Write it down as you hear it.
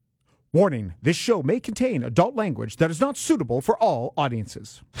Warning, this show may contain adult language that is not suitable for all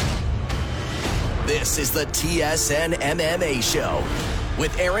audiences. This is the TSN MMA Show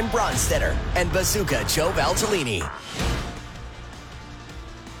with Aaron Bronsteter and Bazooka Joe Valtellini.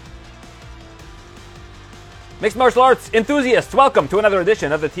 Mixed martial arts enthusiasts, welcome to another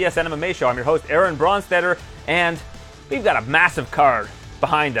edition of the TSN MMA Show. I'm your host, Aaron Bronsteter, and we've got a massive card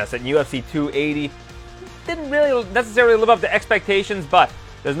behind us at UFC 280. Didn't really necessarily live up to expectations, but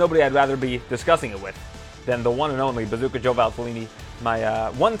there's nobody I'd rather be discussing it with than the one and only Bazooka Joe Valtellini, my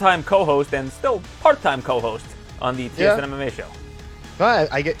one-time co-host and still part-time co-host on the TSN MMA Show. Well,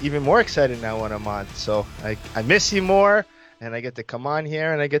 I get even more excited now when I'm on, so I miss you more, and I get to come on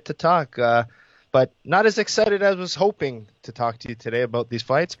here and I get to talk. But not as excited as I was hoping to talk to you today about these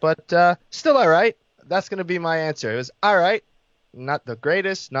fights, but still all right. That's going to be my answer. It was all right. Not the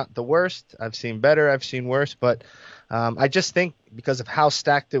greatest, not the worst. I've seen better, I've seen worse, but I just think because of how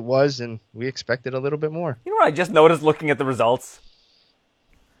stacked it was, and we expected a little bit more. You know what I just noticed looking at the results?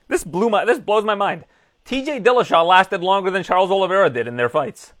 This blows my mind. TJ Dillashaw lasted longer than Charles Oliveira did in their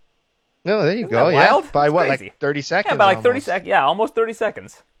fights. No, there you Isn't go. that Yeah, wild? by It's what, crazy. like 30 seconds? Yeah, by like 30 almost. seconds. Yeah, almost 30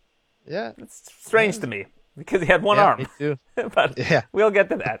 seconds. Yeah. It's strange to me because he had one arm. Me too. But Yeah. we'll get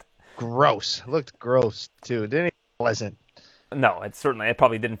to that. Gross. Looked gross too. Didn't even pleasant. No, it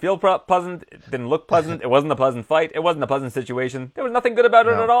probably didn't feel pleasant. It didn't look pleasant. It wasn't a pleasant fight. It wasn't a pleasant situation. There was nothing good about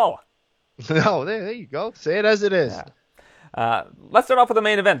it No. at all. No, there you go. Say it as it is. Yeah. Let's start off with the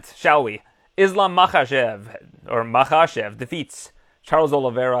main event, shall we? Islam Makhachev defeats Charles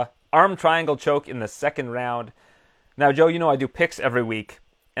Oliveira. Arm triangle choke in the second round. Now, Joe, you know I do picks every week,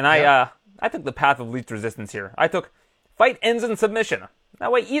 and I took the path of least resistance here. I took fight ends in submission.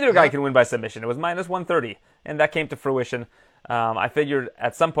 That way either guy can win by submission. It was minus 130, and that came to fruition. I figured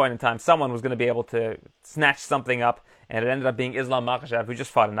at some point in time someone was going to be able to snatch something up, and it ended up being Islam Makhachev, who just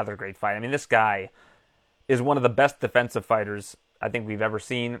fought another great fight. I mean, this guy is one of the best defensive fighters I think we've ever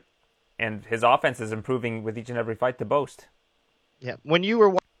seen, and his offense is improving with each and every fight to boast. Yeah. When you were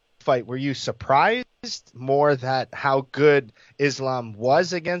watching the fight, were you surprised more that how good Islam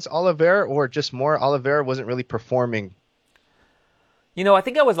was against Oliveira, or just more Oliveira wasn't really performing? You know, I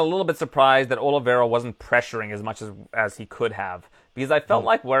think I was a little bit surprised that Oliveira wasn't pressuring as much as he could have, because I felt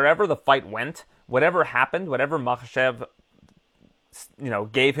like wherever the fight went, whatever happened, whatever Makhachev,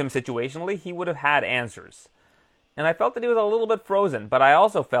 gave him situationally, he would have had answers. And I felt that he was a little bit frozen, but I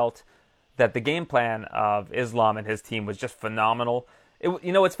also felt that the game plan of Islam and his team was just phenomenal.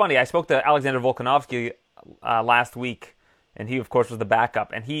 It's funny. I spoke to Alexander Volkanovski last week, and he, of course, was the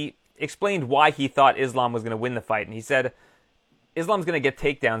backup, and he explained why he thought Islam was going to win the fight, and he said Islam's going to get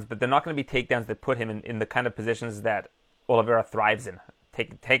takedowns, but they're not going to be takedowns that put him in the kind of positions that Oliveira thrives in.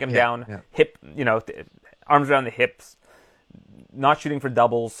 Take him down, hip, arms around the hips, not shooting for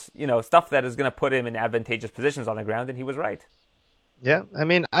doubles, stuff that is going to put him in advantageous positions on the ground, and he was right. Yeah, I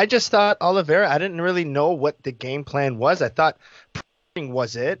mean, I just thought Oliveira, I didn't really know what the game plan was. I thought pressuring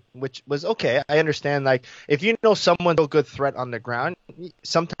was it, which was okay. I understand, like, if you know someone's a good threat on the ground,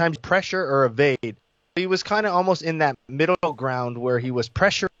 sometimes pressure or evade. He was kind of almost in that middle ground where he was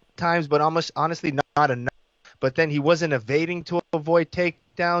pressured at times, but almost honestly not enough. But then he wasn't evading to avoid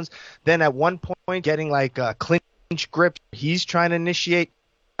takedowns. Then at one point, getting like a clinch grip, he's trying to initiate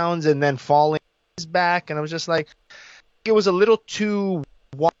downs and then falling his back. And I was just like, it was a little too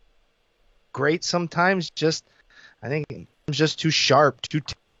great sometimes. I think it was just too sharp, too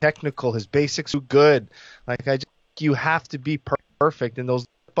technical. His basics too good. You have to be perfect, and those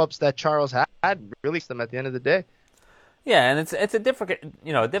ups that Charles had released them at the end of the day. Yeah, and it's a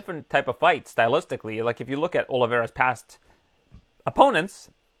different type of fight stylistically. Like if you look at Oliveira's past opponents,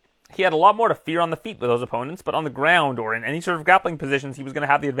 he had a lot more to fear on the feet with those opponents, but on the ground or in any sort of grappling positions, he was going to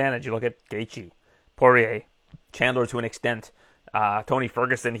have the advantage. You look at Gaethje, Poirier, Chandler to an extent, Tony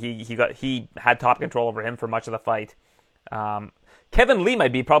Ferguson. He had top control over him for much of the fight. Kevin Lee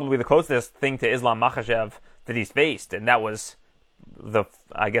might be probably the closest thing to Islam Makhachev that he's faced, and that was the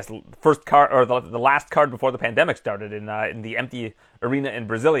first card or the last card before the pandemic started in the empty arena in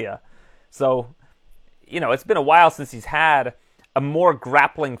Brasilia. So, it's been a while since he's had a more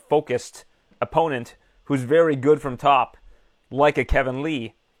grappling focused opponent who's very good from top, like a Kevin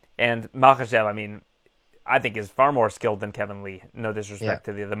Lee. And Makhachev, I mean, I think is far more skilled than Kevin Lee. No disrespect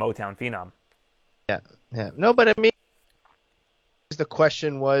to the Motown phenom. Yeah. No, but I mean, the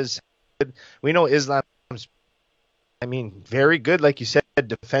question was, we know Islam's, very good, like you said,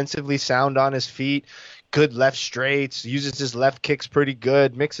 defensively sound on his feet, good left straights, uses his left kicks pretty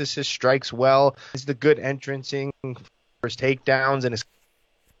good, mixes his strikes well, is the good entrancing for his takedowns, and his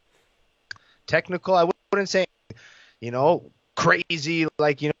technical, I wouldn't say, crazy,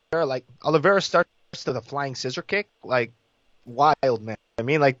 like, like Oliveira starts to the flying scissor kick, like wild, man. I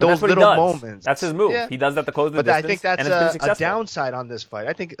mean, like those little moments. That's his move. Yeah. He does that to close the but distance. I think that's and it's been a downside on this fight.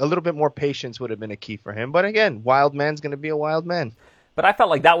 I think a little bit more patience would have been a key for him. But again, wild man's going to be a wild man. But I felt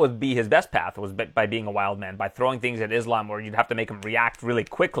like that would be his best path, was by being a wild man, by throwing things at Islam where you'd have to make him react really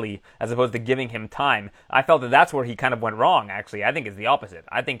quickly as opposed to giving him time. I felt that that's where he kind of went wrong, actually. I think it's the opposite.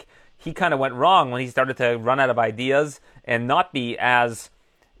 I think he kind of went wrong when he started to run out of ideas and not be as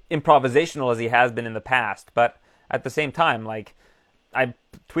improvisational as he has been in the past. But at the same time, like, I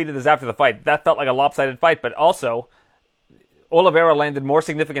tweeted this after the fight, that felt like a lopsided fight, but also Oliveira landed more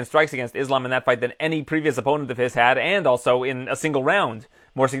significant strikes against Islam in that fight than any previous opponent of his had, and also in a single round,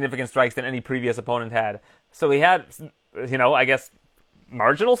 more significant strikes than any previous opponent had. So he had, I guess,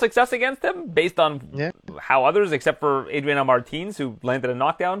 marginal success against him based on how others, except for Adriano Martins, who landed a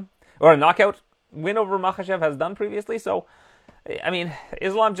knockdown, or a knockout win over Makhachev, has done previously. So, I mean,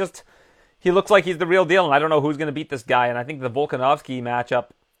 Islam he looks like he's the real deal, and I don't know who's going to beat this guy, and I think the Volkanovski matchup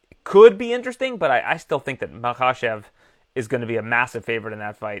could be interesting, but I still think that Makhachev is going to be a massive favorite in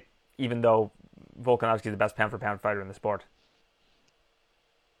that fight, even though Volkanovski is the best pound-for-pound fighter in the sport.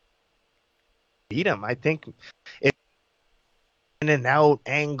 Beat him. I think it in and out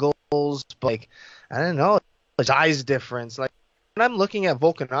angles, but like, I don't know, the size difference. Like, when I'm looking at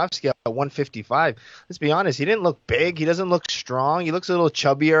Volkanovski at 155, let's be honest, he didn't look big. He doesn't look strong. He looks a little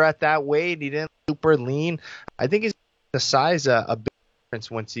chubbier at that weight. He didn't look super lean. I think he's the size a big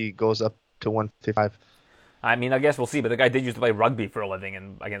difference once he goes up to 155. I mean, I guess we'll see, but the guy did used to play rugby for a living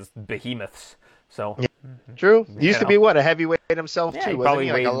and against behemoths. So yeah, true. He used to be a heavyweight himself too. He probably wasn't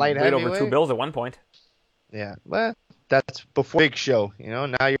he? Like weighed, a light over 2 bills at one point. Yeah, well, that's before Big Show.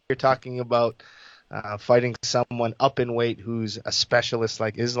 Now you're talking about fighting someone up in weight who's a specialist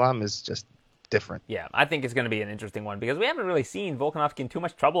like Islam is just different. Yeah, I think it's going to be an interesting one because we haven't really seen Volkanovski in too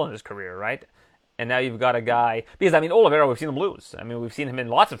much trouble in his career, right? And now you've got a guy, because Oliveira, we've seen him lose. We've seen him in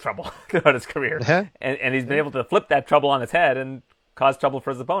lots of trouble throughout his career. And he's been able to flip that trouble on its head and cause trouble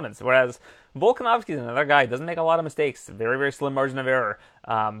for his opponents. Whereas Volkanovski is another guy, doesn't make a lot of mistakes, very, very slim margin of error,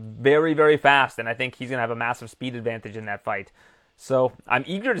 very, very fast, and I think he's going to have a massive speed advantage in that fight. So I'm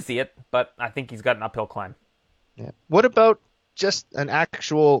eager to see it, but I think he's got an uphill climb. Yeah. What about just an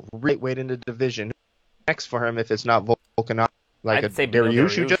actual weight in the division? Next for him if it's not Volkanovski? Like I'd say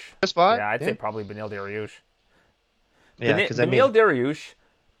Dariush who just fought? Yeah, I'd say probably Beneil Dariush. Yeah, Beneil Dariush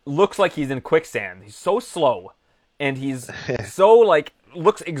looks like he's in quicksand. He's so slow, and he's so,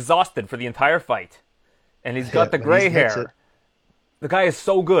 looks exhausted for the entire fight. And he's got the gray hair. The guy is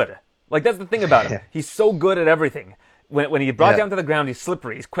so good. Like, that's the thing about him. He's so good at everything. When he brought down to the ground, he's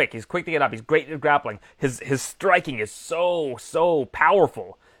slippery. He's quick. He's quick to get up. He's great at grappling. His striking is so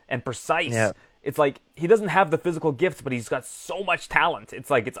powerful and precise. Yeah. It's like he doesn't have the physical gifts, but he's got so much talent.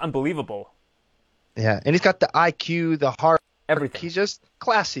 It's unbelievable. Yeah, and he's got the IQ, the heart, everything. He's just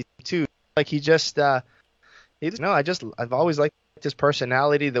classy too. Like I've always liked his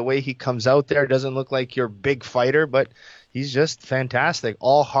personality, the way he comes out there. Doesn't look like your big fighter, but he's just fantastic.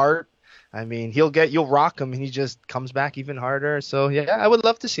 All heart. You'll rock him, and he just comes back even harder. So yeah, I would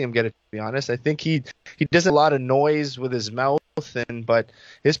love to see him get it. To be honest, I think he does a lot of noise with his mouth, but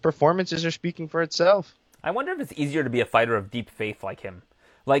his performances are speaking for itself. I wonder if it's easier to be a fighter of deep faith like him.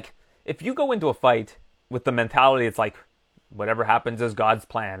 Like, if you go into a fight with the mentality, it's like whatever happens is God's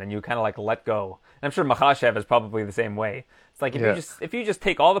plan, and you kind of let go. And I'm sure Makhachev is probably the same way. It's like if you just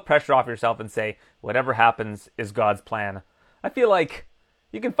take all the pressure off yourself and say whatever happens is God's plan. I feel like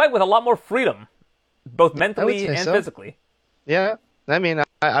you can fight with a lot more freedom, both mentally and physically. Yeah,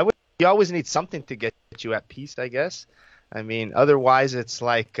 I would. You always need something to get you at peace, I guess. Otherwise it's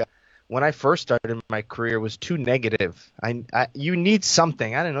like when I first started my career, it was too negative. You need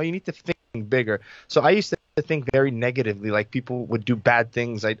something. I don't know. You need to think bigger. So I used to think very negatively, like people would do bad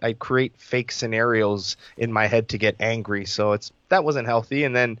things. I'd create fake scenarios in my head to get angry. So that wasn't healthy.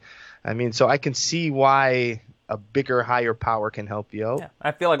 And then, so I can see why a bigger, higher power can help you out. Yeah,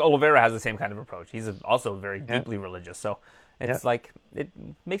 I feel like Oliveira has the same kind of approach. He's also very deeply religious. So it's it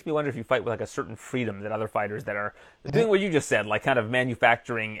makes me wonder if you fight with a certain freedom that other fighters that are doing what you just said, kind of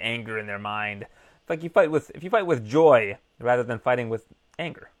manufacturing anger in their mind. It's like if you fight with joy rather than fighting with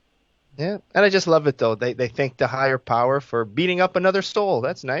anger. Yeah, and I just love it though. They thank the higher power for beating up another soul.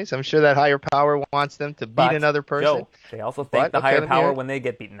 That's nice. I'm sure that higher power wants them to beat another person. Joe, they also thank the higher power when they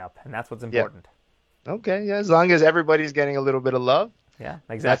get beaten up, and that's what's important. Yeah. Okay, yeah, as long as everybody's getting a little bit of love. Yeah,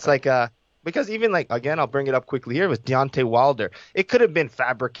 exactly. That's Because even like, again, I'll bring it up quickly here with Deontay Wilder. It could have been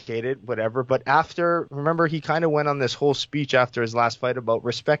fabricated, whatever. But remember, he kind of went on this whole speech after his last fight about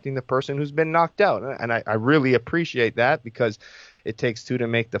respecting the person who's been knocked out. And I really appreciate that because it takes two to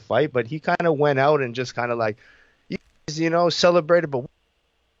make the fight. But he kind of went out and just kind of like, celebrated, but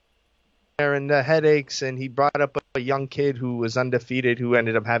and the headaches, and he brought up a young kid who was undefeated who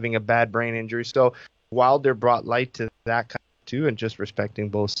ended up having a bad brain injury. So Wilder brought light to that kind of too, and just respecting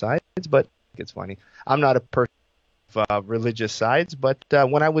both sides. But it's funny. I'm not a person of religious sides, but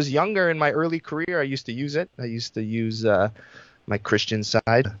when I was younger in my early career, I used to use it. I used to use my Christian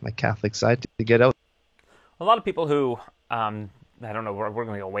side, my Catholic side, to get out. A lot of people who I don't know, we're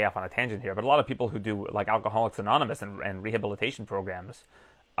going to go way off on a tangent here, but a lot of people who do like Alcoholics Anonymous and rehabilitation programs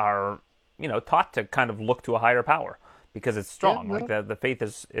are, taught to kind of look to a higher power because it's strong. Yeah, like the faith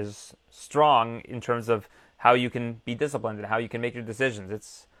is strong in terms of how you can be disciplined and how you can make your decisions.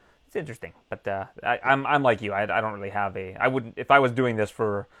 It's interesting, but I'm like you. I don't really have I wouldn't, if I was doing this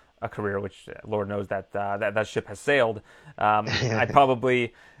for a career, which Lord knows that ship has sailed. I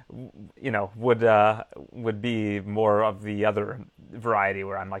probably, would be more of the other variety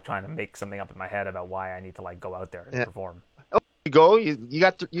where I'm like trying to make something up in my head about why I need to like go out there and perform. Oh, you go. You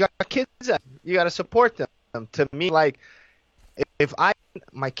got kids. You got to support them. To me, like if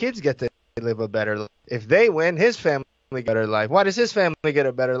my kids get to live a better life, if they win, his family get a better life. Why does his family get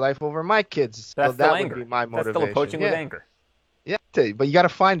a better life over my kids? That's that anger. Would be my motivation. That's still approaching with anger. Yeah, but you got to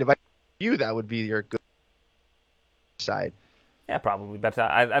find it. You, that would be your good side. Yeah, probably. But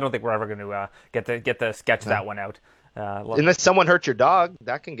I don't think we're ever going to get to sketch that one out. Unless someone hurt your dog,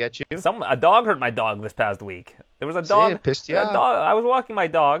 that can get you. A dog hurt my dog this past week. There was a dog. It pissed you off. I was walking my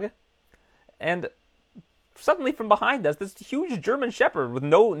dog, and suddenly from behind us, this huge German Shepherd with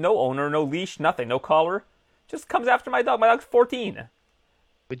no owner, no leash, nothing, no collar, just comes after my dog. My dog's 14.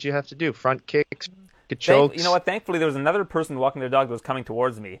 What'd you have to do? Front kicks, chokes? You know what? Thankfully, there was another person walking their dog that was coming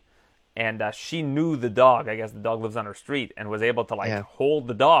towards me. And she knew the dog. I guess the dog lives on her street and was able to hold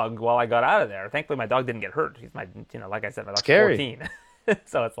the dog while I got out of there. Thankfully, my dog didn't get hurt. He's like I said, my dog's 14.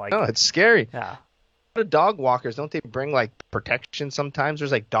 So it's like, no, it's scary. Yeah. The dog walkers, don't they bring like protection sometimes?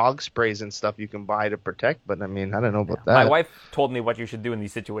 There's like dog sprays and stuff you can buy to protect. But I mean, I don't know about that. My wife told me what you should do in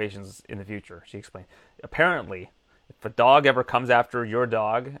these situations in the future. She explained. Apparently, if a dog ever comes after your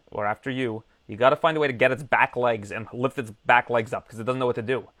dog or after you, you got to find a way to get its back legs and lift its back legs up because it doesn't know what to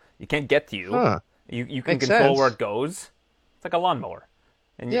do. You can't get to you. Huh. You can Makes control sense. where it goes. It's like a lawnmower,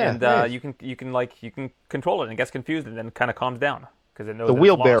 and nice. you can control it and it gets confused and then kind of calms down because it knows The that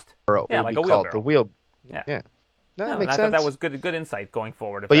wheelbarrow. It's lost. Yeah, would like be a called wheelbarrow. the wheel. Yeah. No, that And makes I sense. thought that was good insight going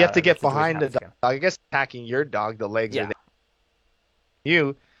forward. But you have to get if the situation behind the happens dog. again. I guess attacking your dog, the legs Yeah. are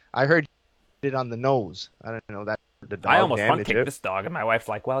there. I heard you did it on the nose. I don't know that the dog I almost front damaged kicked it. this dog, and my wife's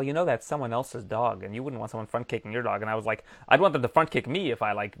like, "Well, that's someone else's dog, and you wouldn't want someone front kicking your dog." And I was like, "I'd want them to front kick me if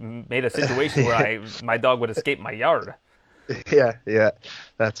I made a situation where my dog would escape my yard." Yeah,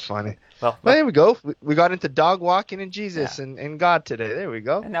 that's funny. Well, there we go. We got into dog walking and Jesus and God today. There we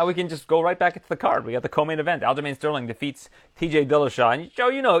go. and now we can just go right back into the card. We got the co-main event. Aljamain Sterling defeats T.J. Dillashaw. And Joe,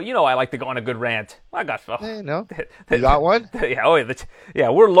 you know I like to go on a good rant. I got No, you got one? Yeah,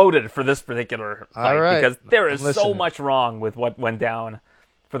 we're loaded for this particular fight All right. because there is I'm so listening. much wrong with what went down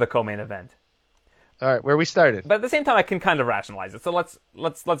for the co-main event. All right, where we started. But at the same time, I can kind of rationalize it. So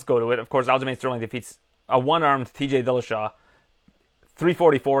let's go to it. Of course, Aljamain Sterling defeats a one-armed T.J. Dillashaw,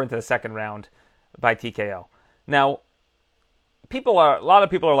 3:44 into the second round by TKO. Now, a lot of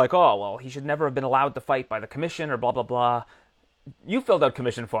people are like, oh, well, he should never have been allowed to fight by the commission or blah, blah, blah. You filled out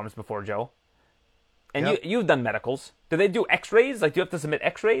commission forms before, Joe. And Yep. you've done medicals. Do they do x-rays? Like, do you have to submit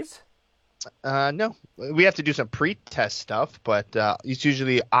x-rays? No, we have to do some pre-test stuff, but it's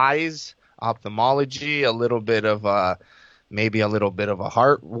usually eyes, ophthalmology, a little bit of maybe a little bit of a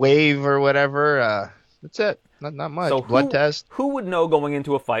heart wave or whatever. That's it. Not much. So Blood test. Who would know going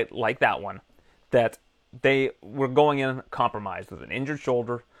into a fight like that one that they were going in compromised with an injured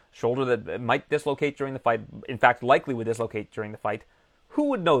shoulder that might dislocate during the fight, in fact, likely would dislocate during the fight? Who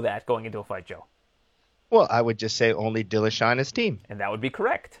would know that going into a fight, Joe? Well, I would just say only Dillashaw and his team. And that would be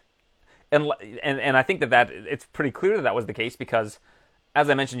correct. And I think that it's pretty clear that was the case because, as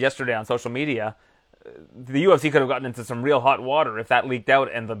I mentioned yesterday on social media, the UFC could have gotten into some real hot water if that leaked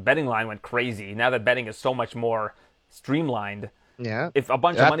out and the betting line went crazy. Now that betting is so much more streamlined, Yeah. if a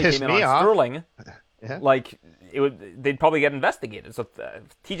bunch of That money pissed came in me on off. Sterling, Yeah. they'd probably get investigated. So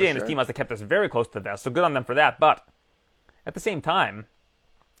TJ and his team must have kept us very close to the vest. So good on them for that. But at the same time,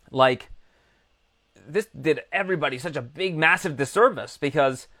 this did everybody such a big, massive disservice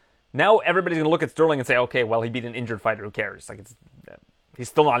because now everybody's going to look at Sterling and say, okay, well, he beat an injured fighter. Who cares? He's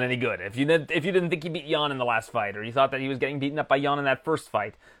still not any good. If you didn't think he beat Jan in the last fight, or you thought that he was getting beaten up by Jan in that first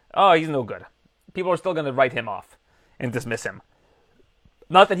fight, oh, he's no good. People are still going to write him off and dismiss him.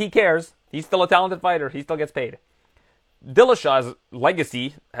 Not that he cares. He's still a talented fighter. He still gets paid. Dillashaw's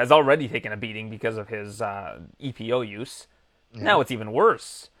legacy has already taken a beating because of his EPO use. Yeah. Now it's even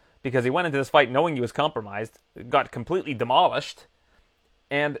worse because he went into this fight knowing he was compromised, got completely demolished,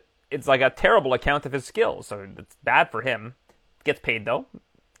 and it's like a terrible account of his skills. So it's bad for him. Gets paid though.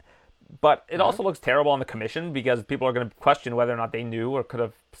 But it also looks terrible on the commission because people are going to question whether or not they knew or could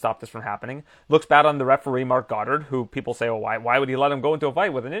have stopped this from happening. Looks bad on the referee, Mark Goddard, who people say, why would he let him go into a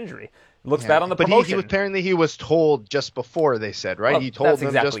fight with an injury? Looks bad on the promotion. But apparently he was told just before, they said, right? Well, he told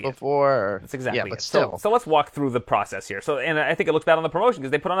them just before. That's exactly it. But still. So let's walk through the process here. And I think it looks bad on the promotion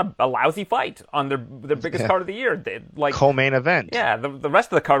because they put on a lousy fight on their biggest card of the year. Co-main event. Yeah, the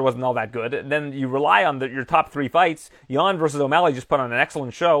rest of the card wasn't all that good. And then you rely on your top three fights. Jan versus O'Malley just put on an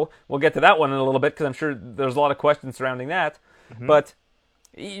excellent show. We'll get to that one in a little bit because I'm sure there's a lot of questions surrounding that. Mm-hmm. But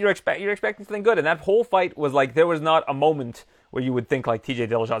you're expecting something good. And that whole fight was like there was not a moment where you would think like TJ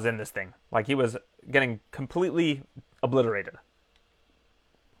Dillashaw's in this thing. Like he was getting completely obliterated.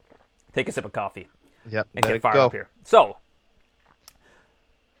 Take a sip of coffee. Yep. And get fired up here. So,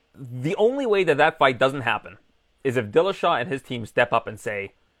 the only way that fight doesn't happen is if Dillashaw and his team step up and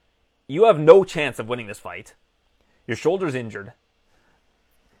say, you have no chance of winning this fight. Your shoulder's injured.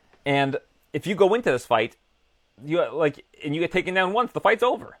 And if you go into this fight, and you get taken down once, the fight's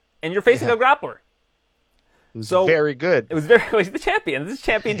over. And you're facing a grappler. It was very good. He's the champion. This is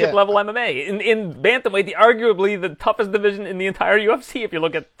championship level MMA. In bantamweight, arguably the toughest division in the entire UFC if you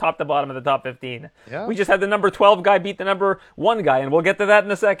look at top to bottom of the top 15. Yeah. We just had the number 12 guy beat the number 1 guy, and we'll get to that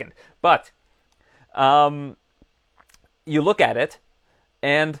in a second. But you look at it,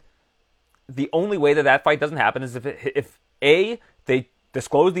 and the only way that fight doesn't happen is if they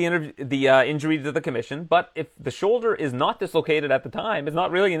disclose the injury to the commission, but if the shoulder is not dislocated at the time, it's not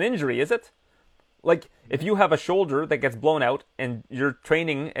really an injury, is it? Like, if you have a shoulder that gets blown out and you're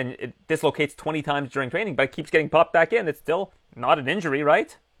training and it dislocates 20 times during training, but it keeps getting popped back in, it's still not an injury,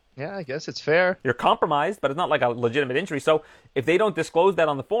 right? Yeah, I guess it's fair. You're compromised, but it's not like a legitimate injury. So if they don't disclose that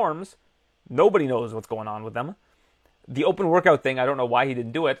on the forms, nobody knows what's going on with them. The open workout thing, I don't know why he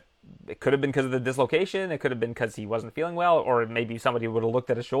didn't do it. It could have been because of the dislocation. It could have been because he wasn't feeling well, or maybe somebody would have looked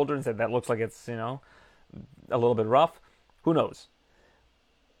at his shoulder and said, that looks like it's, a little bit rough. Who knows?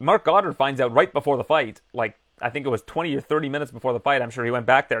 Mark Goddard finds out right before the fight, like I think it was 20 or 30 minutes before the fight. I'm sure he went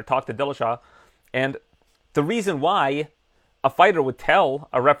back there, talked to Dillashaw. And the reason why a fighter would tell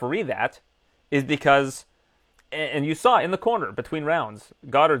a referee that is because, and you saw in the corner between rounds,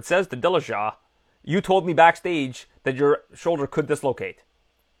 Goddard says to Dillashaw, you told me backstage that your shoulder could dislocate.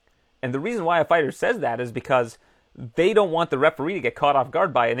 And the reason why a fighter says that is because they don't want the referee to get caught off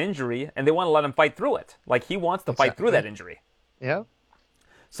guard by an injury, and they want to let him fight through it. Like he wants to fight through that injury. Yeah.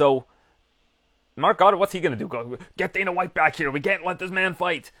 So, Mark Goddard, what's he going to do? Go, get Dana White back here. We can't let this man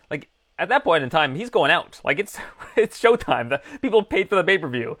fight. Like, at that point in time, he's going out. Like, it's showtime. The people paid for the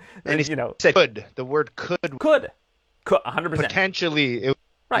pay-per-view. And he said could. The word could. Could. 100%. Potentially, it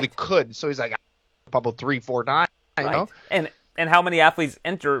really could. So he's like, probably 3-4 times, you know? And how many athletes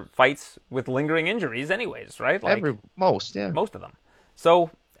enter fights with lingering injuries anyways, right? Like, most of them.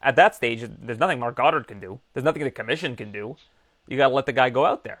 So, at that stage, there's nothing Mark Goddard can do. There's nothing the commission can do. You got to let the guy go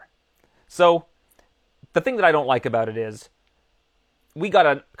out there. So, the thing that I don't like about it is, we got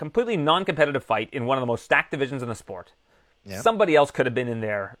a completely non-competitive fight in one of the most stacked divisions in the sport. Yep. Somebody else could have been in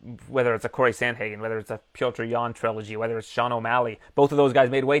there, whether it's a Corey Sandhagen, whether it's a Piotr Jan trilogy, whether it's Sean O'Malley. Both of those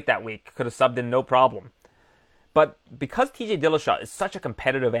guys made weight that week. Could have subbed in no problem. But because TJ Dillashaw is such a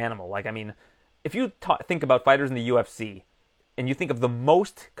competitive animal, like, I mean, if you think about fighters in the UFC, and you think of the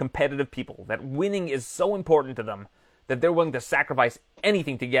most competitive people, that winning is so important to them, that they're willing to sacrifice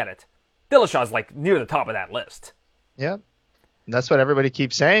anything to get it. Dillashaw's like near the top of that list. Yeah. That's what everybody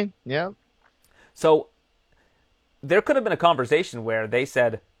keeps saying. Yeah. So there could have been a conversation where they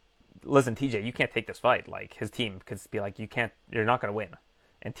said, listen, TJ, you can't take this fight. Like his team could be like, you're not going to win.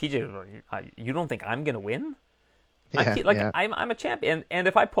 And TJ, you don't think I'm going to win? I'm a champion. And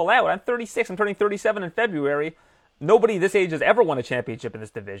if I pull out, I'm 36, I'm turning 37 in February. Nobody this age has ever won a championship in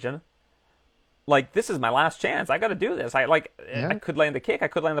this division. Like, this is my last chance. I got to do this. I could land the kick. I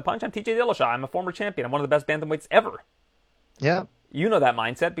could land the punch. I'm TJ Dillashaw. I'm a former champion. I'm one of the best bantamweights ever. Yeah. You know that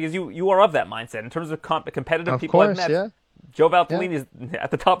mindset because you are of that mindset. In terms of competitive people course, I've met, yeah. Joe Valtellini is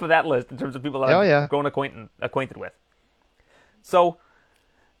at the top of that list in terms of people that I've grown acquainted with. So,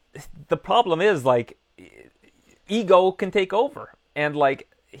 the problem is, like, ego can take over. And, like,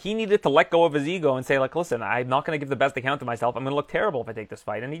 he needed to let go of his ego and say, like, listen, I'm not going to give the best account of myself. I'm going to look terrible if I take this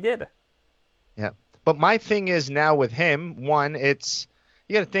fight, and he did. Yeah. But my thing is now with him, one, it's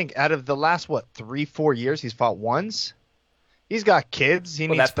you got to think out of the last 3-4 years he's fought once. He's got kids. He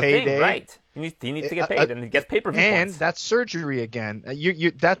needs that's the payday. thing, right? He needs to get paid, and he gets pay-per-view And points. that's surgery again.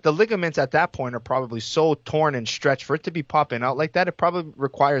 The ligaments at that point are probably so torn and stretched for it to be popping out like that. It probably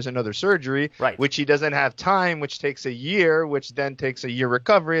requires another surgery, Right. which he doesn't have time, which takes a year, which then takes a year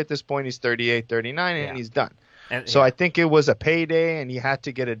recovery. At this point, he's 38, 39, and he's done. And, So I think it was a payday, and he had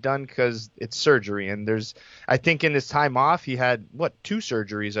to get it done because it's surgery. And I think in his time off, he had 2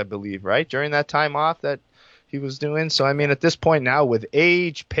 surgeries, I believe, right? During that time off that he was doing. So I mean, at this point now, with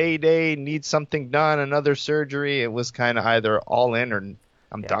age, payday, need something done, another surgery, it was kind of either all in or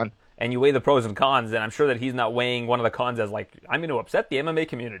I'm done. And you weigh the pros and cons, and I'm sure that he's not weighing one of the cons as like, I'm going to upset the MMA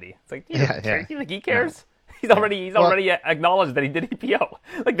community. It's like, you think he cares? He's already acknowledged that he did EPO.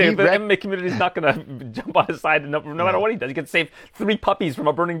 Like the MMA community is not going to jump on his side no matter what he does. He can save 3 puppies from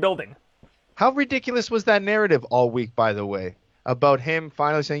a burning building. How ridiculous was that narrative all week, by the way, about him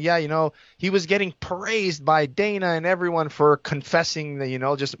finally saying, he was getting praised by Dana and everyone for confessing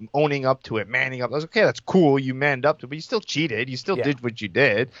that, just owning up to it, manning up. I was okay, that's cool. You manned up to it, but you still cheated. You still did what you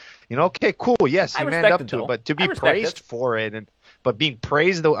did. Okay, cool. Yes, you manned up to it, but to be praised for it but being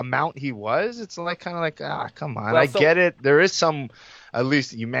praised the amount he was, it's like kind of like, come on. I get it. There is some, at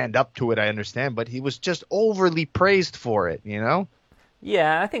least you manned up to it, I understand, but he was just overly praised for it,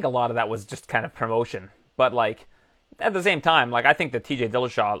 Yeah, I think a lot of that was just kind of promotion. But, like, at the same time, like, I think that TJ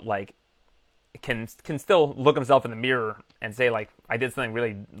Dillashaw, like, can still look himself in the mirror and say, like, I did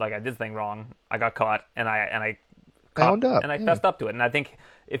something wrong. I got caught, and I owned up, and I fessed up to it. And I think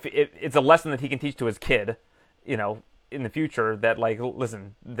if it's a lesson that he can teach to his kid, in the future, that, like,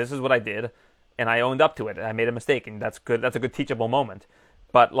 listen, this is what I did, and I owned up to it. I made a mistake, and that's good. That's a good teachable moment.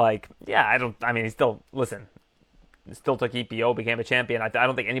 But, like, he still took EPO, became a champion. I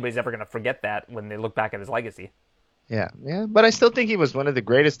don't think anybody's ever going to forget that when they look back at his legacy. Yeah, but I still think he was one of the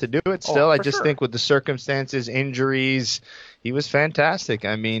greatest to do it. Still, I just think with the circumstances, injuries, he was fantastic.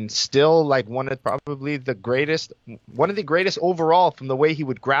 I mean, still like one of the greatest overall from the way he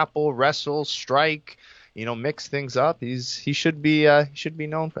would grapple, wrestle, strike, mix things up. He should be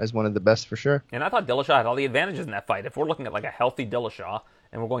known as one of the best for sure. And I thought Dillashaw had all the advantages in that fight. If we're looking at like a healthy Dillashaw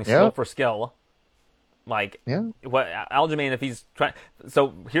and we're going skill for skill, what Aljamain, if he's trying.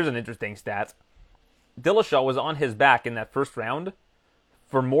 So here's an interesting stat. Dillashaw was on his back in that first round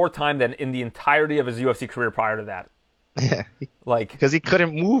for more time than in the entirety of his UFC career prior to that. Yeah, because he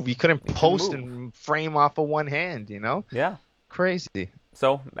couldn't move, he couldn't post and frame off of one hand. Yeah, crazy.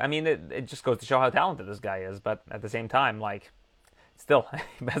 So I mean, it just goes to show how talented this guy is. But at the same time, like, still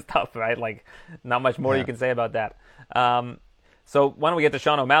messed up, right? Like, not much more you can say about that. So why don't we get to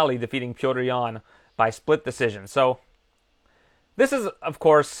Sean O'Malley defeating Petr Yan by split decision? So. This is, of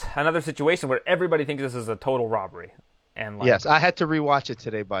course, another situation where everybody thinks this is a total robbery. And like, yes, I had to rewatch it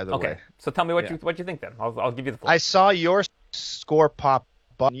today, by the way. Okay, so tell me what you think then. I'll give you the floor. I saw your score pop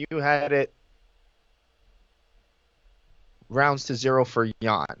up. You had it rounds to 0 for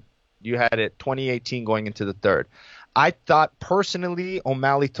Yan. You had it 2018 going into the third. I thought personally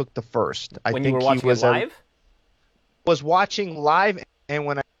O'Malley took the first. When you were watching it live? Was watching live, and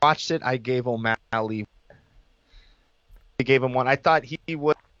when I watched it, I gave O'Malley. I gave him one. I thought he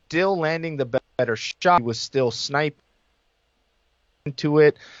was still landing the better shot. He was still sniping into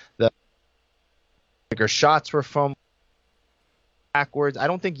it. The bigger shots were from backwards. I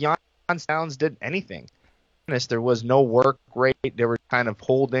don't think Jan's downs did anything. There was no work rate. They were kind of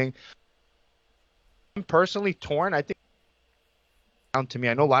holding. I'm personally torn. I think down to me.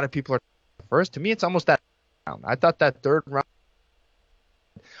 I know a lot of people are first. To me, it's almost that round. I thought that third round,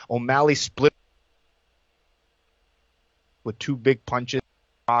 O'Malley split with 2 big punches,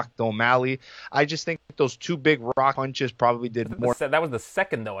 rocked O'Malley. I just think those 2 big rock punches probably did more. That was the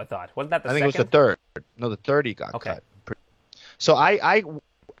second, though, I thought. Wasn't that the second? I think it was the third. No, the third he got cut. So I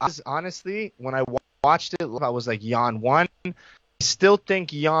was honestly, when I watched it, I was like, Yan won. I still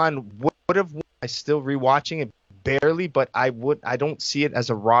think Yan would have won. I still rewatching it barely, but I don't see it as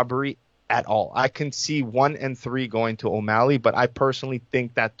a robbery at all. I can see 1 and 3 going to O'Malley, but I personally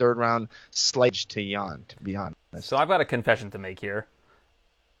think that third round sledged to Yan, to be honest. So I've got a confession to make here.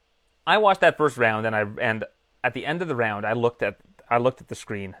 I watched that first round, and at the end of the round, I looked at the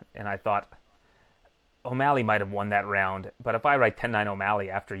screen and I thought O'Malley might have won that round. But if I write 10-9 O'Malley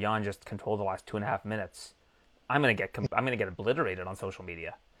after Yan just controlled the last 2.5 minutes, I'm gonna get obliterated on social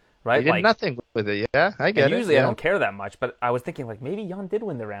media, right? He did nothing with it. Yeah, I get it. Usually I don't care that much, but I was thinking like maybe Yan did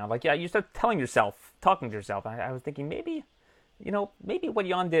win the round. Like you start talking to yourself. I was thinking maybe maybe what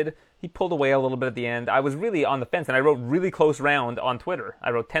Jan did, he pulled away a little bit at the end. I was really on the fence, and I wrote really close round on Twitter.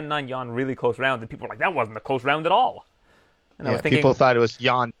 I wrote 10-9 Jan, really close round, and people were like, that wasn't a close round at all. And I was thinking, people thought it was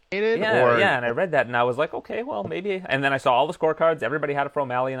Jan. Yeah, and I read that, and I was like, okay, well, maybe. And then I saw all the scorecards. Everybody had it for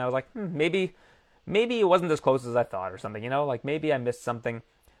O'Malley, and I was like, maybe it wasn't as close as I thought or something, like maybe I missed something.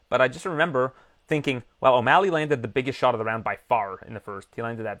 But I just remember thinking, well, O'Malley landed the biggest shot of the round by far in the first. He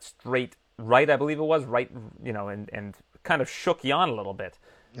landed that straight right, I believe it was, right, and kind of shook Jan a little bit.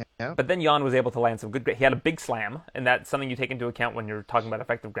 Yeah. But then Jan was able to land some good. He had a big slam, and that's something you take into account when you're talking about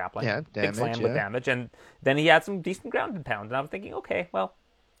effective grappling. Yeah, big slam with damage, and then he had some decent ground and pound. And I was thinking, okay, well,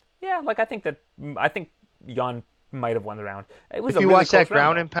 yeah, like I think Jan might have won the round. It was if you really watch that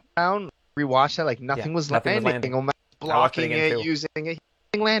round, ground and pound, rewatch that, like nothing was landing. O'Malley blocking it, using it,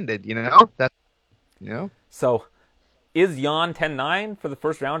 he landed. So, is Jan 10-9 for the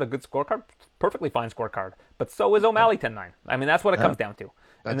first round a good scorecard? Perfectly fine scorecard. But so is O'Malley 10-9. I mean, that's what it comes down to.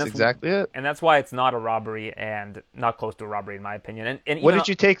 That's exactly it. And that's why it's not a robbery and not close to a robbery, in my opinion. And what did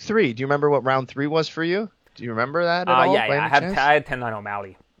you take 3? Do you remember what round 3 was for you? Do you remember that at all? Yeah. I had 10-9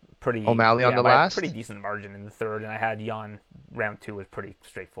 O'Malley. O'Malley on the last? Pretty decent margin in the third, and I had Jan round 2 was pretty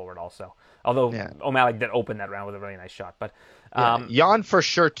straightforward also. Although O'Malley did open that round with a really nice shot. But Jan for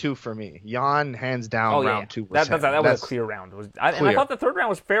sure 2 for me. Jan hands down round 2. That was a clear round. And I thought the third round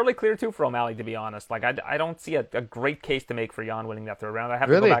was fairly clear too for O'Malley, to be honest. Like I don't see a great case to make for Jan winning that third round. I have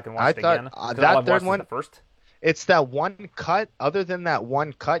to go back and watch it again. That third one, the first. It's that one cut. Other than that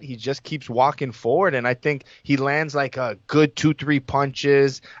one cut, he just keeps walking forward, and I think he lands like a good 2-3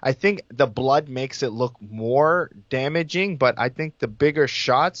 punches. I think the blood makes it look more damaging, but I think the bigger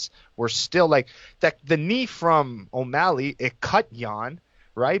shots were still like that. The knee from O'Malley, it cut Jan,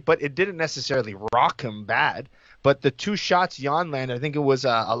 right? But it didn't necessarily rock him bad. But the 2 shots Jan landed, I think it was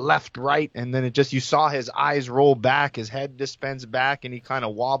a left-right, and then you saw his eyes roll back, his head just bends back, and he kind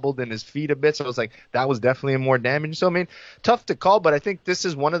of wobbled in his feet a bit. So I was like, that was definitely more damage. So, I mean, tough to call, but I think this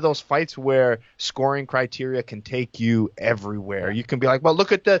is one of those fights where scoring criteria can take you everywhere. You can be like, well,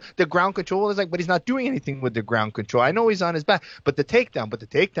 look at the ground control. It's like, but he's not doing anything with the ground control. I know he's on his back, but the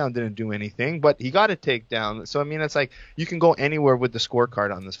takedown didn't do anything, but he got a takedown. So, I mean, it's like you can go anywhere with the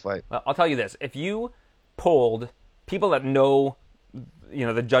scorecard on this fight. Well, I'll tell you this. If you polled people that know,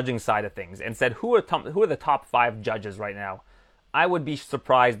 the judging side of things and said who are the top 5 judges right now, I would be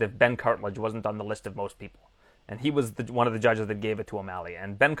surprised if Ben Cartledge wasn't on the list of most people. And he was one of the judges that gave it to O'Malley.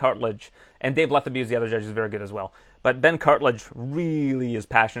 And Ben Cartledge and Dave Letheby is the other judge, is very good as well. But Ben Cartledge really is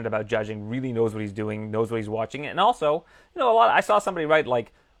passionate about judging, really knows what he's doing, knows what he's watching. And also, I saw somebody write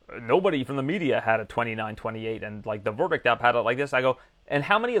like, nobody from the media had a 29-28 and like the verdict up had it like this. I go, and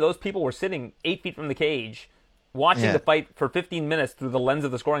how many of those people were sitting 8 feet from the cage watching the fight for 15 minutes through the lens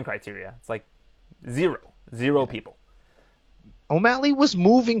of the scoring criteria? It's like zero people. O'Malley was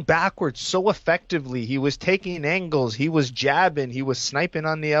moving backwards so effectively. He was taking angles. He was jabbing. He was sniping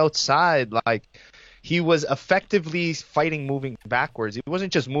on the outside. Like, he was effectively fighting moving backwards. He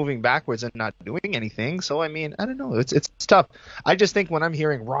wasn't just moving backwards and not doing anything. So, I mean, I don't know. It's tough. I just think when I'm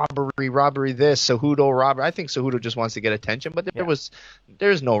hearing robbery this, Cejudo robbery, I think Cejudo just wants to get attention. But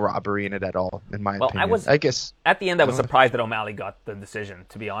there's no robbery in it at all, in my opinion. I guess at the end I was surprised that O'Malley got the decision,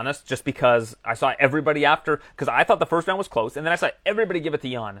 to be honest, just because I saw everybody because I thought the first round was close, and then I saw everybody give it to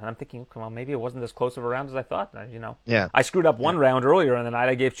Jan. And I'm thinking, well, maybe it wasn't as close of a round as I thought. Yeah. I screwed up one round earlier, and then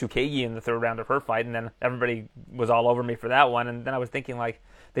I gave Chukagi in the third round of her fight, and then everybody was all over me for that one. And then I was thinking, like,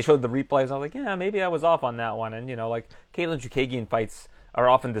 they showed the replays. I was like, yeah, maybe I was off on that one. And, like, Katlyn Chookagian fights are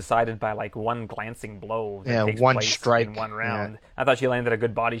often decided by, like, one glancing blow that takes one place strike in one round. Yeah. I thought she landed a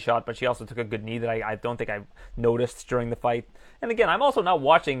good body shot, but she also took a good knee that I don't think I noticed during the fight. And, again, I'm also not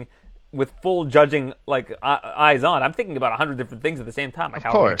watching with full judging, like, eyes on. I'm thinking about 100 different things at the same time. Like, how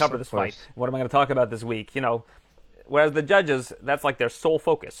am I going to cover this fight? What am I going to talk about this week? Whereas the judges, that's, like, their sole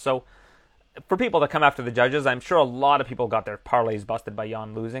focus. So, for people that come after the judges, I'm sure a lot of people got their parlays busted by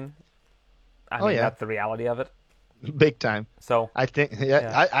Jan losing. I mean, that's the reality of it. Big time. So I think,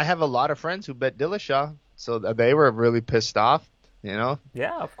 I have a lot of friends who bet Dillashaw, so they were really pissed off,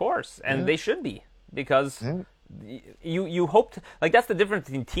 Yeah, of course, and they should be, because you hoped, like, that's the difference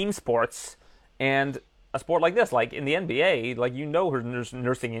between team sports and a sport like this. Like in the NBA, like, there's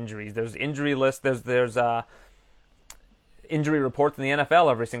nursing injuries, there's injury lists, there's injury reports in the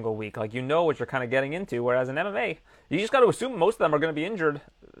NFL every single week. Like, what you're kind of getting into, whereas in MMA, you just got to assume most of them are going to be injured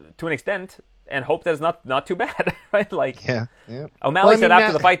to an extent and hope that it's not too bad, right? Like, O'Malley said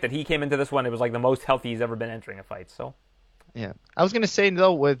after the fight that he came into this one, it was like the most healthy he's ever been entering a fight. So, yeah. I was going to say,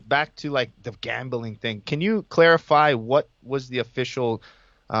 though, back to like the gambling thing, can you clarify what was the official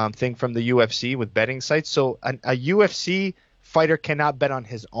thing from the UFC with betting sites? So a UFC fighter cannot bet on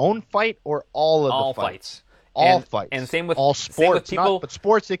his own fight or all of the fights. All fights. And same with all sports. Same with people, but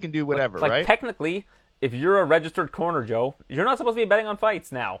sports they can do whatever, like, right? Technically, if you're a registered corner, Joe, you're not supposed to be betting on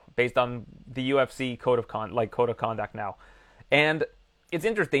fights now, based on the UFC code of conduct now. And it's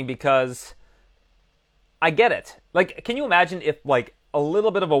interesting because I get it. Like, can you imagine if like a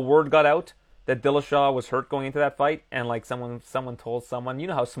little bit of a word got out that Dillashaw was hurt going into that fight, and like someone told someone, you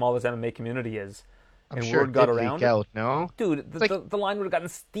know how small this MMA community is, and sure word got around. Out, no, dude, the line would have gotten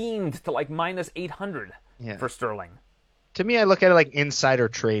steamed to like minus 800 for Sterling. To me, I look at it like insider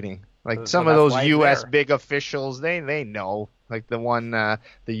trading. Like some of those U.S. big officials, they know. Like the one, the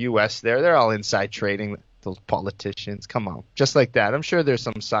U.S. they're all inside trading. Those politicians, come on, just like that. I'm sure there's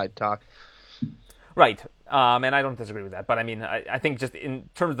some side talk. Right, and I don't disagree with that. But I mean, I think just in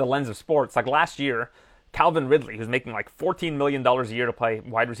terms of the lens of sports, like last year, Calvin Ridley, who's making like $14 million a year to play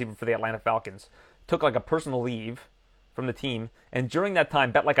wide receiver for the Atlanta Falcons, took like a personal leave from the team, and during that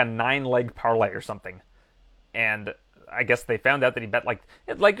time bet like a 9-leg parlay or something. And I guess they found out that he bet like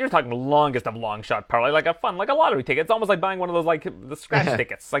you're talking the longest of long shot parlay, like a lottery ticket. It's almost like buying one of those like the scratch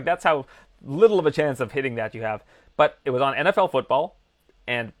tickets. Like that's how little of a chance of hitting that you have. But it was on NFL football,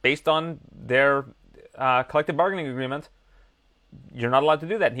 and based on their collective bargaining agreement, you're not allowed to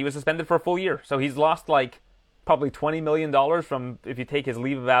do that. And he was suspended for a full year, so he's lost like probably $20 million from if you take his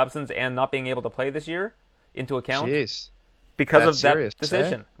leave of absence and not being able to play this year into account. Jeez. Because That's of that serious,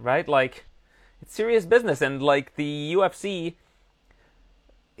 decision, right? Like, it's serious business. And like the UFC,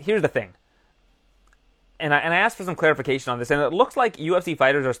 here's the thing. And I asked for some clarification on this, and it looks like UFC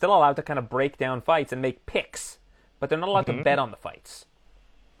fighters are still allowed to kind of break down fights and make picks, but they're not allowed to bet on the fights,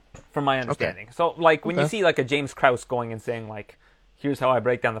 from my understanding. Okay. So, like, when you see like a James Krause going and saying like, "Here's how I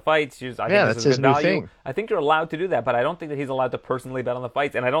break down the fights," I think that's his new thing. I think you're allowed to do that, but I don't think that he's allowed to personally bet on the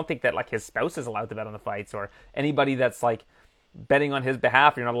fights, and I don't think that like his spouse is allowed to bet on the fights, or anybody that's like betting on his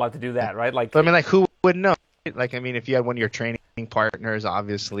behalf. You're not allowed to do that, right? Like, but I mean, like, who would know? Like, I mean, if you had one of your training partners,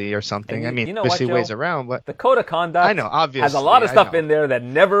 obviously, or something. I mean, you know obviously what, Joe? ways around, but the code of conduct I know, obviously, has a lot of stuff in there that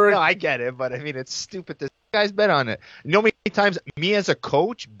never. No, I get it, but I mean, it's stupid. This guys bet on it. You know how many times me as a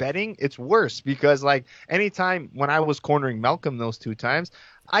coach betting, it's worse because like anytime when I was cornering Malcolm those 2 times,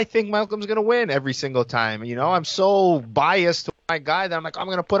 I think Malcolm's gonna win every single time. You know, I'm so biased to my guy that I'm like, I'm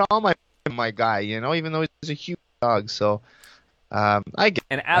gonna put all my guy. You know, even though he's a huge dog. So. I get.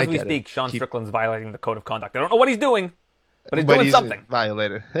 And as we speak, Sean Strickland's violating the code of conduct. I don't know what he's doing, but he's doing something.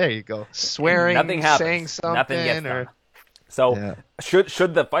 Violated. There you go. Swearing, nothing happens. Saying something. Nothing gets done. So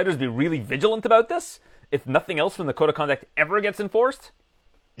should the fighters be really vigilant about this? If nothing else from the code of conduct ever gets enforced,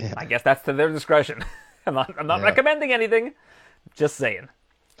 I guess that's to their discretion. I'm not recommending anything. Just saying.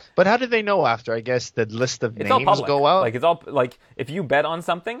 But how do they know after? I guess the list of names all public. Go out. Like it's all like if you bet on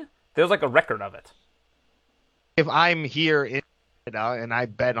something, there's like a record of it. If I'm here in Canada and I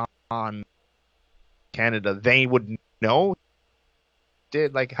bet on Canada, they would know.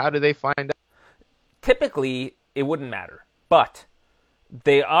 How do they find out? Typically, it wouldn't matter, but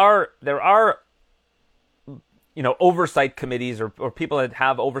there are oversight committees or people that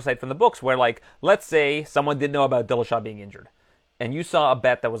have oversight from the books where, like, let's say someone did know about Dillashaw being injured, and you saw a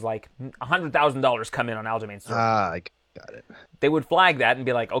bet that was like $100,000 come in on Aljamain Sterling. I got it. They would flag that and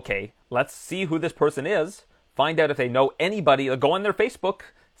be like, okay, let's see who this person is. Find out if they know anybody. Go on their Facebook,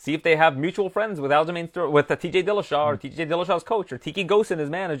 see if they have mutual friends with Aljamain Sterling, with TJ Dillashaw or TJ Dillashaw's coach or Tiki Gosin, his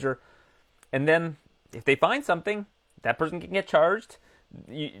manager. And then if they find something, that person can get charged.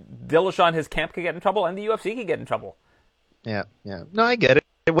 Dillashaw and his camp could get in trouble, and the UFC could get in trouble. Yeah. No, I get it.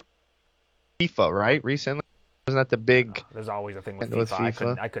 It was FIFA, right? Recently, wasn't that the big? There's always a thing with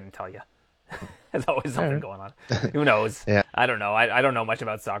FIFA. I couldn't tell you. There's always something going on. Who knows? Yeah. I don't know. I don't know much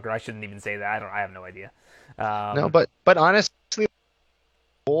about soccer. I shouldn't even say that. I have no idea. No, but honestly,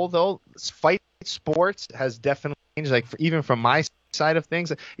 though, fight sports has definitely changed. Like even from my side of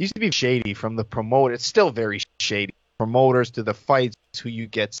things, it used to be shady from the promoter. It's still very shady. Promoters to the fights, who you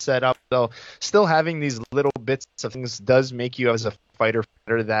get set up. So still having these little bits of things does make you as a fighter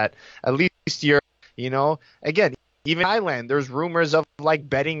better. That at least you're, again, even Thailand, there's rumors of like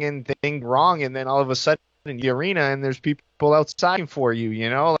betting and thing wrong, and then all of a sudden in the arena, and there's people outside for you.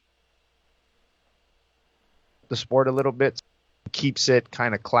 The sport a little bit keeps it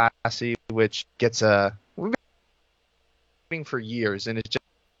kind of classy, which gets we've been waiting for years, and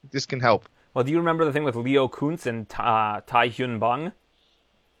this can help. Well, do you remember the thing with Leo Kuntz and Tai Hyun Bang?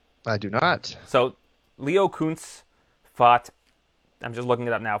 I do not. So Leo Kuntz fought. I'm just looking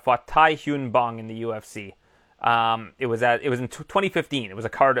it up now. Fought Tai Hyun Bang in the UFC. It was in 2015. It was a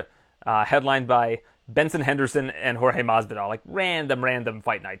card headlined by Benson Henderson and Jorge Masvidal, like random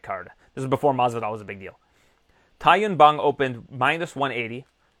fight night card. This was before Masvidal was a big deal. Tai Yun Bang opened minus 180,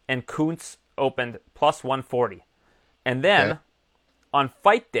 and Kuntz opened plus 140. And then, on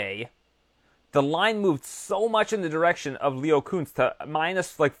fight day, the line moved so much in the direction of Leo Kuntz to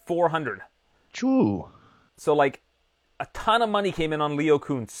minus like 400. Choo. So like a ton of money came in on Leo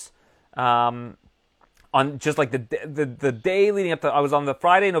Kuntz. On just like the day leading up to, I was on the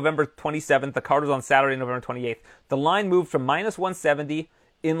Friday, November 27th. The card was on Saturday, November 28th. The line moved from minus 170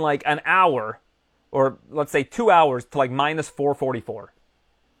 in like an hour, or let's say 2 hours, to like minus 444.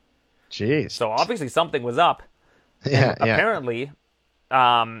 Jeez. So obviously something was up. Yeah. Apparently,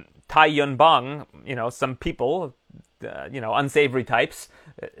 Tai Yun Bang, some people, unsavory types,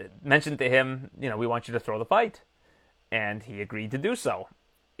 mentioned to him, we want you to throw the fight. And he agreed to do so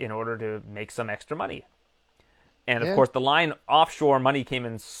in order to make some extra money. And, of course, the line offshore money came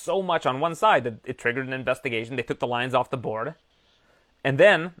in so much on one side that it triggered an investigation. They took the lines off the board. And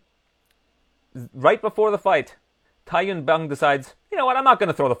then, right before the fight, Tai Yun Bang decides, you know what, I'm not going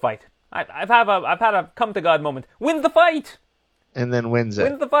to throw the fight. I've had a come-to-God moment. Wins the fight! And then wins it.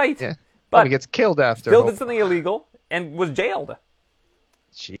 Wins the fight. Yeah. But he gets killed after. Still did something illegal and was jailed.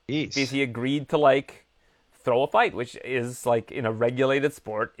 Jeez. Because he agreed to, throw a fight, which is, in a regulated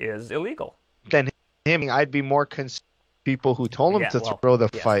sport, is illegal. Then I'd be more concerned. People who told him to throw the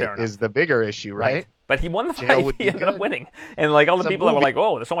fight is the bigger issue, right? But he won the fight. He ended up winning. And, all the people that were like,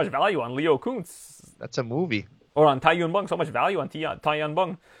 oh, there's so much value on Leo Kuntz. That's a movie. Or on Tai Yun Bang, so much value on Tai Yun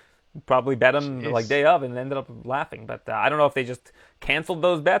Bang. Probably bet him, day of, and ended up laughing. But I don't know if they just canceled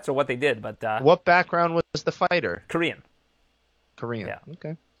those bets or what they did. But what background was the fighter? Korean. Yeah.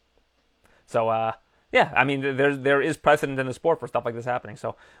 Okay. So, there is precedent in the sport for stuff like this happening.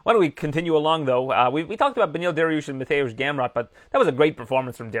 So why don't we continue along, though? We talked about Beneil Dariush and Mateusz Gamrot, but that was a great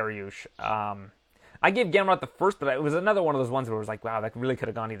performance from Dariush. I gave Gamrot the first, but it was another one of those ones where it was like, wow, that really could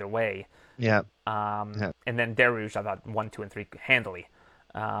have gone either way. Yeah. And then Dariush, I thought, 1, 2, and 3 handily.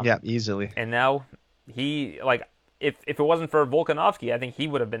 Easily. And now he, if it wasn't for Volkanovski, I think he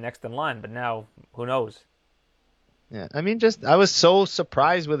would have been next in line. But now, who knows? Yeah, I was so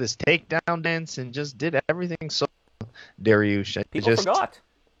surprised with his takedown dance and just did everything so Dariush. People forgot.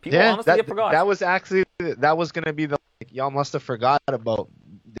 People honestly forgot. That was going to be y'all must have forgot about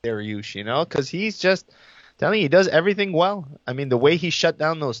Dariush, because he's just telling you, he does everything well. I mean, the way he shut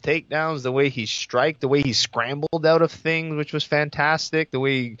down those takedowns, the way he striked, the way he scrambled out of things, which was fantastic, the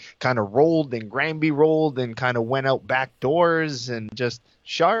way he kind of rolled and Granby rolled and kind of went out back doors and just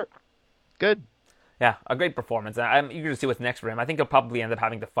sharp. Good. Yeah, a great performance. I'm eager to see what's next for him. I think he'll probably end up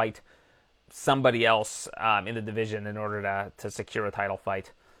having to fight somebody else in the division in order to secure a title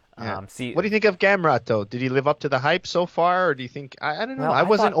fight. Yeah. What do you think of Gamrot, though? Did he live up to the hype so far, or do you think... I don't know. Well, I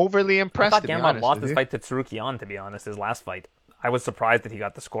wasn't overly impressed, I thought Gamrot lost his fight to Tsurukian, to be honest, his last fight. I was surprised that he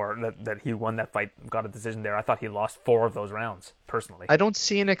got the score, that he won that fight, got a decision there. I thought he lost 4 of those rounds, personally. I don't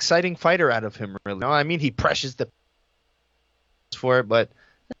see an exciting fighter out of him, really. No, I mean, he pressures the for it, but...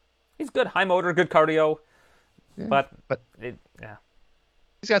 He's good, high motor, good cardio, but he's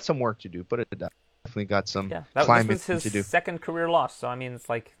got some work to do. Put it definitely got some this climbing was his to do. Second career loss, so I mean it's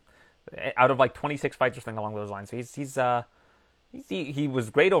out of 26 fights or something along those lines. So he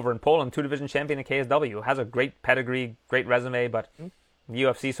was great over in Poland, 2-division champion in KSW, has a great pedigree, great resume, but the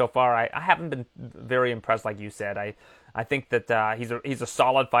UFC so far I haven't been very impressed, like you said. I think that he's a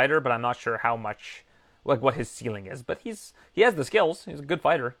solid fighter, but I'm not sure how much what his ceiling is. But he has the skills. He's a good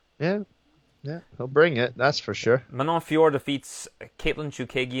fighter. Yeah, he'll bring it, that's for sure. Manon Fior defeats Caitlin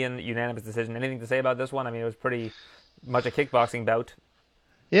Chookagian, unanimous decision. Anything to say about this one? I mean, it was pretty much a kickboxing bout.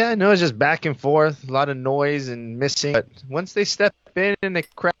 Yeah, I know, it's just back and forth, a lot of noise and missing. But once they step in and they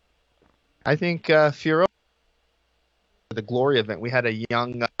crack, I think Fior, the Glory event, we had a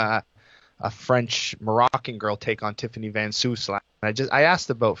young a French Moroccan girl take on Tiffany Van Soos. I asked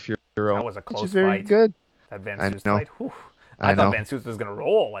about Fior. That was a close fight. Very good. That Van Soos fight. Whew. I thought Van Soos was going to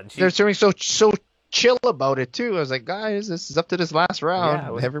roll. And they're doing so chill about it, too. I was like, guys, this is up to this last round.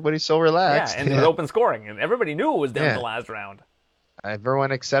 Yeah, everybody's so relaxed. Yeah, and it was open scoring. And everybody knew it was down to the last round.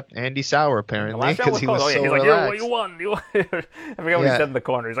 Everyone except Andy Sauer, apparently, because he was so he's relaxed. Like, you won. I forget what he said in the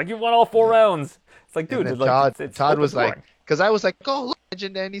corner. He's like, you won all 4 rounds. It's like, dude, Todd was like, because I was like, oh, look,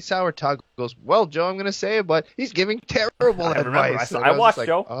 legend Andy Sauer. Todd goes, well, Joe, I'm going to say it, but he's giving terrible advice. I watched, like,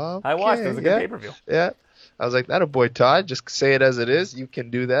 Joe. Okay, I watched. It was a good pay-per-view. Yeah. I was like, that a boy, Todd. Just say it as it is. You can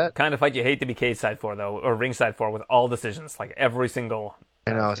do that. Kind of fight you hate to be cage side for, though, or ringside for, with all decisions, like every single.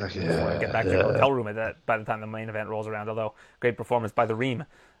 And I was like, get back to the hotel room by the time the main event rolls around. Although great performance by the Reem,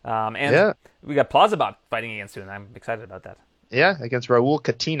 and we got Plazabot fighting again soon. I'm excited about that. Yeah, against Raul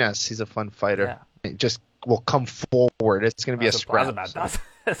Catinas. He's a fun fighter. Yeah. Just will come forward. It's going to be a That's what scrap. Plazabat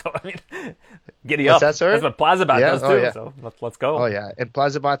does. So, I mean, giddy What's up. that, sir? That's what Plazabat Yeah? does too. Oh, yeah. So let's go. Oh yeah, and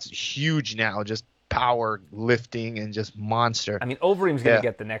Plazabat's huge now, just power lifting and just monster. I mean, Overeem's going to Yeah.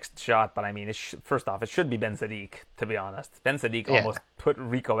 get the next shot, but I mean, first off, it should be Ben Sadiq, to be honest. Ben Sadiq Yeah. almost put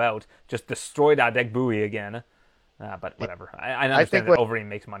Rico out, just destroyed Adegbuyi again. But whatever. I understand think that what- Overeem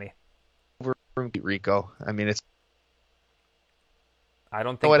makes money. Beat Rico. I mean, it's I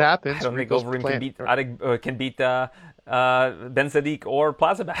don't think what happens. I don't think Rico's Overeem playing- can beat Ben Sadiq or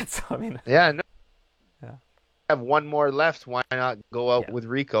Plazabat. So I mean, yeah. No. Yeah. Have one more left. Why not go out Yeah. with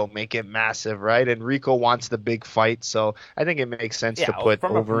Rico? Make it massive, right? And Rico wants the big fight, so I think it makes sense to put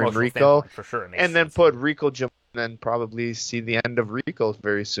from a over in promotional Rico, standpoint, for sure, it makes and then sense. put Rico Jim, and then probably see the end of Rico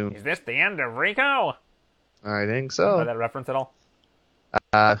very soon. Is this the end of Rico? I think Know so. that reference at all?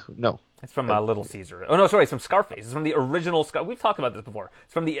 No. It's from Little Caesar. Oh no, sorry, it's from Scarface. It's from the original Scarface. We've talked about this before.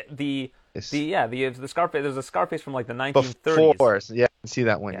 It's from the Scarface. There's a Scarface from like the 1930s. Before, yeah, I didn't see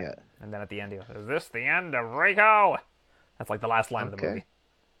that one Yeah. yet. And then at the end, he goes, "Is this the end of Rico?" That's like the last line of the Okay. movie.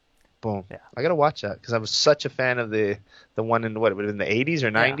 Boom. Yeah. I gotta watch that because I was such a fan of the one in what, in the 80s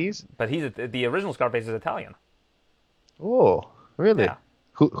or 90s. Yeah. But the original Scarface is Italian. Oh, really? Yeah.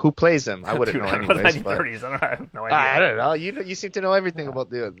 Who plays him? I wouldn't Dude, know it was anyways. But 1930s. I have no idea. I don't know. You seem to know everything about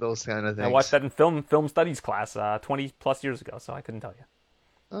those kind of things. I watched that in film studies class 20 plus years ago, so I couldn't tell you.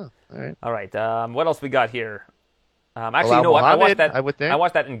 Oh, all right. All right, what else we got here? Actually, Bilal you know what? I watched Muhammad, that. I would think. I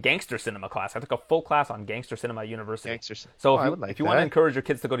watched that in gangster cinema class. I took a full class on gangster cinema at university. Gangster. So Oh, if I you, would like if you want to that. encourage your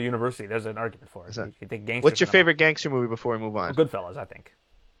kids to go to university, there's an argument for it. You think gangster What's your cinema. favorite gangster movie before we move on? Goodfellas, I think.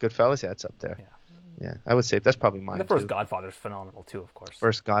 Goodfellas, yeah, it's up there. Yeah. Yeah, I would say that's probably mine And the first too. Godfather's phenomenal too, of course.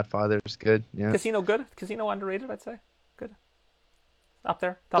 First Godfather's good. Yeah, Casino good. Casino underrated, I'd say. Good. Up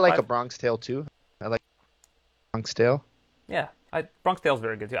there. Top I like five. A Bronx Tale too. I like Bronx Tale. Yeah, Bronx Tale's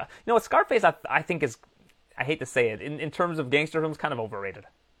very good too. You know what? Scarface, I think is. I hate to say it, in terms of gangster films, kind of overrated.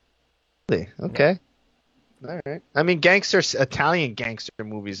 Really? Okay. All right. I mean, Italian gangster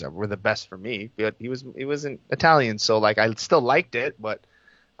movies were the best for me. But he wasn't Italian, so like I still liked it, but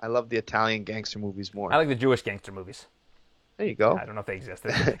I love the Italian gangster movies more. I like the Jewish gangster movies. There you go. I don't know if they exist.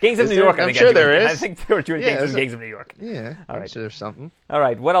 Gangs of Is New there? York, I I'm think. sure are there Jewish. is. I think there were Jewish Yeah, gangsters in there's Gangs of New York. Yeah, All I'm right. sure there's something. All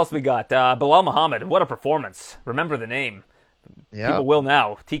right, what else we got? Bilal Muhammad, what a performance. Remember the name. Yeah. People will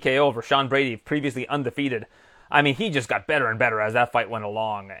now. TKO over Sean Brady, previously undefeated. I mean, he just got better and better as that fight went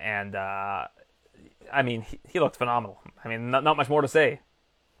along. And, I mean, he looked phenomenal. I mean, not much more to say.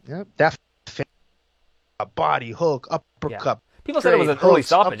 Yeah. That a body hook, uppercut. People said it was an straight early hooks,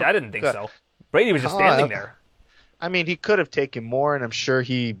 stoppage. I didn't think uppercut. so. Brady was just standing there. I mean, he could have taken more, and I'm sure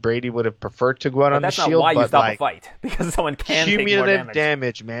Brady would have preferred to go out But on the that's shield. not why you but stop like, a fight. Because someone can take more cumulative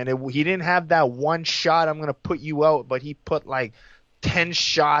damage. man. He didn't have that one shot. I'm gonna put you out, but he put like 10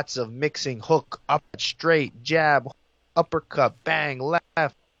 shots of mixing hook, up, straight, jab, uppercut, bang,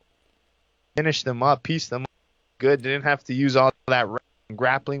 left. Finished them up, pieced them up. Good. Didn't have to use all that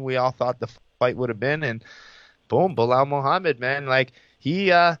grappling we all thought the fight would have been, and boom, Bilal Muhammad, man. Like he,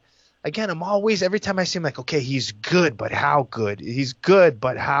 again, I'm always every time I see him, like, okay, he's good, but how good? He's good,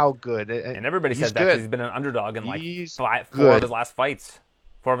 but how good? And everybody He's said that 'cause good. he's been an underdog in like He's 4 of good. his last fights.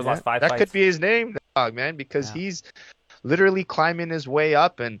 4 of his last 5 that fights. could be his name, dog, man, because Yeah. he's literally climbing his way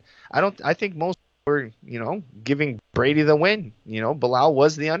up, and I think most were, giving Brady the win. Bilal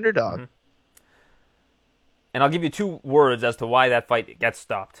was the underdog. Mm-hmm. And I'll give you 2 words as to why that fight gets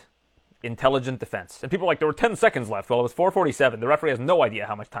stopped. Intelligent defense. And people are like, there were 10 seconds left. Well, it was 4:47. The referee has no idea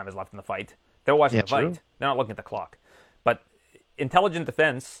how much time is left in the fight. They're watching Yeah, the fight. true. They're not looking at the clock. But intelligent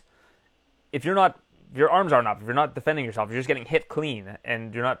defense, if your arms aren't up, if you're not defending yourself, if you're just getting hit clean,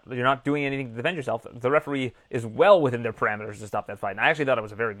 and you're not doing anything to defend yourself, the referee is well within their parameters to stop that fight. And I actually thought it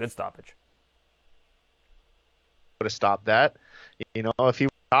was a very good stoppage. Would have stopped that. If he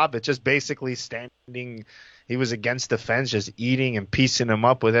stopped it, just basically standing, he was against the fence, just eating and piecing him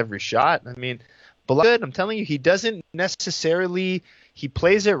up with every shot. I mean, Bilal, I'm telling you, he doesn't necessarily. He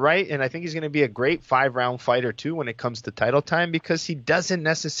plays it right, and I think he's going to be a great 5-round fighter too when it comes to title time, because he doesn't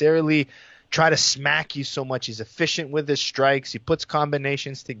necessarily try to smack you so much. He's efficient with his strikes. He puts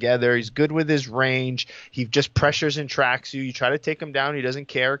combinations together. He's good with his range. He just pressures and tracks you. You try to take him down, he doesn't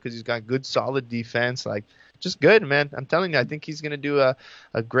care because he's got good, solid defense. Like, just good, man. I'm telling you, I think he's going to do a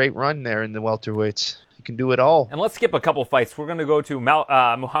great run there in the welterweights. He can do it all. And let's skip a couple fights. We're going to go to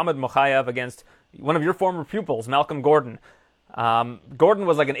Muhammad Mokaev against one of your former pupils, Malcolm Gordon. Gordon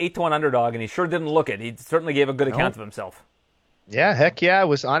was like an 8-1 underdog, and he sure didn't look it. He certainly gave a good account of himself. Yeah, heck yeah. It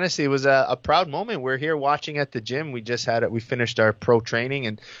was a proud moment. We're here watching at the gym. We finished our pro training,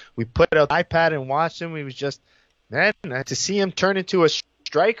 and we put out the iPad and watched him. We was just, man, to see him turn into a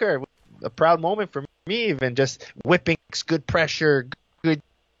striker, a proud moment for me. me, even just whipping, good pressure, good,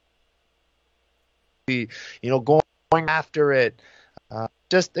 going after it.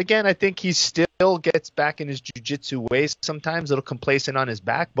 Just again, I think he still gets back in his jiu-jitsu ways. Sometimes a little complacent on his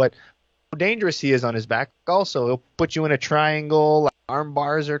back, but how dangerous he is on his back. Also, he'll put you in a triangle. Arm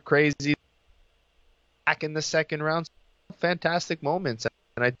bars are crazy. Back in the second round, fantastic moments.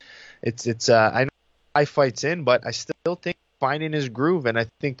 And I know I fights in, but I still think finding his groove. And I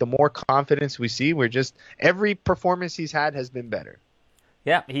think the more confidence we see, every performance he's had has been better.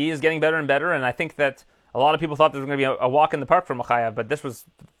 Yeah, he is getting better and better, and I think that a lot of people thought this was going to be a walk in the park for Mokaev, but this was,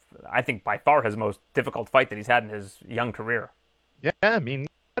 I think, by far his most difficult fight that he's had in his young career. Yeah, I mean,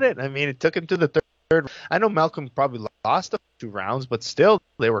 it took him to the third. I know Malcolm probably lost a few rounds, but still,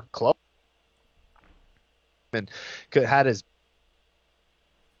 they were close. And had his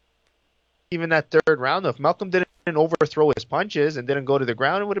even that third round. If Malcolm didn't overthrow his punches and didn't go to the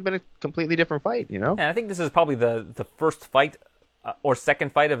ground, it would have been a completely different fight. And I think this is probably the first fight or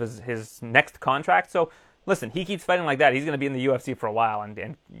second fight of his next contract. So, listen, he keeps fighting like that. He's going to be in the UFC for a while.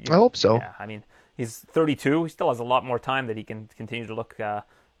 And I hope so. Yeah, I mean, he's 32. He still has a lot more time that he can continue to look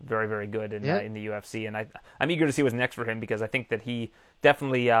very, very good in the UFC. And I'm eager to see what's next for him because I think that he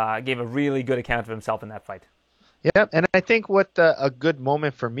definitely gave a really good account of himself in that fight. Yeah, and I think what a good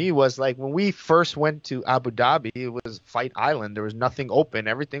moment for me was like when we first went to Abu Dhabi, it was Fight Island. There was nothing open.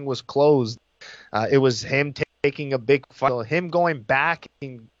 Everything was closed. It was him taking a big fight, him going back.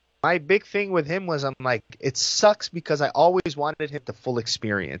 My big thing with him was I'm like, it sucks because I always wanted him the full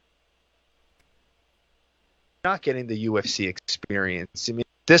experience. Not getting the UFC experience. I mean,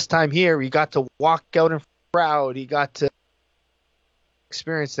 this time here, he got to walk out in front of the crowd. He got to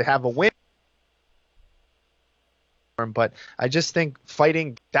experience to have a win. But I just think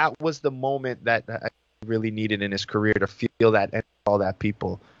fighting, that was the moment that I really needed in his career to feel that and all that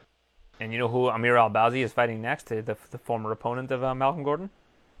people. And you know who Amir Albazi is fighting next? The former opponent of Malcolm Gordon?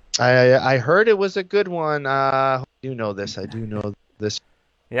 I heard it was a good one. I do know this.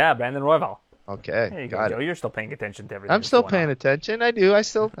 Yeah, Brandon Royval. Okay, there you got go, it. Joe. You're still paying attention to everything. I'm still paying attention. I do. I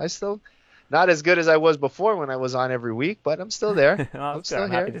still not as good as I was before when I was on every week, but I'm still there. I'm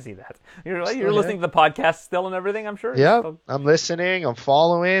happy to see that. You're listening to the podcast still and everything, I'm sure? Yeah, I'm listening. I'm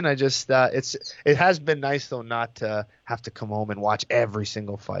following. I just it has been nice, though, not to have to come home and watch every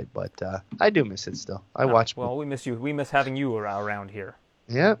single fight, but I do miss it still. I watch. Well, we miss you. We miss having you around here.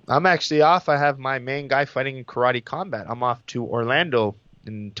 Yeah, I'm actually off. I have my main guy fighting in Karate Combat. I'm off to Orlando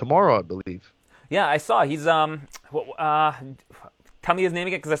tomorrow, I believe. Yeah, I saw. He's tell me his name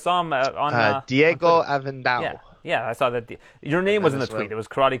again because I saw him on Diego Avendao. Yeah, I saw that. Your name was in the tweet. It was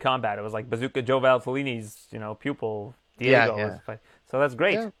Karate Combat. It was like Bazooka Joe Valfellini's pupil Diego. Yeah. So that's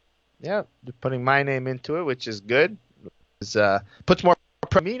great. Yeah, putting my name into it, which is good. Puts more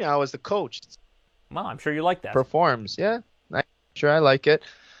for me now as the coach. Well, I'm sure you like that. Performs, yeah. I'm sure I like it.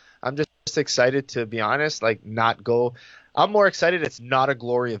 I'm just excited, to be honest, like not go. I'm more excited it's not a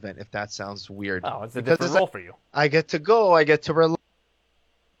Glory event, if that sounds weird. Oh, it's a different role for you. I get to go. I get to relax.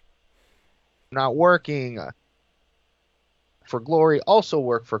 Not working. For Glory, also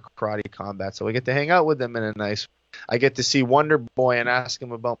work for Karate Combat, so I get to hang out with them in a nice. I get to see Wonder Boy and ask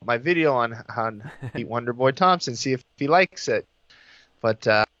him about my video on Beat Wonder Boy Thompson, see if he likes it. But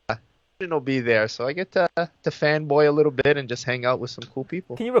will be there, so I get to fanboy a little bit and just hang out with some cool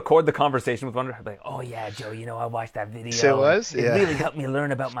people. Can you record the conversation with Wonder? Like, oh yeah, Joe, I watched that video. So it was. It really helped me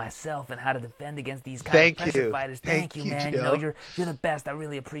learn about myself and how to defend against these kind of pressure fighters. Thank you, man. Joe. You're the best. I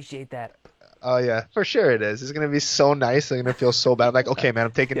really appreciate that. Oh yeah, for sure it is. It's gonna be so nice. I'm gonna feel so bad. I'm like, okay, man,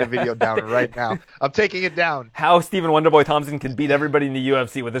 I'm taking the video down right now. I'm taking it down. How Stephen Wonderboy Thompson can beat everybody in the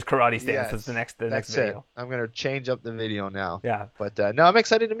UFC with his karate stance. Yes, That's the next that's video. It. I'm gonna change up the video now. Yeah, but no, I'm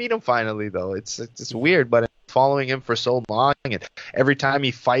excited to meet him finally. Though it's weird, but I'm following him for so long, and every time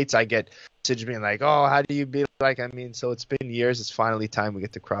he fights, I get messages being like, "Oh, how do you be like?" I mean, so it's been years. It's finally time we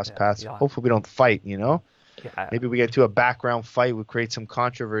get to cross paths. Yeah. Hopefully, we don't fight. Yeah. Maybe we get into a background fight. We create some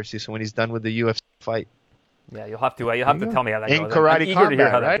controversy. So when he's done with the UFC fight, yeah, you'll have to tell me how that goes. In Karate I'm Combat, to hear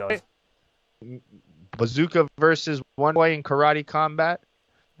how right? that goes. Bazooka versus Wonder Boy in Karate Combat.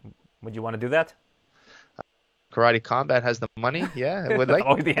 Would you want to do that? Karate Combat has the money. Yeah, I would like.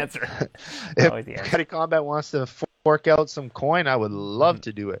 Always the answer. If Karate Combat wants to fork out some coin, I would love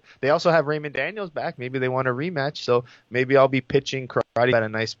to do it. They also have Raymond Daniels back. Maybe they want a rematch. So maybe I'll be pitching Karate at a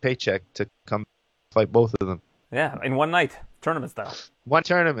nice paycheck to come fight both of them. Yeah, in one night, tournament style. One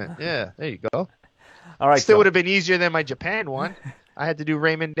tournament. Yeah, there you go. All right. Still would have been easier than my Japan one. I had to do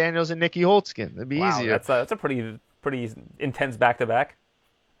Raymond Daniels and Nicky Holtzkin. It'd be easier. That's a pretty intense back-to-back.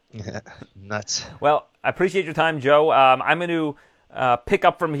 Yeah, nuts. Well, I appreciate your time, Joe. I'm going to pick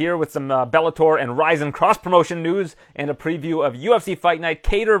up from here with some Bellator and Rizin cross-promotion news and a preview of UFC Fight Night,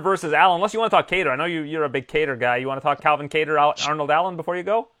 Kattar versus Allen. Unless you want to talk Kattar. I know you're a big Kattar guy. You want to talk Calvin Kattar, Arnold Allen before you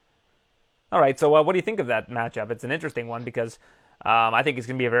go? All right, so what do you think of that matchup? It's an interesting one because I think it's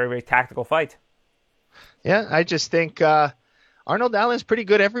going to be a very, very tactical fight. Yeah, I just think Arnold Allen's pretty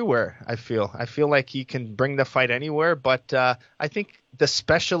good everywhere, I feel like he can bring the fight anywhere, but I think the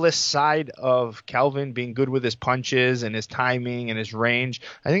specialist side of Calvin being good with his punches and his timing and his range,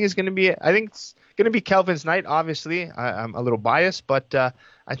 I think it's going to be Calvin's night. Obviously, I'm a little biased, but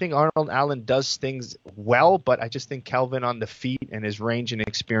I think Arnold Allen does things well, but I just think Calvin on the feet and his range and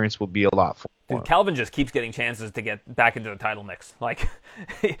experience will be a lot for him. Dude, Calvin just keeps getting chances to get back into the title mix. Like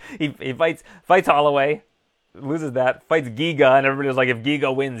he fights Holloway, loses that, fights Giga, and everybody was like, if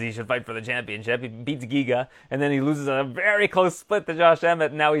Giga wins, he should fight for the championship. He beats Giga, and then he loses a very close split to Josh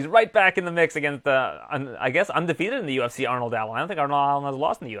Emmett, and now he's right back in the mix against, I guess, undefeated in the UFC, Arnold Allen. I don't think Arnold Allen has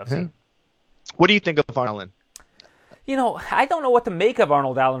lost in the UFC. What do you think of Arnold Allen? You know, I don't know what to make of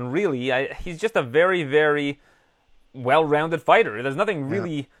Arnold Allen, really. He's just a very, very well-rounded fighter. There's nothing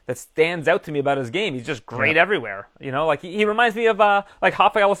really that stands out to me about his game. He's just great everywhere. You know, like he reminds me of like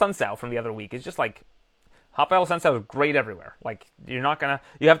Rafael Assunção from the other week. It's just like Rafael Assunção is great everywhere. Like you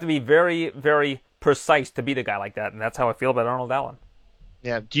have to be very, very precise to beat a guy like that, and that's how I feel about Arnold Allen.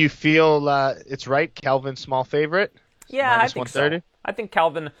 Yeah. Do you feel it's right? Calvin's small favorite? Yeah, I think so. I think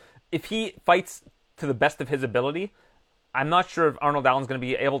Calvin, if he fights to the best of his ability, I'm not sure if Arnold Allen's going to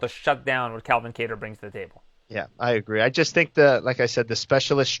be able to shut down what Calvin Kattar brings to the table. Yeah, I agree. I just think like I said, the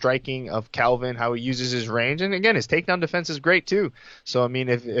specialist striking of Calvin, how he uses his range, and again, his takedown defense is great too. So, I mean,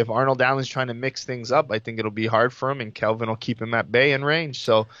 if Arnold Allen's trying to mix things up, I think it'll be hard for him, and Calvin will keep him at bay in range.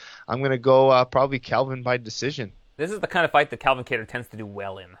 So, I'm going to go probably Calvin by decision. This is the kind of fight that Calvin Kattar tends to do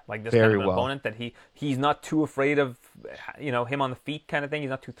well in. Like this Very kind of well. opponent that he's not too afraid of, him on the feet kind of thing. He's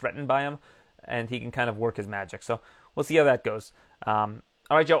not too threatened by him, and he can kind of work his magic. So, we'll see how that goes. All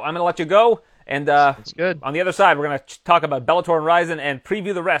right, Joe, I'm going to let you go. And That's good. On the other side, we're going to talk about Bellator and Rizin and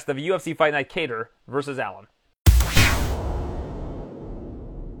preview the rest of UFC Fight Night, Kattar versus Allen.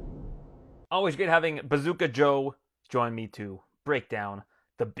 Always great having Bazooka Joe join me to break down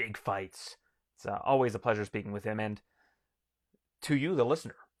the big fights. It's always a pleasure speaking with him, and to you, the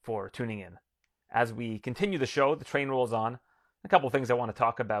listener, for tuning in. As we continue the show, the train rolls on. A couple of things I want to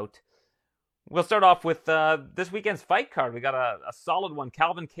talk about. We'll start off with this weekend's fight card. We got a solid one.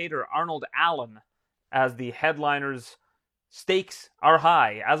 Calvin Kattar, Arnold Allen as the headliners. Stakes are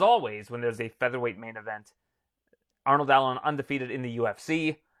high, as always, when there's a featherweight main event. Arnold Allen undefeated in the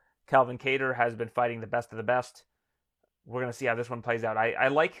UFC. Calvin Kattar has been fighting the best of the best. We're going to see how this one plays out. I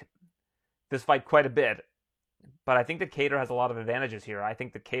like this fight quite a bit, but I think that Kattar has a lot of advantages here. I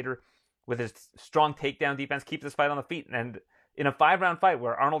think that Kattar, with his strong takedown defense, keeps this fight on the feet, and in a 5-round fight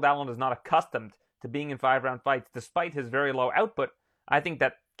where Arnold Allen is not accustomed to being in 5-round fights, despite his very low output, I think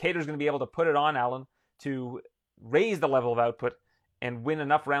that Kattar's going to be able to put it on Allen to raise the level of output and win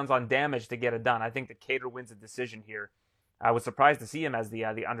enough rounds on damage to get it done. I think that Kattar wins a decision here. I was surprised to see him as the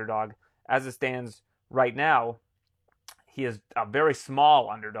underdog. As it stands right now, he is a very small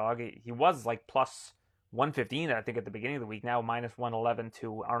underdog. He was like plus 115, I think, at the beginning of the week. Now minus 111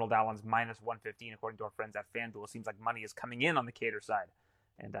 to Arnold Allen's minus 115, according to our friends at FanDuel. It seems like money is coming in on the Kattar side,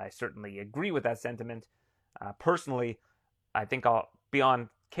 and I certainly agree with that sentiment. Personally, I think I'll be on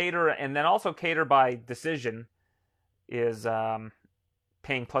Kattar, and then also Kattar by decision is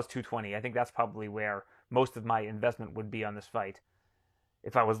paying plus 220. I think that's probably where most of my investment would be on this fight.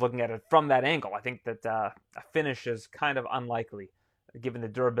 If I was looking at it from that angle, I think that a finish is kind of unlikely, given the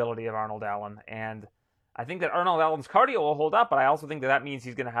durability of Arnold Allen, and I think that Arnold Allen's cardio will hold up, but I also think that means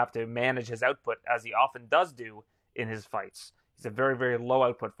he's going to have to manage his output, as he often does do in his fights. He's a very, very low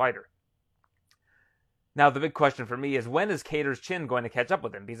output fighter. Now, the big question for me is, when is Kattar's chin going to catch up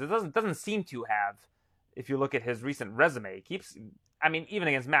with him? Because it doesn't seem to have, if you look at his recent resume. Even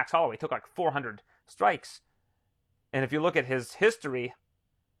against Max Holloway, took like 400 strikes. And if you look at his history,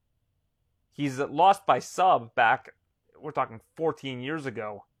 he's lost by sub back, we're talking 14 years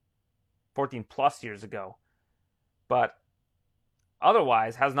ago. 14 plus years ago, but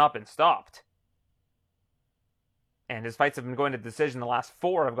otherwise has not been stopped. And his fights have been going to decision. The last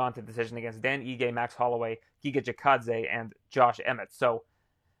 4 have gone to decision against Dan Ige, Max Holloway, Giga Chikadze, and Josh Emmett. So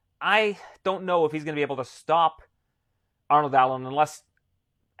I don't know if he's going to be able to stop Arnold Allen unless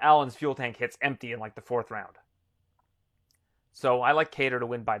Allen's fuel tank hits empty in like the 4th round. So I like Kattar to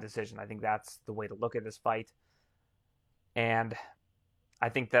win by decision. I think that's the way to look at this fight. And I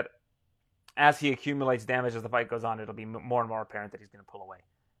think that as he accumulates damage as the fight goes on, it'll be more and more apparent that he's going to pull away.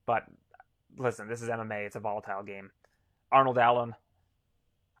 But listen, this is MMA. It's a volatile game. Arnold Allen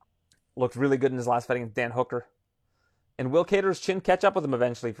looked really good in his last fight against Dan Hooker. And will Kattar's chin catch up with him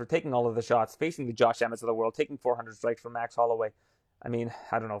eventually for taking all of the shots, facing the Josh Emmets of the world, taking 400 strikes from Max Holloway? I mean,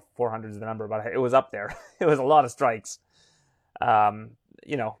 I don't know if 400 is the number, but it was up there. It was a lot of strikes.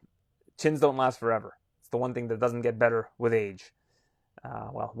 Chins don't last forever. It's the one thing that doesn't get better with age.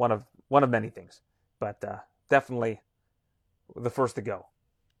 One of many things, but definitely the first to go.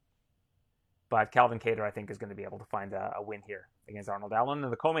 But Calvin Kattar, I think, is going to be able to find a win here against Arnold Allen. In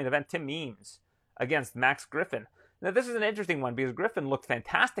the co-main event, Tim Means against Max Griffin. Now, this is an interesting one because Griffin looked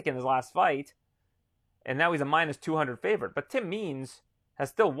fantastic in his last fight, and now he's a minus 200 favorite. But Tim Means has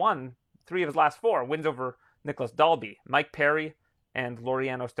still won 3 of his last 4 wins over Nicholas Dalby, Mike Perry, and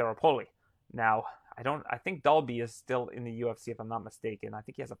Laureano Staropoli. Now, I think Dalby is still in the UFC, if I'm not mistaken. I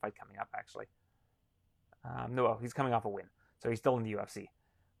think he has a fight coming up, actually. No, he's coming off a win, so he's still in the UFC.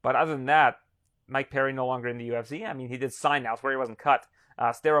 But other than that, Mike Perry no longer in the UFC. I mean, he did sign now, where he wasn't cut.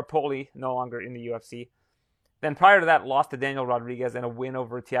 Staropoli no longer in the UFC. Then prior to that, lost to Daniel Rodriguez and a win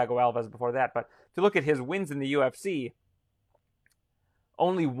over Thiago Alves before that. But if you look at his wins in the UFC,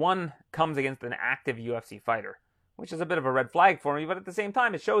 only one comes against an active UFC fighter, which is a bit of a red flag for me. But at the same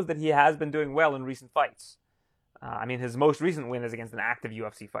time, it shows that he has been doing well in recent fights. His most recent win is against an active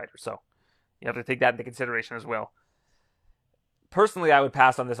UFC fighter. So you have to take that into consideration as well. Personally, I would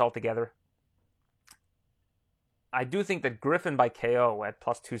pass on this altogether. I do think that Griffin by KO at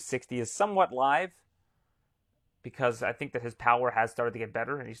plus 260 is somewhat live, because I think that his power has started to get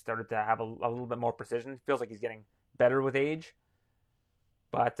better and he's started to have a little bit more precision. It feels like he's getting better with age.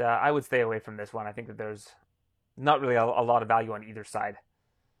 But I would stay away from this one. I think that there's not really a lot of value on either side.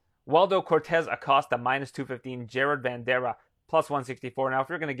 Waldo Cortez Acosta minus 215, Jared Vanderaa plus 164. Now, if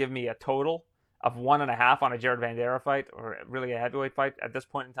you're going to give me a total of 1.5 on a Jared Vanderaa fight, or really a heavyweight fight at this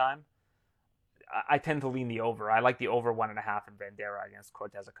point in time, I tend to lean the over. I like the over 1.5 in Vanderaa against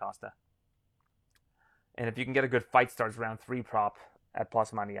Cortez Acosta. And if you can get a good fight starts round 3 prop at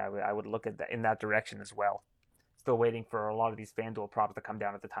plus money, I would look at that in that direction as well. Still waiting for a lot of these FanDuel props to come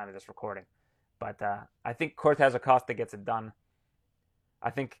down at the time of this recording. But I think Cortez Acosta gets it done. I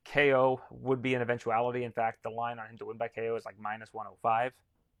think KO would be an eventuality. In fact, the line on him to win by KO is like minus 105.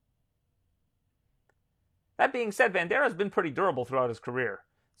 That being said, Vanderaa has been pretty durable throughout his career.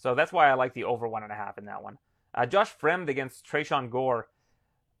 So that's why I like the over 1.5 in that one. Josh Fremd against Tresean Gore.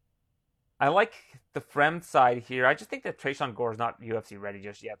 I like the Fremd side here. I just think that Tresean Gore is not UFC ready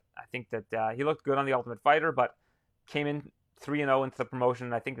just yet. I think that he looked good on The Ultimate Fighter, but came in 3-0 into the promotion,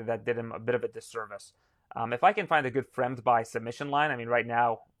 and I think that did him a bit of a disservice. If I can find a good Fremd by submission line, I mean, right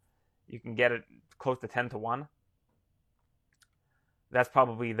now you can get it close to 10-1. That's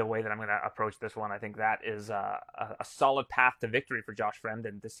probably the way that I'm going to approach this one. I think that is a solid path to victory for Josh Fremd,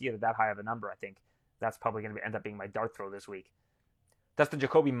 and to see it at that high of a number, I think that's probably going to end up being my dart throw this week. Dustin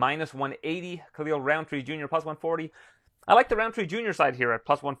Jacoby minus 180, Khalil Roundtree Jr. plus 140. I like the Roundtree Jr. side here at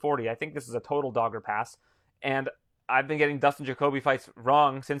plus 140. I think this is a total dogger pass, and I've been getting Dustin Jacoby fights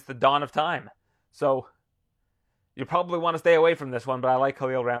wrong since the dawn of time. So you probably want to stay away from this one, but I like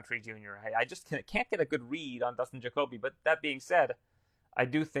Khalil Roundtree Jr. I just can't get a good read on Dustin Jacoby. But that being said, I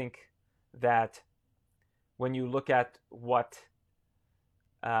do think that when you look at what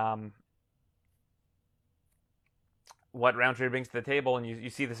Roundtree brings to the table, and you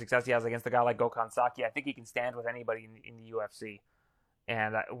see the success he has against a guy like Gokhan Saki, I think he can stand with anybody in the UFC.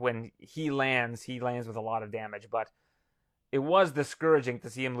 And when he lands with a lot of damage. But it was discouraging to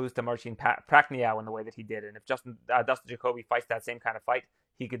see him lose to Marcin Prachnio in the way that he did. And if Dustin Jacoby fights that same kind of fight,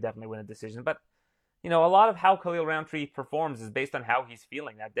 he could definitely win a decision. But, a lot of how Khalil Roundtree performs is based on how he's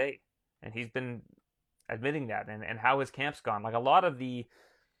feeling that day. And he's been admitting that, and how his camp's gone. Like, a lot of the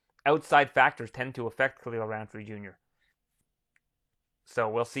outside factors tend to affect Khalil Roundtree Jr. So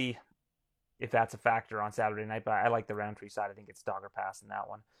we'll see if that's a factor on Saturday night, but I like the Roundtree side. I think it's dogger pass in that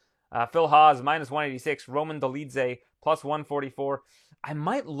one. Phil Haas, minus 186. Roman Dolidze, plus 144. I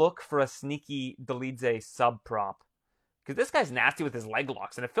might look for a sneaky Dolidze sub prop, because this guy's nasty with his leg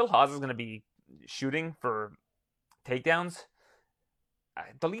locks, and if Phil Haas is going to be shooting for takedowns,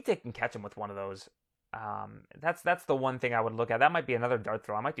 Dolidze can catch him with one of those. That's the one thing I would look at. That might be another dart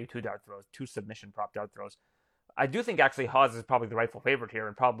throw. I might do 2 dart throws, 2 submission prop dart throws. I do think actually Haas is probably the rightful favorite here,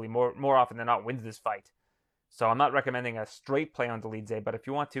 and probably more often than not wins this fight. So I'm not recommending a straight play on Dolidze, but if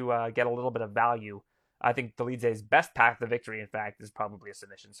you want to get a little bit of value, I think Dolidze's best path to victory, in fact, is probably a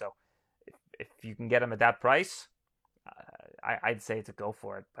submission. So if you can get him at that price, I'd say it's a go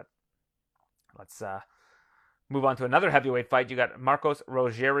for it. But let's move on to another heavyweight fight. You got Marcos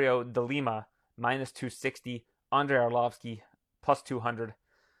Rogerio de Lima, minus 260, Andrei Arlovsky, plus 200.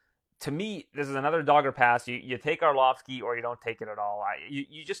 to me, this is another dogger pass. You take Arlovsky or you don't take it at all.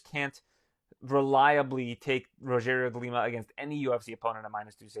 You just can't reliably take Rogerio de Lima against any UFC opponent at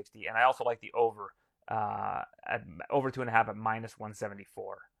minus 260. And I also like the over at over 2.5 at minus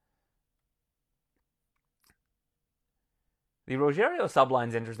 174. The Rogerio subline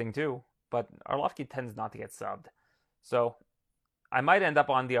is interesting too, but Arlovsky tends not to get subbed. So I might end up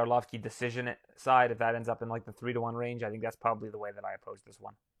on the Arlovsky decision side if that ends up in like the 3-1 range. I think that's probably the way that I approach this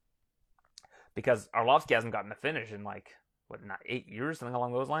one. Because Arlovsky hasn't gotten a finish in like, 8 years, something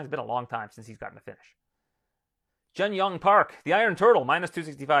along those lines. It's been a long time since he's gotten a finish. Jun Young Park, the Iron Turtle, minus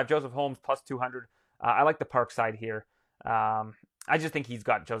 265. Joseph Holmes, plus 200. I like the Park side here. I just think he's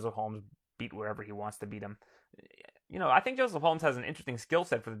got Joseph Holmes beat wherever he wants to beat him. I think Joseph Holmes has an interesting skill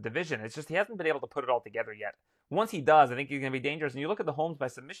set for the division. It's just he hasn't been able to put it all together yet. Once he does, I think he's going to be dangerous. And you look at the Holmes by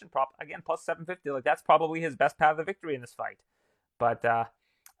submission prop, again, plus 750. Like, that's probably his best path to victory in this fight. But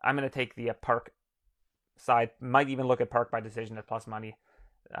I'm going to take the Park side. Might even look at Park by decision at plus money,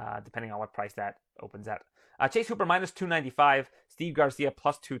 depending on what price that opens at. Chase Hooper, minus 295. Steve Garcia,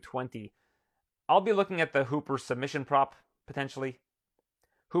 plus 220. I'll be looking at the Hooper submission prop, potentially.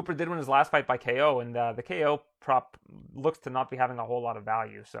 Hooper did win his last fight by KO, and the KO prop looks to not be having a whole lot of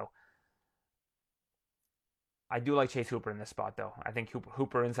value. So I do like Chase Hooper in this spot, though. I think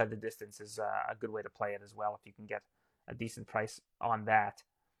Hooper inside the distance is a good way to play it as well if you can get a decent price on that.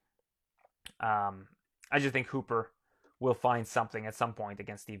 I just think Hooper will find something at some point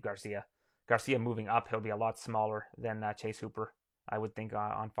against Steve Garcia. Garcia moving up, he'll be a lot smaller than Chase Hooper, I would think,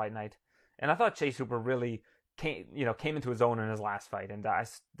 on fight night. And I thought Chase Hooper really came into his own in his last fight, and I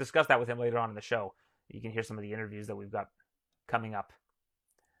discussed that with him later on in the show. You can hear some of the interviews that we've got coming up.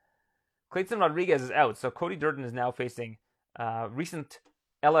 Clayton Rodriguez is out, so Cody Durden is now facing recent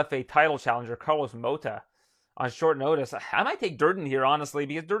LFA title challenger Carlos Mota on short notice. I might take Durden here, honestly,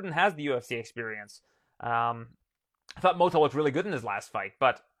 because Durden has the UFC experience. I thought Mota looked really good in his last fight,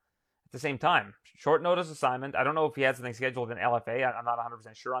 but at the same time, short notice assignment. I don't know if he had something scheduled in LFA. I'm not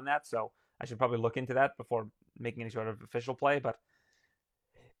 100% sure on that, so I should probably look into that before making any sort of official play. But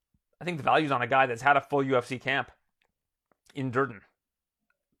I think the value's on a guy that's had a full UFC camp in Durden.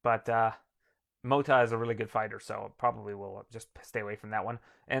 But Mota is a really good fighter, so probably will just stay away from that one.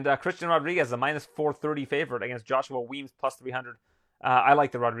 And Christian Rodriguez, a minus 430 favorite against Joshua Weems, plus 300. I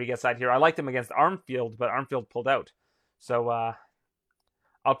like the Rodriguez side here. I liked him against Armfield, but Armfield pulled out. So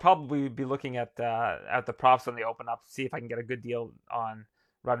I'll probably be looking at the props when they open up, see if I can get a good deal on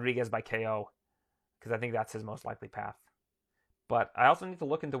Rodriguez by KO, because I think that's his most likely path. But I also need to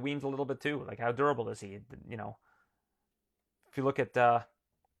look into Weems a little bit too. Like, how durable is he? If you look at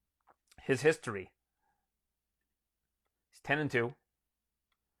his history, he's 10-2.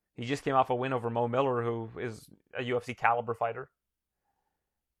 He just came off a win over Mo Miller, who is a UFC caliber fighter.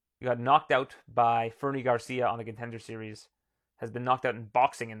 He got knocked out by Fernie Garcia on the Contender Series. Has been knocked out in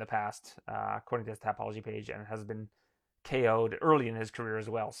boxing in the past, according to his Tapology page, and has been KO'd early in his career as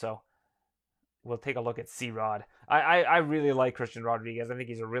well. So we'll take a look at C-Rod. I really like Christian Rodriguez. I think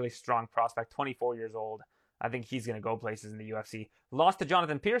he's a really strong prospect, 24 years old. I think he's going to go places in the UFC. Lost to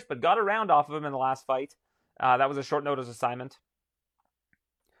Jonathan Pierce, but got a round off of him in the last fight. That was a short notice assignment.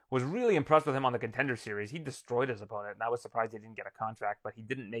 Was really impressed with him on the Contender Series. He destroyed his opponent, and I was surprised he didn't get a contract, but he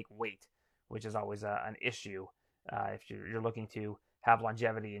didn't make weight, which is always an issue if you're looking to have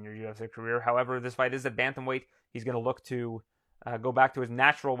longevity in your UFC career. However, this fight is at bantamweight. He's going to look to go back to his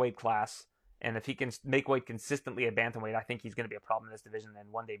natural weight class, and if he can make weight consistently at bantamweight, I think he's going to be a problem in this division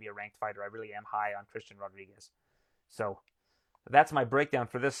and one day be a ranked fighter. I really am high on Christian Rodriguez. So that's my breakdown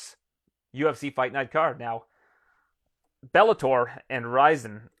for this UFC Fight Night card. Now, Bellator and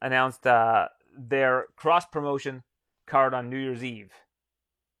Rizin announced their cross-promotion card on New Year's Eve.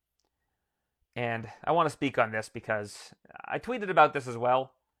 And I want to speak on this because I tweeted about this as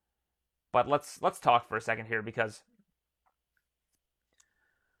well. But let's talk for a second here, because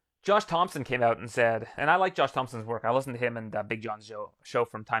Josh Thompson came out and said, and I like Josh Thompson's work. I listen to him and Big John's show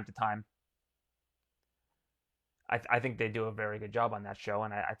from time to time. I think they do a very good job on that show,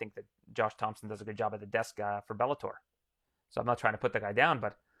 and I think that Josh Thompson does a good job at the desk for Bellator. So I'm not trying to put the guy down,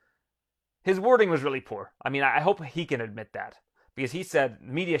 but his wording was really poor. I mean, I hope he can admit that, because he said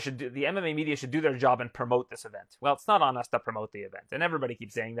the MMA media should do their job and promote this event. Well, it's not on us to promote the event, and everybody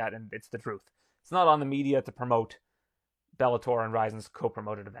keeps saying that, and it's the truth. It's not on the media to promote Bellator and Rizin's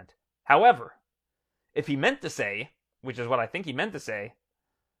co-promoted event. However, if he meant to say, which is what I think he meant to say,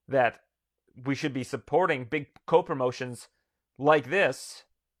 that we should be supporting big co-promotions like this,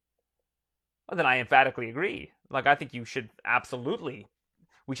 well, then I emphatically agree. Like, I think we should absolutely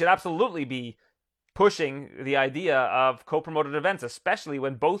be pushing the idea of co-promoted events, especially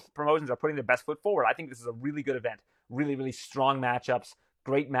when both promotions are putting their best foot forward. I think this is a really good event. Really, really strong matchups,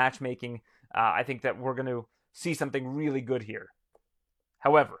 great matchmaking. I think that we're going to see something really good here.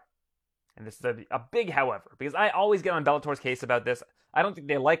 However, and this is a big however, because I always get on Bellator's case about this. I don't think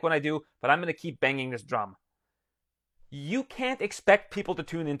they like when I do, but I'm going to keep banging this drum. You can't expect people to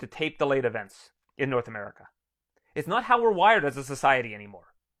tune into tape-delayed events in North America. It's not how we're wired as a society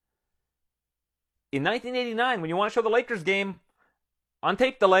anymore. In 1989, when you want to show the Lakers game on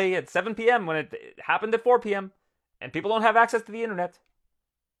tape delay at 7 p.m. when it happened at 4 p.m., and people don't have access to the internet,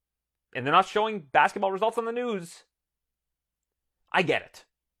 and they're not showing basketball results on the news, I get it.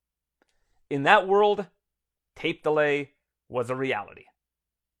 In that world, tape delay was a reality.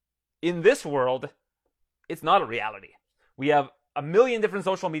 In this world, it's not a reality. We have a million different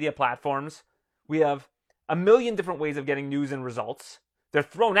social media platforms. We have a million different ways of getting news and results. They're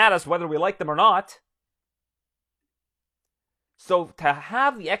thrown at us whether we like them or not. So to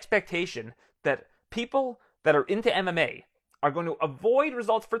have the expectation that people that are into MMA are going to avoid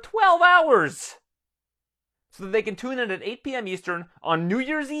results for 12 hours so that they can tune in at 8 p.m. Eastern on New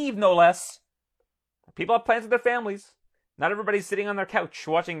Year's Eve, no less. People have plans with their families. Not everybody's sitting on their couch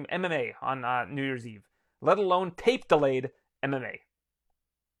watching MMA on New Year's Eve, let alone tape-delayed MMA.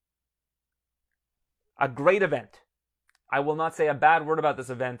 A great event. I will not say a bad word about this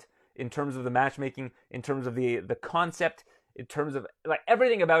event in terms of the matchmaking, in terms of the concept, in terms of like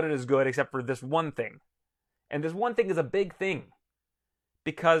everything about it is good except for this one thing. And this one thing is a big thing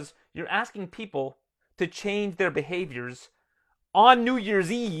because you're asking people to change their behaviors on New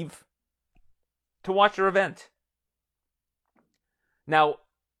Year's Eve to watch your event. Now,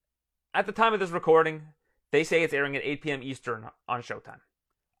 at the time of this recording, they say it's airing at 8 p.m. Eastern on Showtime.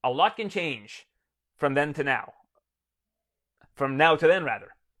 A lot can change from then to now. From now to then, rather.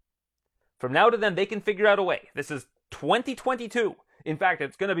 From now to then, they can figure out a way. This is 2022. In fact,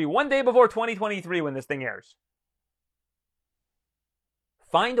 it's going to be one day before 2023 when this thing airs.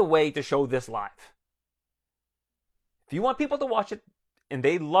 Find a way to show this live. If you want people to watch it, and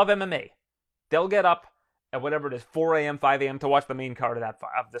they love MMA, they'll get up at whatever it is, 4 a.m., 5 a.m. to watch the main card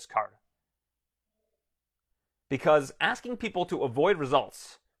of this card. Because asking people to avoid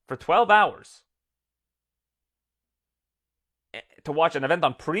results for 12 hours to watch an event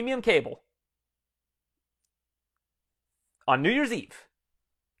on premium cable on New Year's Eve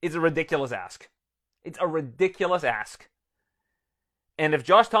is a ridiculous ask. It's a ridiculous ask. And if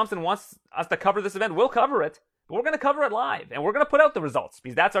Josh Thompson wants us to cover this event, we'll cover it. But we're going to cover it live. And we're going to put out the results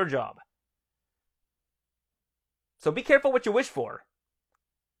because that's our job. So be careful what you wish for.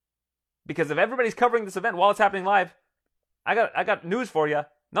 Because if everybody's covering this event while it's happening live, I got news for you.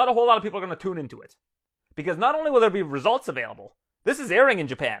 Not a whole lot of people are going to tune into it. Because not only will there be results available, this is airing in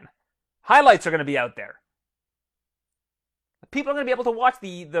Japan. Highlights are going to be out there. People are going to be able to watch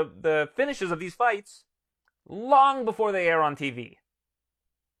the finishes of these fights long before they air on TV.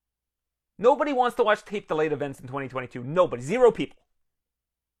 Nobody wants to watch tape-delayed events in 2022. Nobody. 0 people.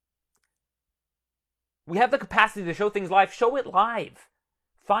 We have the capacity to show things live. Show it live.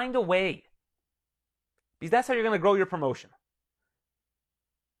 Find a way. Because that's how you're going to grow your promotion.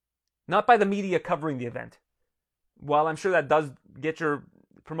 Not by the media covering the event. While I'm sure that does get your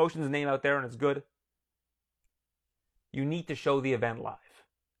promotion's name out there and it's good, you need to show the event live.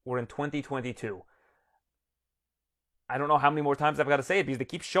 We're in 2022. I don't know how many more times I've got to say it because they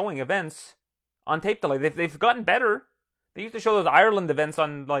keep showing events on tape delay. They've gotten better. They used to show those Ireland events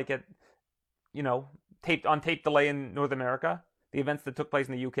on tape delay in North America. The events that took place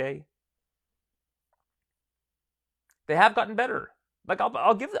in the UK. They have gotten better. Like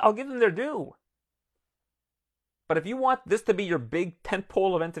I'll give them their due. But if you want this to be your big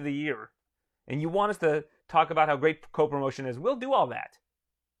tentpole event of the year, and you want us to talk about how great co-promotion is, we'll do all that.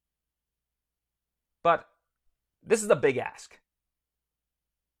 But this is a big ask.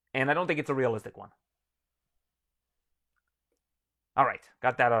 And I don't think it's a realistic one. All right,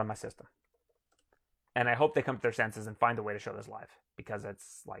 got that out of my system. And I hope they come to their senses and find a way to show this live. Because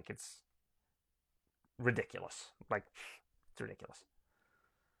it's ridiculous. It's ridiculous.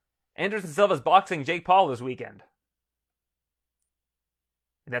 Anderson Silva's boxing Jake Paul this weekend.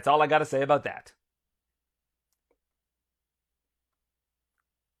 And that's all I got to say about that.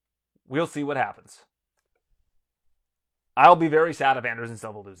 We'll see what happens. I'll be very sad if Anderson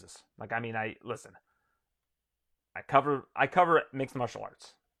Silva loses. Listen. I cover mixed martial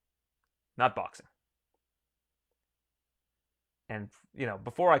arts, not boxing. And,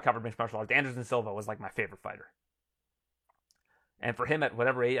 before I covered mixed martial arts, Anderson Silva was my favorite fighter. And for him at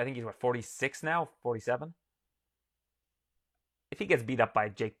whatever age, I think he's 46 now, 47? If he gets beat up by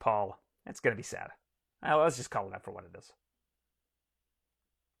Jake Paul, it's going to be sad. Let's just call it that for what it is.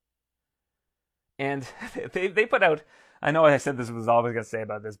 And they put out, I know I said this was all I was going to say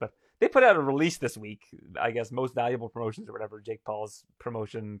about this, but they put out a release this week, I guess Most Valuable Promotions or whatever Jake Paul's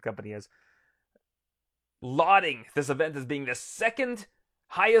promotion company is, lauding this event as being the second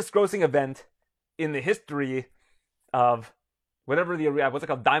highest grossing event in the history of whatever what's it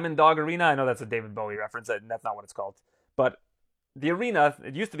called, Diamond Dog Arena? I know that's a David Bowie reference, and that's not what it's called. But the arena,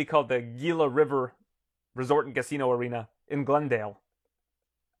 it used to be called the Gila River Resort and Casino Arena in Glendale.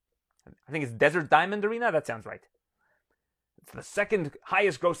 I think it's Desert Diamond Arena? That sounds right. It's the second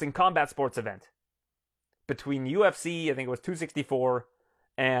highest grossing combat sports event between UFC, I think it was 264,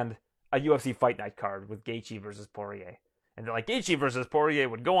 and a UFC Fight Night card with Gaethje versus Poirier. And like Gaethje versus Poirier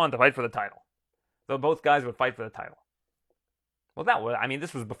would go on to fight for the title. So both guys would fight for the title. Well,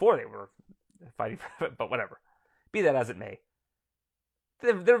 this was before they were fighting for it, but whatever. Be that as it may.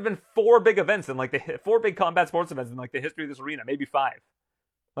 There have been 4 big events in like 4 big combat sports events in like the history of this arena, maybe 5.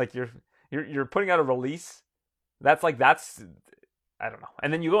 Like you're putting out a release. That's I don't know.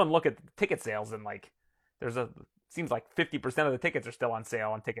 And then you go and look at ticket sales, and like seems like 50% of the tickets are still on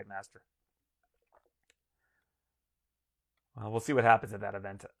sale on Ticketmaster. Well, we'll see what happens at that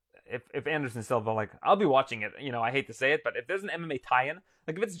event. If Anderson Silva, like, I'll be watching it. You know, I hate to say it, but if there's an MMA tie-in,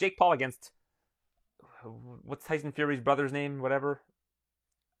 like if it's Jake Paul against, what's Tyson Fury's brother's name, whatever.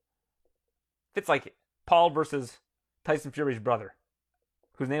 If it's like Paul versus Tyson Fury's brother,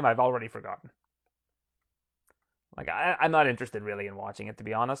 whose name I've already forgotten. Like, I'm not interested really in watching it, to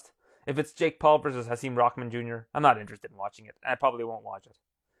be honest. If it's Jake Paul versus Hasim Rahman Jr., I'm not interested in watching it. I probably won't watch it.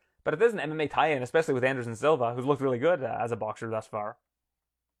 But if there's an MMA tie-in, especially with Anderson Silva, who's looked really good as a boxer thus far,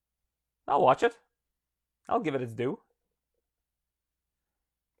 I'll watch it. I'll give it its due.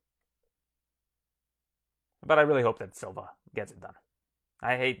 But I really hope that Silva gets it done.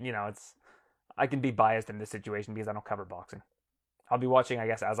 I hate, I can be biased in this situation because I don't cover boxing. I'll be watching, I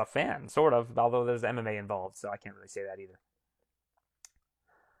guess, as a fan, sort of, although there's MMA involved, so I can't really say that either.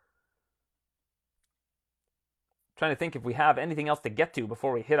 Trying to think if we have anything else to get to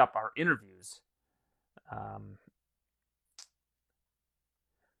before we hit up our interviews.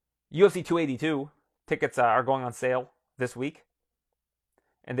 UFC 282 tickets are going on sale this week,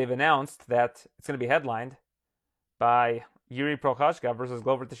 and they've announced that it's going to be headlined by Yuri Prochazka versus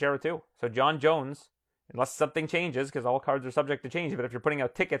Glover Teixeira 2. So John Jones, unless something changes, because all cards are subject to change, but if you're putting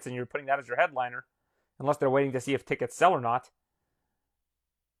out tickets and you're putting that as your headliner, unless they're waiting to see if tickets sell or not,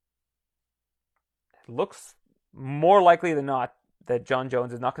 it looks more likely than not that John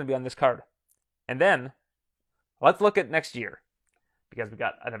Jones is not going to be on this card. And then, let's look at next year. Because we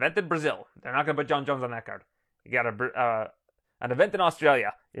got an event in Brazil. They're not going to put John Jones on that card. You got an event in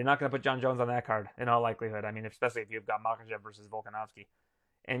Australia. You're not going to put John Jones on that card, in all likelihood. I mean, especially if you've got Makhachev versus Volkanovski.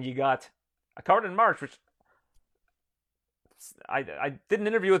 And you got a card in March, which I did an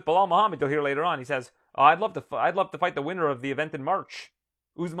interview with Bilal Muhammad. You'll hear later on. He says, I'd love to fight the winner of the event in March.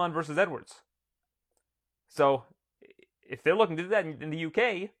 Usman versus Edwards. So, if they're looking to do that in the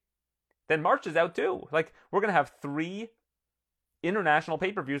UK, then March is out too. Like, we're going to have 3 international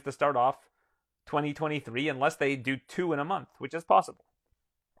pay-per-views to start off 2023, unless they do 2 in a month, which is possible.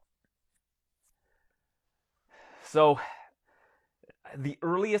 So, the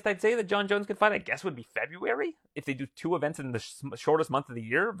earliest I'd say that John Jones could fight, I guess, would be February. If they do 2 events in the shortest month of the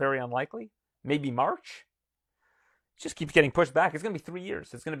year, very unlikely. Maybe March. It just keeps getting pushed back. It's going to be 3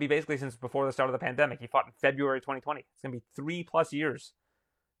 years. It's going to be basically since before the start of the pandemic. He fought in February 2020. It's going to be 3+ years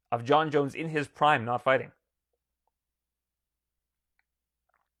of John Jones in his prime not fighting.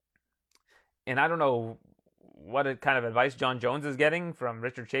 And I don't know what kind of advice John Jones is getting from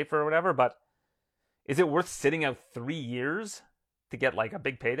Richard Schaefer or whatever, but is it worth sitting out 3 years to get like a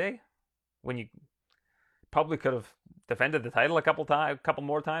big payday when you probably could have defended the title a couple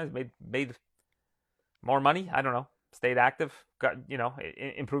more times, made more money? I don't know. Stayed active,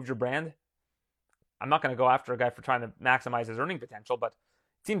 improved your brand. I'm not going to go after a guy for trying to maximize his earning potential, but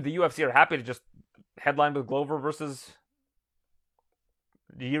it seems the UFC are happy to just headline with Glover versus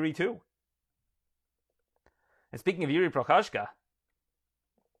Yuri 2. And speaking of Yuri Prochazka,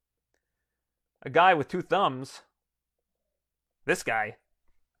 a guy with 2 thumbs, this guy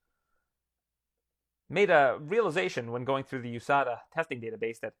made a realization when going through the USADA testing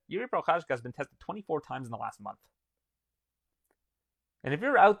database that Yuri Prochazka has been tested 24 times in the last month. And if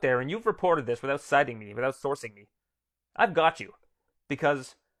you're out there and you've reported this without citing me, without sourcing me, I've got you.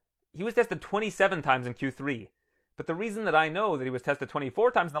 Because he was tested 27 times in Q3. But the reason that I know that he was tested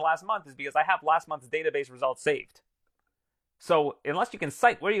 24 times in the last month is because I have last month's database results saved. So, unless you can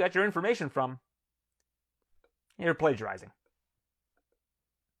cite where you got your information from, you're plagiarizing.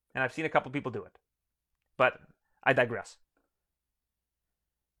 And I've seen a couple people do it. But I digress.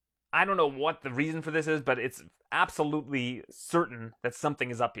 I don't know what the reason for this is, but it's absolutely certain that something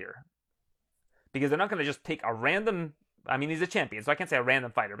is up here. Because they're not going to just take a random... I mean, he's a champion, so I can't say a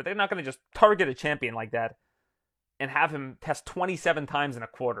random fighter, but they're not going to just target a champion like that and have him test 27 times in a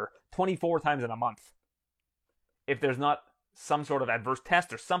quarter, 24 times in a month. If there's not some sort of adverse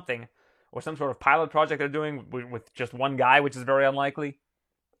test or something, or some sort of pilot project they're doing with just one guy, which is very unlikely.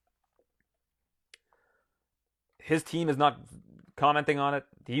 His team is not commenting on it.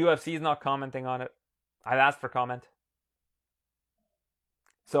 The UFC is not commenting on it. I've asked for comment.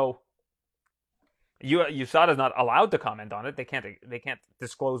 So, USADA is not allowed to comment on it. They can't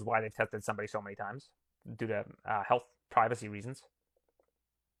disclose why they've tested somebody so many times due to health privacy reasons.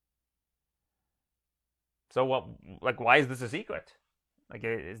 So, why is this a secret? Like,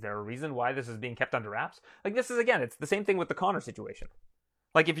 is there a reason why this is being kept under wraps? Like, this is, again, it's the same thing with the Conor situation.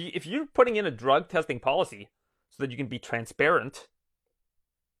 Like, if you're putting in a drug testing policy so that you can be transparent,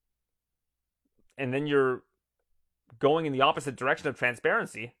 and then you're going in the opposite direction of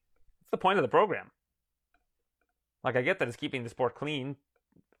transparency, what's the point of the program? Like, I get that it's keeping the sport clean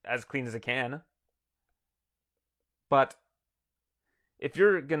as it can. But if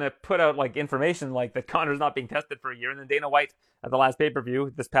you're going to put out, like, information like that Conor's not being tested for a year, and then Dana White at the last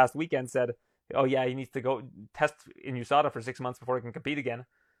pay-per-view this past weekend said, oh yeah, he needs to go test in USADA for 6 months before he can compete again. ...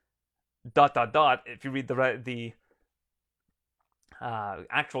 If you read the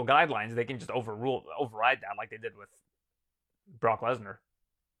actual guidelines, they can just override that like they did with Brock Lesnar,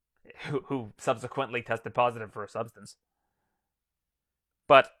 who subsequently tested positive for a substance.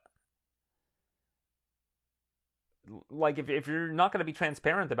 But like, if you're not going to be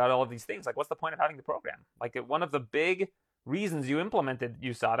transparent about all of these things, like, what's the point of having the program? Like, one of the big reasons you implemented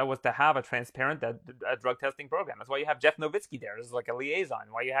USADA was to have a transparent drug testing program. That's why you have Jeff Nowitzki there as like a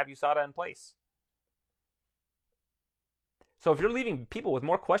liaison. Why you have USADA in place. So if you're leaving people with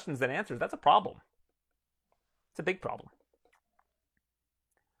more questions than answers, that's a problem. It's a big problem.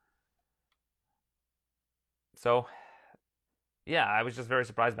 So, yeah, I was just very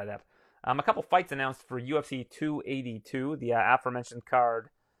surprised by that. A couple fights announced for UFC 282, the aforementioned card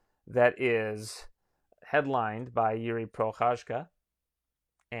that is headlined by Yuri Prochazka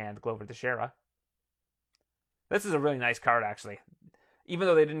and Glover Teixeira. This is a really nice card, actually. Even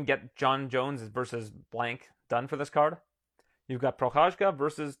though they didn't get John Jones versus blank done for this card, you've got Prochazka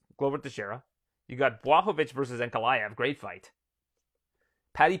versus Glover Teixeira. You got Blachowicz versus Ankalaev. Great fight.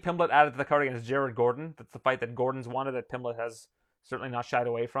 Paddy Pimblett added to the card against Jared Gordon. That's the fight that Gordon's wanted, that Pimblett has certainly not shied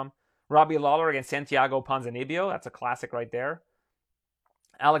away from. Robbie Lawler against Santiago Ponzinibbio. That's a classic right there.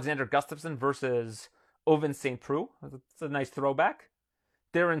 Alexander Gustafsson versus Ovince St. Preux. That's a nice throwback.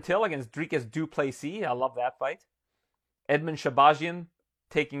 Darren Till against Dricus du Plessis. I love that fight. Edmund Shabazian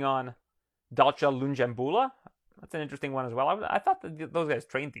taking on Dalcha Lungiambula. That's an interesting one as well. I thought that those guys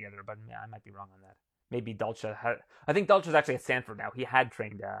trained together, but yeah, I might be wrong on that. Maybe Dalcha had... I think Dalcha's actually at Sanford now. He had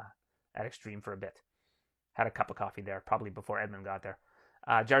trained at Extreme for a bit. Had a cup of coffee there, probably before Edmund got there.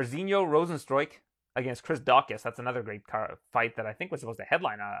 Jairzinho Rozenstruik against Chris Daukaus. That's another great fight that I think was supposed to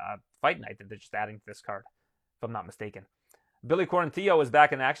headline a fight night that they're just adding to this card, if I'm not mistaken. Billy Quarantillo is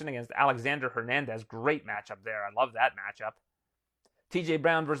back in action against Alexander Hernandez. Great matchup there. I love that matchup. TJ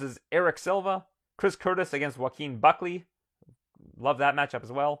Brown versus Eric Silva. Chris Curtis against Joaquin Buckley. Love that matchup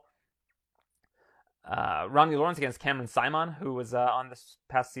as well. Ronnie Lawrence against Cameron Simon, who was on this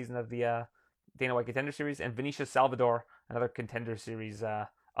past season of the Dana White Contender Series. And Vinicius Salvador, another Contender Series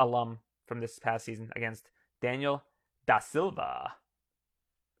alum from this past season, against Daniel Da Silva.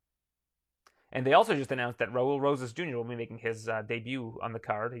 And they also just announced that Raul Rosas Jr. will be making his debut on the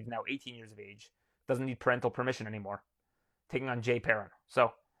card. He's now 18 years of age. Doesn't need parental permission anymore. Taking on Jay Perrin.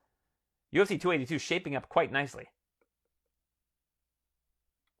 So, UFC 282 shaping up quite nicely.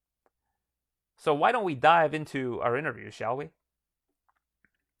 So why don't we dive into our interview, shall we?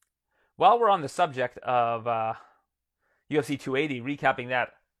 While we're on the subject of UFC 280, recapping that,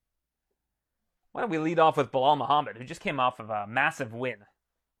 why don't we lead off with Belal Muhammad, who just came off of a massive win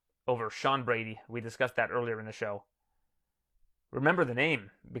over Sean Brady. We discussed that earlier in the show. Remember the name.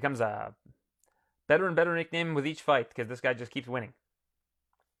 It becomes a better and better nickname with each fight, because this guy just keeps winning.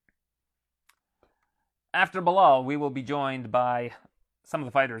 After Belal, we will be joined by some of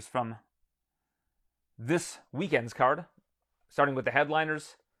the fighters from this weekend's card, starting with the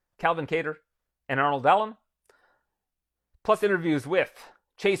headliners, Calvin Kattar and Arnold Allen, plus interviews with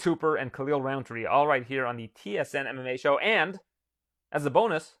Chase Hooper and Khalil Rountree, all right here on the TSN MMA show. And as a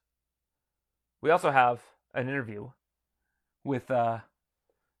bonus, we also have an interview with a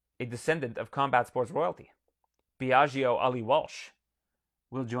descendant of combat sports royalty. Biagio Ali Walsh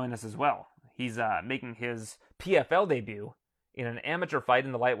will join us as well. He's making his PFL debut in an amateur fight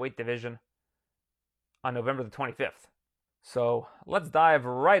in the lightweight division on November the 25th. So let's dive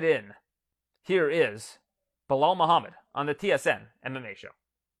right in. Here is Belal Muhammad on the TSN MMA show.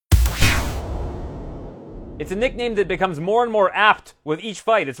 It's a nickname that becomes more and more apt with each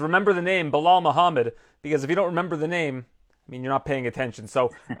fight. It's remember the name, Belal Muhammad, because if you don't remember the name, I mean, you're not paying attention. So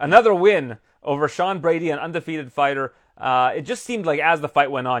another win over Sean Brady, an undefeated fighter. It just seemed like as the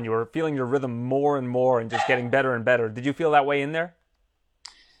fight went on, you were feeling your rhythm more and more and just getting better and better. Did you feel that way in there?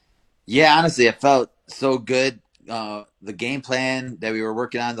 Yeah, honestly, it felt so good. The game plan that we were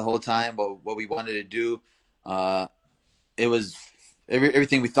working on the whole time, what we wanted to do, it was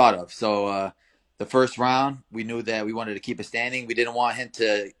everything we thought of. So the first round, we knew that we wanted to keep it standing. We didn't want him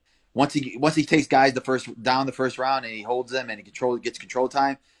to once he takes guys the first round and he holds them and he gets control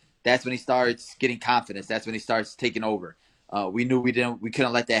time. That's when he starts getting confidence. That's when he starts taking over. We knew we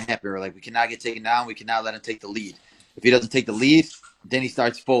couldn't let that happen. We're like, we cannot get taken down. We cannot let him take the lead. If he doesn't take the lead, then he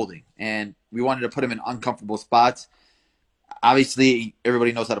starts folding. And we wanted to put him in uncomfortable spots. Obviously,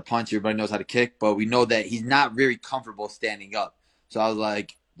 everybody knows how to punch. Everybody knows how to kick. But we know that he's not very comfortable standing up. So I was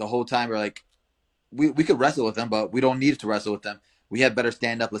like, the whole time, we're like, we could wrestle with him, but we don't need to wrestle with him. We have better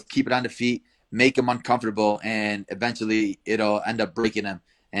stand up. Let's keep it on the feet, make him uncomfortable, and eventually it'll end up breaking him.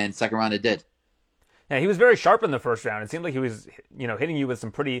 And second round it did. Yeah, he was very sharp in the first round. It seemed like he was, hitting you with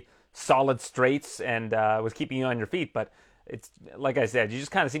some pretty solid straights and was keeping you on your feet. But it's like I said, you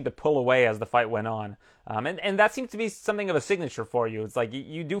just kind of seemed to pull away as the fight went on. And that seems to be something of a signature for you. It's like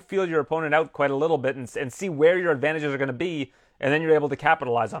you do feel your opponent out quite a little bit and see where your advantages are going to be, and then you're able to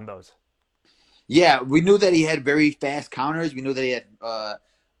capitalize on those. Yeah, we knew that he had very fast counters. We knew that he had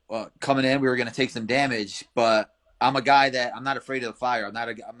coming in, we were going to take some damage. But I'm a guy that I'm not afraid of the fire. I'm not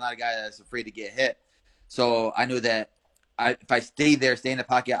a guy that's afraid to get hit. So I knew that if I stay in the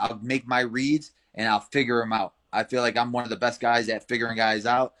pocket, I'll make my reads and I'll figure them out. I feel like I'm one of the best guys at figuring guys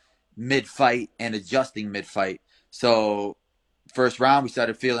out mid-fight and adjusting mid-fight. So first round, we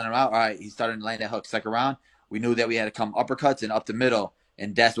started feeling him out. All right, he started to land that hook. Second round, we knew that we had to come uppercuts and up the middle.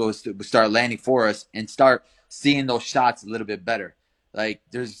 And that's what would start landing for us and start seeing those shots a little bit better. Like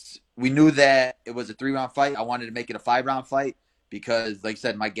we knew that it was a 3-round fight. I wanted to make it a 5-round fight because, like I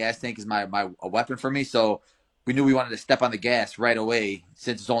said, my gas tank is a weapon for me. So we knew we wanted to step on the gas right away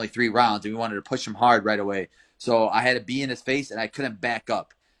since it's only 3 rounds, and we wanted to push him hard right away. So I had to be in his face, and I couldn't back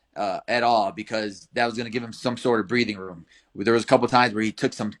up at all because that was going to give him some sort of breathing room. There was a couple of times where he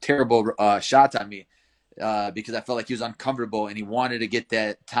took some terrible shots on me because I felt like he was uncomfortable, and he wanted to get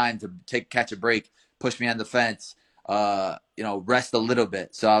that time to catch a break, push me on the fence, rest a little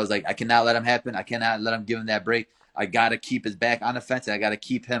bit. So I was like, I cannot let him happen. I cannot let him give him that break. I got to keep his back on the fence, and I got to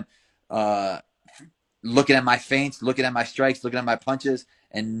keep him looking at my feints, looking at my strikes, looking at my punches,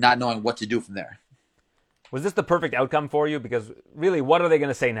 and not knowing what to do from there. Was this the perfect outcome for you? Because really, what are they going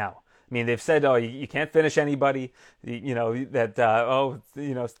to say now? I mean, they've said, you can't finish anybody, such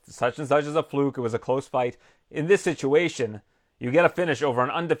and such is a fluke. It was a close fight. In this situation, you get a finish over an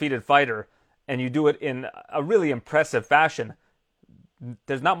undefeated fighter, and you do it in a really impressive fashion.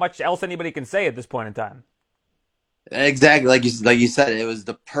 There's not much else anybody can say at this point in time. Exactly. Like you said, it was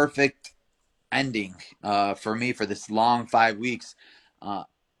the perfect ending for me for this long 5 weeks. I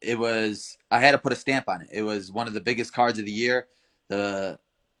had to put a stamp on it. It was one of the biggest cards of the year.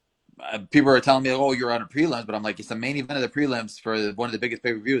 People are telling me, oh, you're on a prelims, but I'm like, it's the main event of the prelims for one of the biggest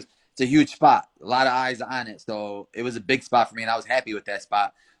pay-per-views. It's a huge spot, a lot of eyes on it. So it was a big spot for me, and I was happy with that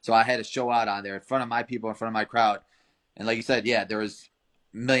spot. So I had to show out on there in front of my people, in front of my crowd. And like you said, yeah, there was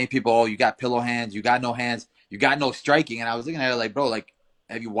a million people. Oh, you got pillow hands, you got no hands, you got no striking. And I was looking at it like, bro, like,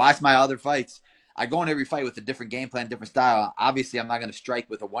 have you watched my other fights? I go in every fight with a different game plan, different style. Obviously, I'm not going to strike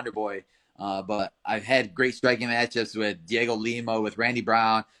with a Wonder Boy, but I've had great striking matchups with Diego Lima, with Randy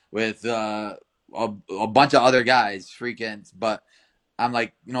Brown, with a bunch of other guys, But I'm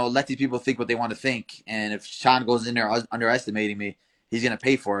like, let these people think what they want to think. And if Sean goes in there underestimating me, he's going to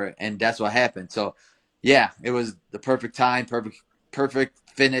pay for it. And that's what happened. So, yeah, it was the perfect time, perfect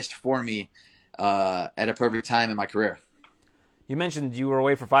finish for me at a perfect time in my career. You mentioned you were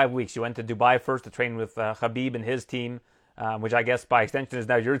away for 5 weeks. You went to Dubai first to train with Khabib and his team, which I guess by extension is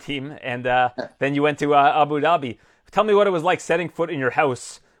now your team. And then you went to Abu Dhabi. Tell me what it was like setting foot in your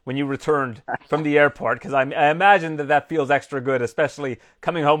house when you returned from the airport, because I imagine that feels extra good, especially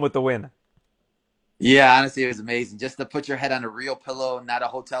coming home with the win. Yeah, honestly, it was amazing. Just to put your head on a real pillow, not a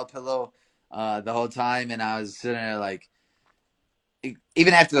hotel pillow, the whole time. And I was sitting there like,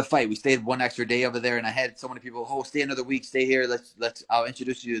 even after the fight, we stayed one extra day over there, and I had so many people, oh, stay another week, stay here. I'll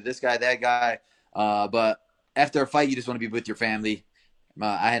introduce you to this guy, that guy. But after a fight, you just want to be with your family.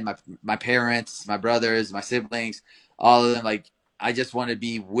 I had my parents, my brothers, my siblings, all of them. Like I just want to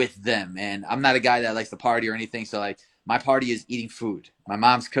be with them, and I'm not a guy that likes to party or anything. So like my party is eating food. My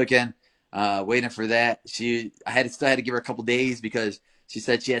mom's cooking, waiting for that. I still had to give her a couple days because she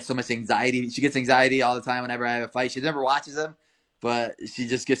said she had so much anxiety. She gets anxiety all the time whenever I have a fight. She never watches them, but she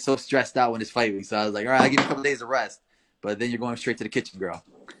just gets so stressed out when it's fighting. So I was like, all right, I'll give you a couple days of rest, but then you're going straight to the kitchen, girl.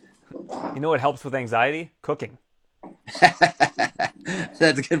 You know what helps with anxiety? Cooking.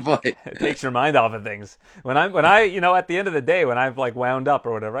 That's a good point. It takes your mind off of things. When I, at the end of the day, when I've like wound up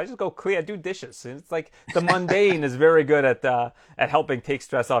or whatever, I just go clean. I do dishes. And it's like the mundane is very good at helping take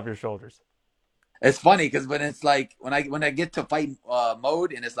stress off your shoulders. It's funny because when it's like when I get to fight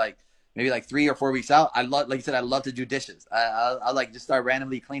mode and it's like maybe like 3 or 4 weeks out, I love, like you said, I love to do dishes. I like just start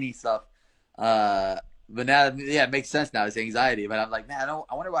randomly cleaning stuff. But now, yeah, it makes sense now. It's anxiety, but I'm like, man,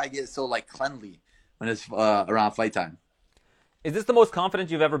 I wonder why I get so like cleanly when it's around fight time. Is this the most confident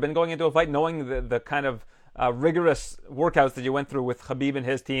you've ever been going into a fight, knowing the kind of rigorous workouts that you went through with Khabib and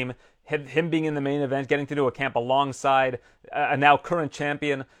his team, him being in the main event, getting to do a camp alongside a now current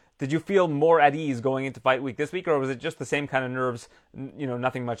champion? Did you feel more at ease going into fight week this week, or was it just the same kind of nerves,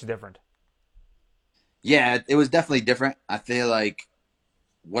 nothing much different? Yeah, it was definitely different. I feel like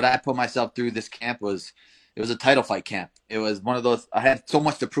what I put myself through this camp it was a title fight camp. It was one of those, I had so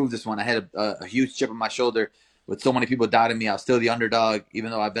much to prove this one. I had a huge chip on my shoulder with so many people doubting me. I was still the underdog,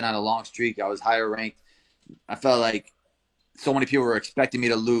 even though I've been on a long streak. I was higher ranked. I felt like so many people were expecting me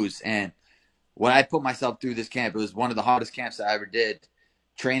to lose. And when I put myself through this camp, it was one of the hardest camps I ever did,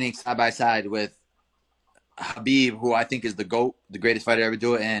 training side by side with Khabib, who I think is the GOAT, the greatest fighter to ever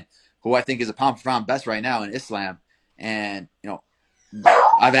do it, and who I think is a pound for pound best right now in Islam. And,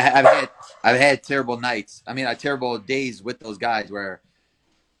 I've had terrible nights. I mean, terrible days with those guys where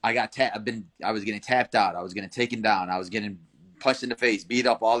I was getting tapped out. I was getting taken down. I was getting punched in the face, beat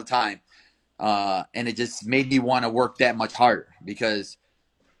up all the time. And it just made me want to work that much harder because,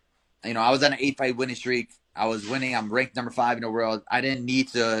 I was on an 8-fight winning streak. I was winning. I'm ranked number 5 in the world. I didn't need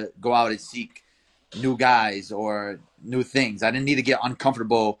to go out and seek new guys or new things. I didn't need to get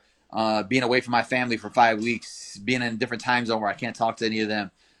uncomfortable being away from my family for 5 weeks, being in a different time zone where I can't talk to any of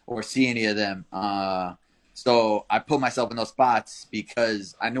them or see any of them. So I put myself in those spots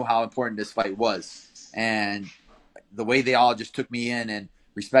because I knew how important this fight was. And the way they all just took me in and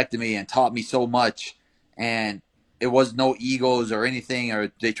respected me and taught me so much. And it was no egos or anything,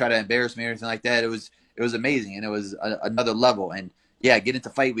 or they try to embarrass me or anything like that. It was amazing. And it was another level. And yeah, get into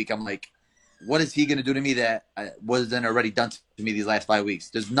fight week. I'm like, what is he going to do to me that wasn't already done to me these last 5 weeks?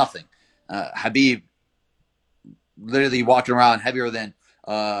 There's nothing. Khabib literally walking around heavier than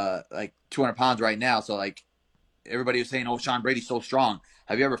like 200 pounds right now. So like everybody was saying, oh, Sean Brady's so strong.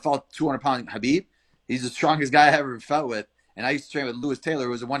 Have you ever felt 200-pound Khabib? He's the strongest guy I ever felt with. And I used to train with Lewis Taylor,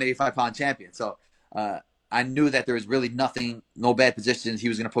 who was a 185-pound champion. So I knew that there was really nothing, no bad positions he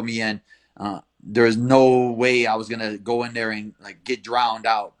was going to put me in. There was no way I was going to go in there and like get drowned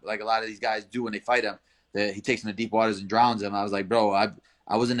out like a lot of these guys do when they fight him. That he takes them to deep waters and drowns them. I was like, bro,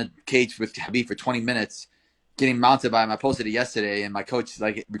 I was in a cage with Khabib for 20 minutes getting mounted by him. I posted it yesterday, and my coach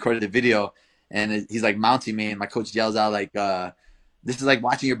like recorded the video, and he's like mounting me, and my coach yells out like, this is like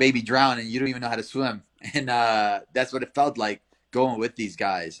watching your baby drown and you don't even know how to swim. And that's what it felt like going with these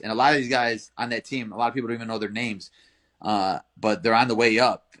guys. And a lot of these guys on that team, a lot of people don't even know their names, but they're on the way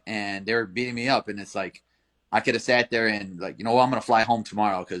up and they're beating me up. And it's like, I could have sat there and like, I'm going to fly home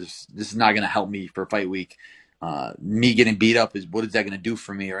tomorrow because this is not going to help me for fight week. Me getting beat up what is that going to do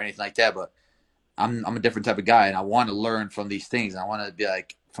for me or anything like that? But I'm a different type of guy, and I want to learn from these things. I want to be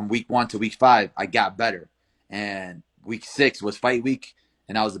like, from week 1 to week 5, I got better. And week 6 was fight week,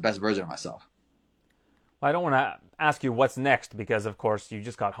 and I was the best version of myself. Well, I don't want to ask you what's next because, of course, you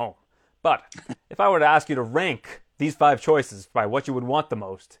just got home. But if I were to ask you to rank these 5 choices by what you would want the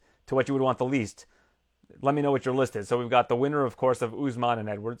most to what you would want the least, let me know what your list is. So we've got the winner, of course, of Usman and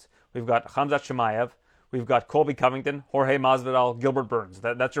Edwards. We've got Khamzat Chimaev. We've got Colby Covington, Jorge Masvidal, Gilbert Burns.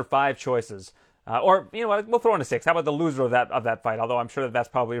 That's your 5 choices. Or, what, we'll throw in a 6. How about the loser of that fight? Although I'm sure that's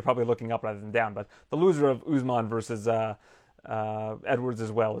you're probably looking up rather than down. But the loser of Usman versus Edwards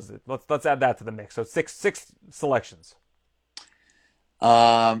as well. Let's add that to the mix. So six selections.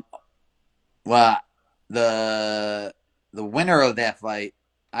 Well, the winner of that fight,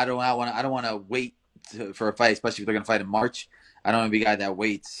 I don't want to wait for a fight, especially if they're going to fight in March. I don't want to be a guy that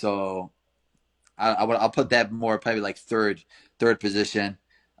waits. So I'll put that more probably like third position.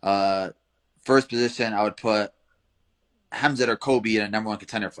 First position, I would put Khamzat or Colby in a number 1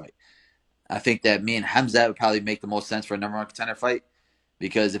 contender fight. I think that me and Khamzat would probably make the most sense for a number 1 contender fight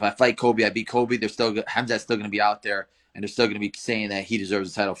because if I fight Kobe, I beat Kobe. Hamzat's still going to be out there, and they're still going to be saying that he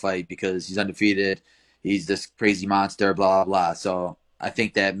deserves a title fight because he's undefeated. He's this crazy monster, blah, blah, blah. So I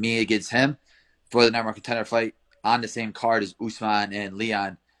think that me against him for the number one contender fight on the same card as Usman and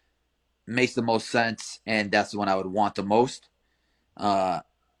Leon makes the most sense, and that's the one I would want the most. I've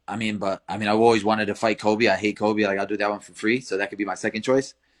always wanted to fight Kobe. I hate Kobe. Like, I'll do that one for free, so that could be my second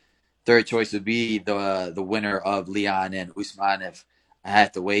choice. Third choice would be the winner of Leon and Usman if I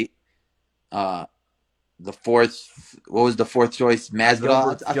had to wait. The fourth, what was the fourth choice?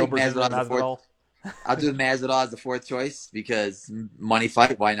 Masvidal. I think Masvidal is the fourth. I'll do Masvidal as the fourth choice because money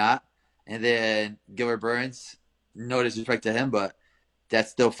fight, why not? And then Gilbert Burns, no disrespect to him, but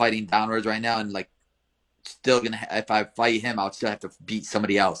that's still fighting downwards right now, and like still gonna. If I fight him, I'll still have to beat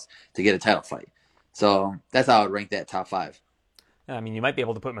somebody else to get a title fight. So that's how I would rank that top five. I mean, you might be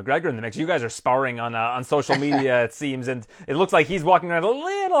able to put McGregor in the mix. You guys are sparring on social media, it seems, and it looks like he's walking around a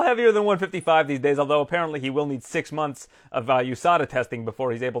little heavier than 155 these days, although apparently he will need 6 months of USADA testing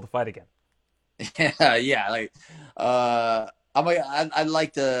before he's able to fight again. Yeah. Like, I would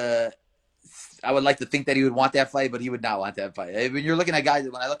like to think that he would want that fight, but he would not want that fight. When you're looking at guys,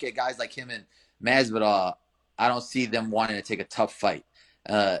 when I look at guys like him and Masvidal, I don't see them wanting to take a tough fight,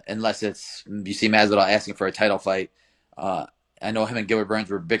 unless you see Masvidal asking for a title fight. I know him and Gilbert Burns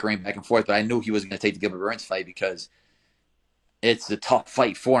were bickering back and forth, but I knew he was going to take the Gilbert Burns fight because it's a tough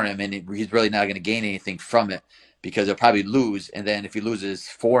fight for him, and he's really not going to gain anything from it because he'll probably lose. And then if he loses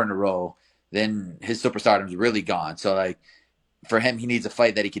 4 in a row, then his superstardom's really gone. So, like, for him, he needs a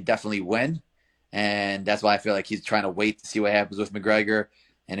fight that he could definitely win. And that's why I feel like he's trying to wait to see what happens with McGregor.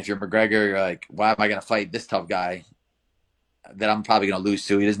 And if you're McGregor, you're like, why am I going to fight this tough guy that I'm probably going to lose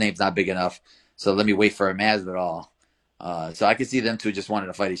to? His name's not big enough. So let me wait for a Masvidal. So I could see them two just wanting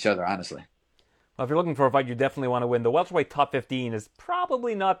to fight each other, honestly. Well, if you're looking for a fight you definitely want to win, the welterweight top 15 is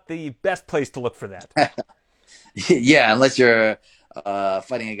probably not the best place to look for that. Yeah, unless you're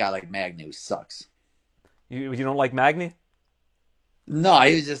fighting a guy like Magny, who sucks. You don't like Magny? No,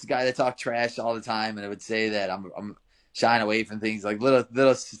 he was just a guy that talked trash all the time, and I would say that I'm shying away from things like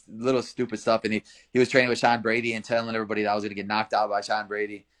little stupid stuff. And he was training with Sean Brady and telling everybody that I was going to get knocked out by Sean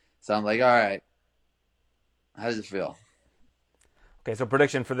Brady. So I'm like, all right, how does it feel? Okay, so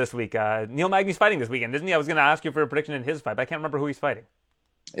prediction for this week. Neil Magny's fighting this weekend, isn't he? I was going to ask you for a prediction in his fight, but I can't remember who he's fighting.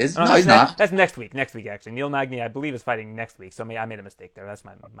 He's not. That's next week. Next week, actually. Neil Magny, I believe, is fighting next week, so I made a mistake there. That's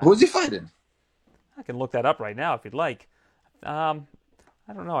my Who's he fighting? I can look that up right now if you'd like. I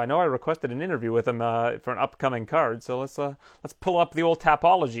don't know. I know I requested an interview with him for an upcoming card, so let's pull up the old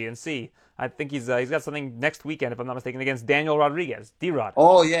Tapology and see. I think he's got something next weekend, if I'm not mistaken, against Daniel Rodriguez, D-Rod.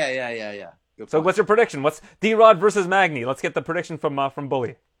 Oh, yeah. So what's your prediction? What's D-Rod versus Magny? Let's get the prediction from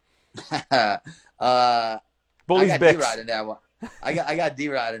Bully. Bully's I got D-Rod in that one. I got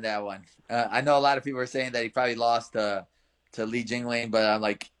D-Rod in that one. I know a lot of people are saying that he probably lost to Li Jingliang, but I'm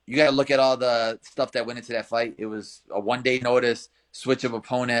like, you got to look at all the stuff that went into that fight. It was a 1-day notice, switch of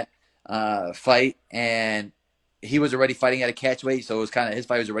opponent fight, and he was already fighting at a catch weight, so it was kind of his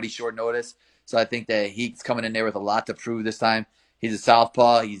fight was already short notice. So I think that he's coming in there with a lot to prove this time. He's a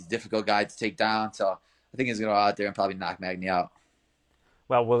southpaw. He's a difficult guy to take down. So I think he's going to go out there and probably knock Magny out.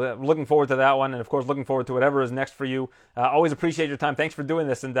 Well, we're looking forward to that one, and of course looking forward to whatever is next for you. Always appreciate your time. Thanks for doing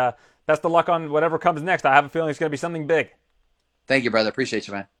this, and best of luck on whatever comes next. I have a feeling it's going to be something big. Thank you, brother. Appreciate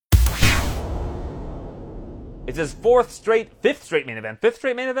you, man. It's his fifth straight main event. Fifth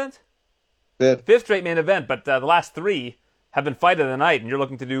straight main event? Fifth straight main event, but the last 3 have been fight of the night, and you're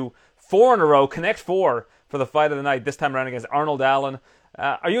looking to do 4 in a row, connect 4 for the fight of the night, this time around against Arnold Allen.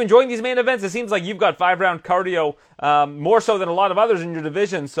 Are you enjoying these main events? It seems like you've got 5-round cardio, more so than a lot of others in your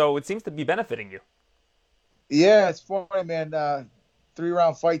division, so it seems to be benefiting you. Yeah, it's funny, man.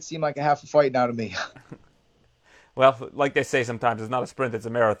 3-round fights seem like a half a fight now to me. Well, like they say sometimes, it's not a sprint, it's a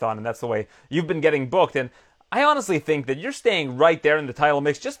marathon, and that's the way you've been getting booked. And I honestly think that you're staying right there in the title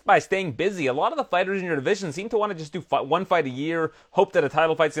mix just by staying busy. A lot of the fighters in your division seem to want to just do one fight a year, hope that a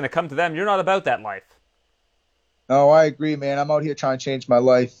title fight's going to come to them. You're not about that life. No, I agree, man. I'm out here trying to change my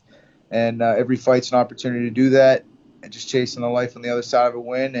life, and every fight's an opportunity to do that, and just chasing the life on the other side of a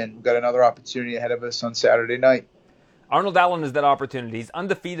win, and we've got another opportunity ahead of us on Saturday night. Arnold Allen is that opportunity. He's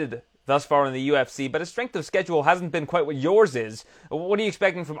undefeated thus far in the UFC, but his strength of schedule hasn't been quite what yours is. What are you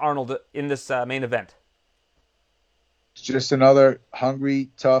expecting from Arnold in this main event? It's just another hungry,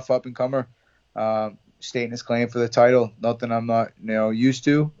 tough up-and-comer stating his claim for the title. Nothing I'm not used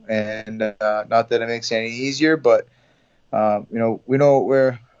to, and not that it makes it any easier, but we know what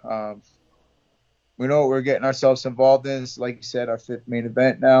we're getting ourselves involved in. It's, like you said, our 5th main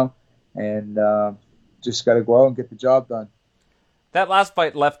event now, and just got to go out and get the job done. That last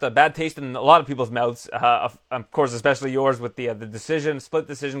fight left a bad taste in a lot of people's mouths. Of course, especially yours with the split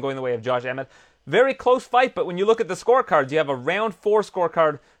decision going the way of Josh Emmett. Very close fight, but when you look at the scorecards, you have a round 4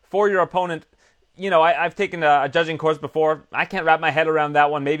 scorecard for your opponent. I've taken a judging course before. I can't wrap my head around that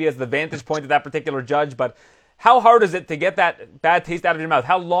one, maybe as the vantage point of that particular judge, but how hard is it to get that bad taste out of your mouth?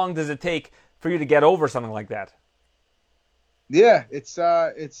 How long does it take for you to get over something like that? Yeah, it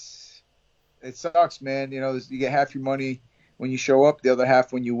sucks, man. You get half your money when you show up, the other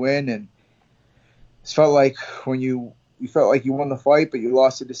half when you win, and it felt like when you felt like you won the fight, but you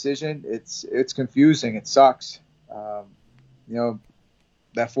lost the decision. It's confusing. It sucks.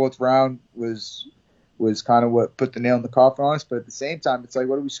 That 4th round was kind of what put the nail in the coffin on us. But at the same time, it's like,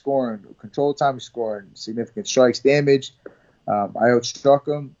 what are we scoring? Control time, we're scoring significant strikes, damage. I outstruck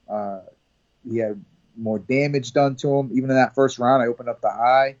him. He had more damage done to him. Even in that first round, I opened up the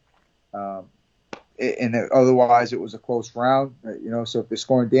eye. Otherwise, it was a close round. So if they're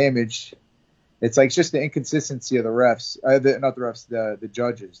scoring damage, it's like just the inconsistency of the refs. The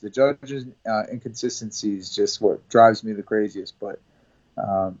judges. The judges' inconsistency is just what drives me the craziest. But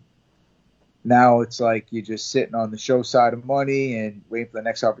now it's like you're just sitting on the show side of money and waiting for the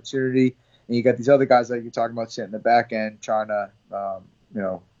next opportunity. And you got these other guys like you're talking about sitting in the back end trying to,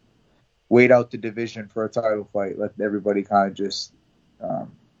 wait out the division for a title fight. Let everybody kind of just,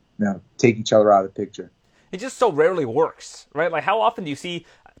 take each other out of the picture. It just so rarely works, right? Like, how often do you see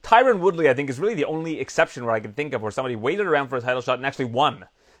Tyron Woodley? I think is really the only exception where I can think of where somebody waited around for a title shot and actually won.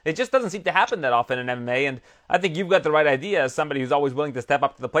 It just doesn't seem to happen that often in MMA, and I think you've got the right idea as somebody who's always willing to step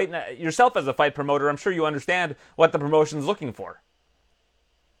up to the plate. And yourself as a fight promoter, I'm sure you understand what the promotion's looking for.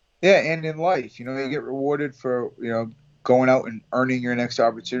 Yeah, and in life, you get rewarded for, going out and earning your next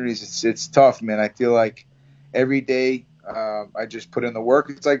opportunities. It's tough, man. I feel like every day I just put in the work.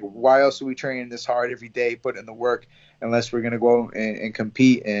 It's like, why else are we training this hard every day, put in the work, unless we're going to go and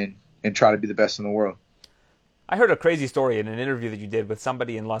compete and try to be the best in the world? I heard a crazy story in an interview that you did with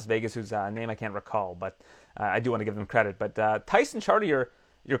somebody in Las Vegas whose name I can't recall, but I do want to give them credit. But Tyson Chartier,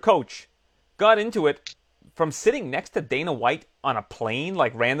 your coach, got into it from sitting next to Dana White on a plane,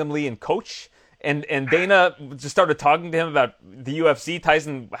 like randomly in coach. And Dana just started talking to him about the UFC.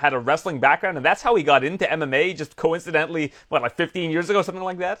 Tyson had a wrestling background, and that's how he got into MMA, just coincidentally, like 15 years ago, something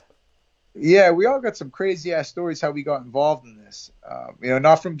like that? Yeah, we all got some crazy-ass stories how we got involved in this.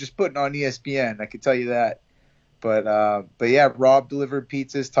 Not from just putting on ESPN, I can tell you that. But yeah, Rob delivered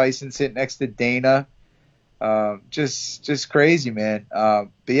pizzas, Tyson sitting next to Dana. Just crazy, man.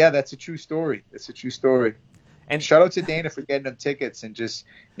 But yeah, that's a true story. It's a true story. And shout out to Dana for getting them tickets and just,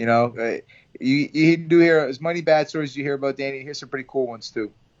 you do hear as many bad stories you hear about Dana. You hear some pretty cool ones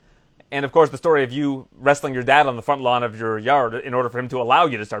too. And of course, the story of you wrestling your dad on the front lawn of your yard in order for him to allow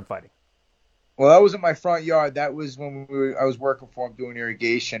you to start fighting. Well, that wasn't my front yard. That was when I was working for him doing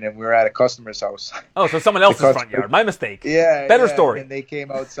irrigation, and we were at a customer's house. Oh, so someone else's front yard. My mistake. Yeah. Better story. And they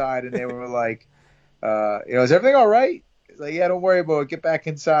came outside and they were like, is everything all right? It's like, yeah, don't worry about it. Get back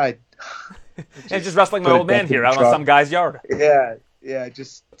inside. Just wrestling my old man here out on some guy's yard. Yeah,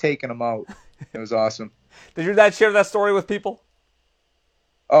 just taking him out. It was awesome. Did your dad share that story with people?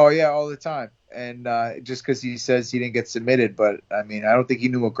 Oh, yeah, all the time. And just because he says he didn't get submitted, but, I don't think he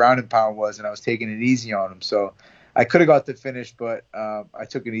knew what ground and pound was, and I was taking it easy on him. So I could have got the finish, but I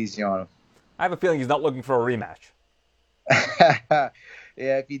took it easy on him. I have a feeling he's not looking for a rematch.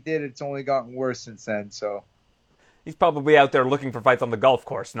 Yeah, if he did, it's only gotten worse since then, so... He's probably out there looking for fights on the golf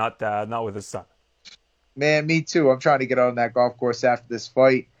course, not with his son. Man, me too. I'm trying to get on that golf course after this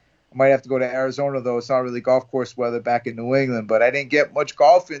fight. I might have to go to Arizona, though. It's not really golf course weather back in New England. But I didn't get much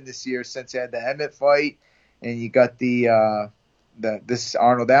golf in this year since I had the Emmett fight. And you got this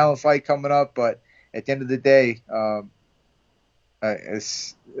Arnold Allen fight coming up. But at the end of the day, I'm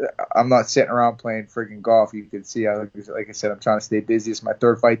not sitting around playing freaking golf. You can see, like I said, I'm trying to stay busy. It's my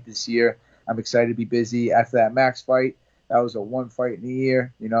 3rd fight this year. I'm excited to be busy. After that Max fight, that was a 1 fight in a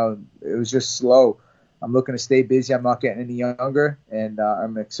year. It was just slow. I'm looking to stay busy. I'm not getting any younger, and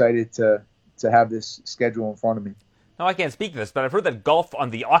I'm excited to have this schedule in front of me. Now, I can't speak to this, but I've heard that golf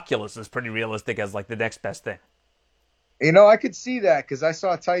on the Oculus is pretty realistic as like the next best thing. I could see that because I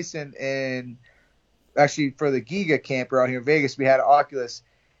saw Tyson actually for the Giga camper out here in Vegas. We had an Oculus,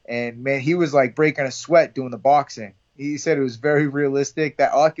 and man, he was like breaking a sweat doing the boxing. He said it was very realistic.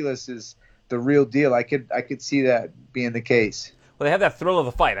 That Oculus is the real deal. I could see that being the case. Well, they have that thrill of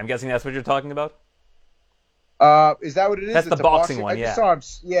the fight. I'm guessing that's what you're talking about. Is that what it is? That's the boxing one.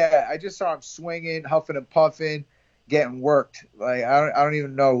 I just saw him swinging, huffing and puffing, getting worked. Like I don't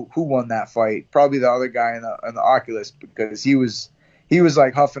even know who won that fight. Probably the other guy in the Oculus because he was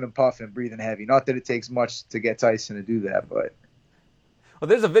like huffing and puffing, breathing heavy. Not that it takes much to get Tyson to do that, but Well,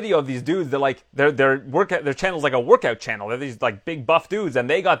 there's a video of these dudes that like their channel's like a workout channel. They're these like big buff dudes, and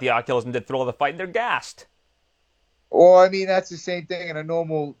they got the Oculus and did throw the fight, and they're gassed. Well, I mean, that's the same thing in a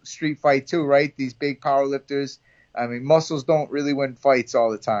normal street fight too, right? These big power lifters. I mean, muscles don't really win fights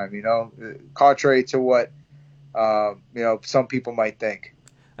all the time, contrary to what some people might think.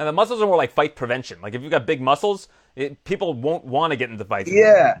 And the muscles are more like fight prevention. Like if you've got big muscles, people won't want to get into fights.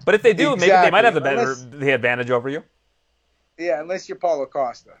 Yeah. But if they do, exactly. maybe they might have the advantage over you. Yeah, unless you're Paulo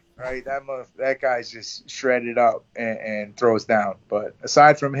Costa, right? That guy's just shredded up and throws down. But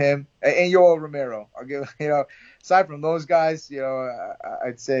aside from him, and Yoel Romero, I'll give aside from those guys,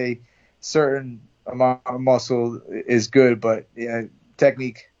 I'd say certain amount of muscle is good, but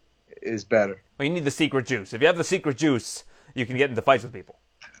technique is better. Well, you need the secret juice. If you have the secret juice, you can get into fights with people.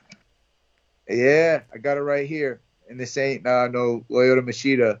 Yeah, I got it right here. And this ain't no Lyoto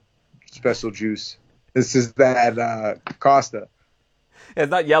Machida special juice. This is that Costa. It's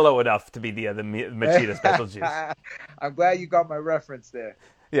not yellow enough to be the Machida special juice. I'm glad you got my reference there.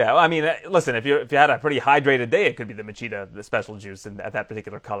 Yeah, well, I mean, listen, if you had a pretty hydrated day, it could be the Machida, the special juice, at that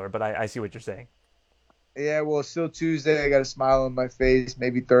particular color. But I see what you're saying. Yeah, well, it's still Tuesday. I got a smile on my face.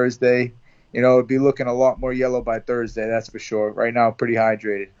 Maybe Thursday. It'd be looking a lot more yellow by Thursday, that's for sure. Right now, I'm pretty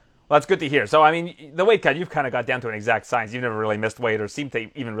hydrated. Well, that's good to hear. So, I mean, the weight cut, you've kind of got down to an exact science. You've never really missed weight or seemed to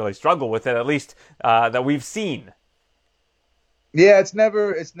even really struggle with it, at least that we've seen. Yeah, it's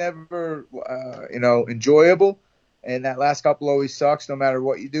never enjoyable. And that last couple always sucks no matter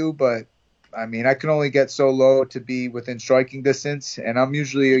what you do. But, I mean, I can only get so low to be within striking distance. And I'm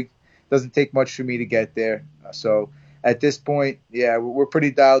usually, doesn't take much for me to get there. So, at this point, yeah, we're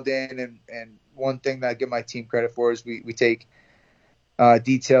pretty dialed in. And one thing that I give my team credit for is we take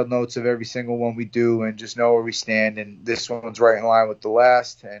detailed notes of every single one we do and just know where we stand. And this one's right in line with the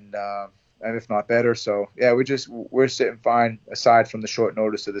last, and if not better. So yeah, we're sitting fine aside from the short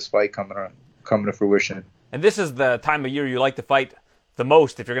notice of this fight coming to fruition. And this is the time of year you like to fight the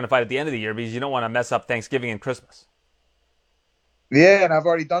most if you're going to fight at the end of the year, because you don't want to mess up Thanksgiving and Christmas. Yeah, and I've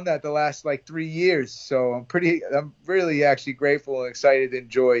already done that the last 3 years. So I'm really actually grateful and excited to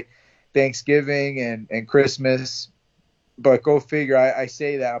enjoy Thanksgiving and Christmas. But go figure, I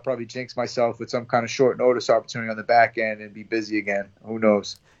say that I'll probably jinx myself with some kind of short notice opportunity on the back end and be busy again. Who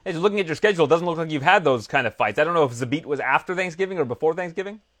knows? Hey, just looking at your schedule, it doesn't look like you've had those kind of fights. I don't know if Zabit was after Thanksgiving or before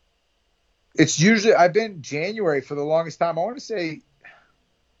Thanksgiving. It's usually, I've been January for the longest time. I want to say,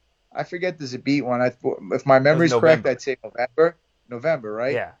 I forget the Zabit one. If my memory's correct, I'd say November,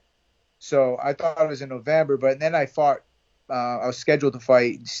 right? Yeah. So I thought it was in November, but then I was scheduled to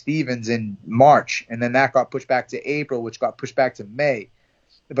fight Stevens in March, and then that got pushed back to April, which got pushed back to May.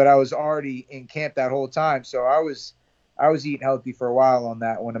 But I was already in camp that whole time, so I was eating healthy for a while on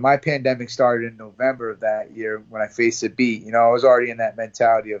that one. And my pandemic started in November of that year when I faced Zabit. I was already in that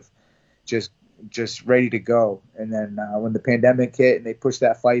mentality of just ready to go. And then when the pandemic hit and they pushed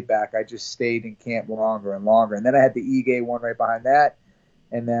that fight back, I just stayed in camp longer and longer. And then I had the Ige one right behind that.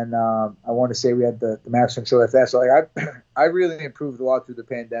 And then I want to say we had the Max Control after that. So I really improved a lot through the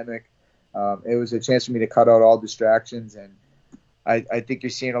pandemic. It was a chance for me to cut out all distractions, and I think you're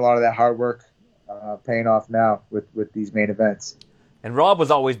seeing a lot of that hard work paying off now with these main events. And Rob was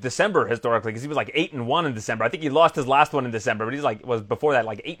always December historically because he was 8-1 in December. I think he lost his last one in December, but was before that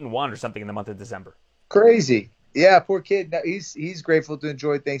 8-1 or something in the month of December. Crazy, yeah, poor kid. He's grateful to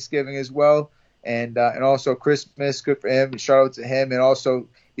enjoy Thanksgiving as well. And also Christmas, good for him. Shout out to him. And also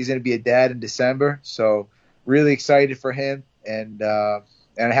he's going to be a dad in December, so really excited for him. And I'm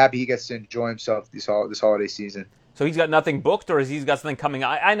happy he gets to enjoy himself this holiday season. So he's got nothing booked, or he's got something coming?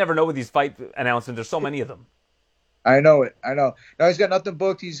 I never know with these fight announcements. There's so many of them. I know it. No, he's got nothing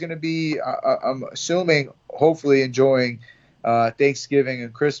booked. He's going to be, I'm assuming, hopefully enjoying Thanksgiving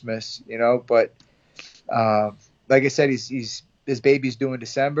and Christmas. But like I said, his baby's due in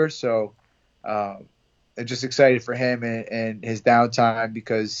December, so. I'm just excited for him and his downtime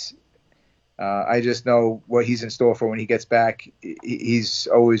because I just know what he's in store for when he gets back. He's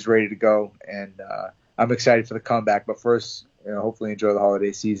always ready to go, and I'm excited for the comeback. But first, hopefully enjoy the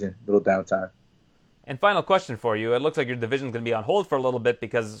holiday season, a little downtime. And final question for you. It looks like your division's going to be on hold for a little bit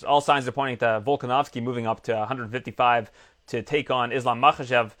because all signs are pointing to Volkanovski moving up to 155 to take on Islam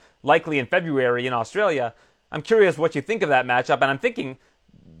Makhachev, likely in February in Australia. I'm curious what you think of that matchup, and I'm thinking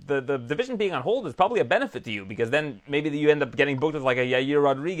the division being on hold is probably a benefit to you because then maybe you end up getting booked with a Yair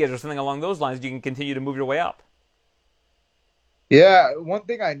Rodriguez or something along those lines. You can continue to move your way up. Yeah, one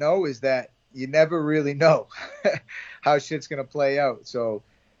thing I know is that you never really know how shit's going to play out. So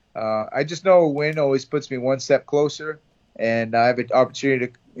I just know a win always puts me one step closer, and I have an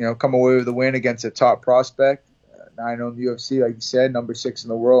opportunity to come away with a win against a top prospect. 9-0 in the UFC, like you said, number 6 in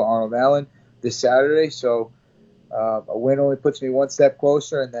the world, Arnold Allen, this Saturday. So a win only puts me one step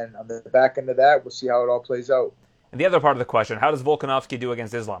closer, and then on the back end of that, we'll see how it all plays out. And the other part of the question, how does Volkanovski do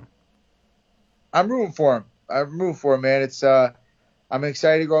against Islam? I'm rooting for him. Man. It's I'm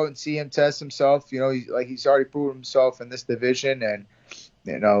excited to go out and see him test himself. You know, he's already proven himself in this division, and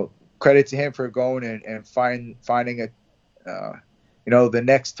you know, credit to him for going and finding the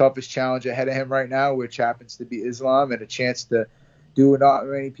next toughest challenge ahead of him right now, which happens to be Islam, and a chance to do what not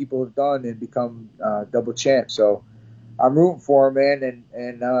many people have done and become double champ. So I'm rooting for him, man,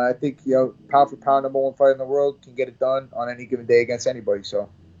 and I think, you know, pound for pound, number 1 fighter in the world can get it done on any given day against anybody. So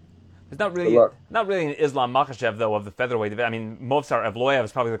it's not really an Islam Makhachev, though, of the featherweight. I mean, Movsar Evloev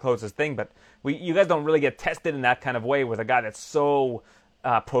is probably the closest thing, but you guys don't really get tested in that kind of way with a guy that's so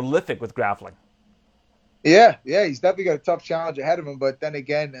prolific with grappling. Yeah, he's definitely got a tough challenge ahead of him. But then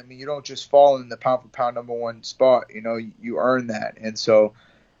again, I mean, you don't just fall in the pound for pound number 1 spot. You know, you earn that, and so,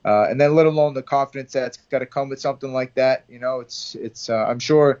 and then let alone the confidence that's got to come with something like that. You know, it's. I'm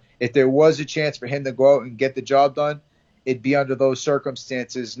sure if there was a chance for him to go out and get the job done, it'd be under those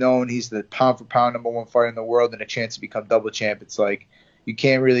circumstances, knowing he's the pound for pound number 1 fighter in the world and a chance to become double champ. It's like you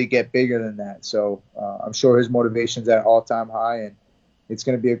can't really get bigger than that. So I'm sure his motivation's at all-time high, and it's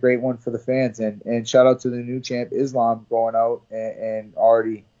going to be a great one for the fans. And shout out to the new champ, Islam, going out and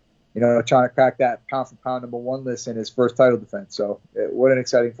already, you know, trying to crack that pound for pound number 1 list in his first title defense. So what an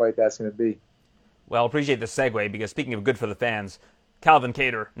exciting fight that's going to be. Well, appreciate the segue, because speaking of good for the fans, Calvin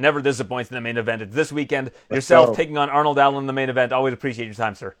Kattar never disappoints in the main event. It's this weekend. Yourself taking on Arnold Allen in the main event. Always appreciate your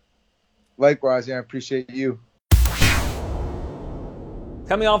time, sir. Likewise, I appreciate you.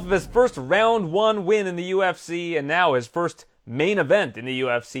 Coming off of his first round 1 win in the UFC, and now his first main event in the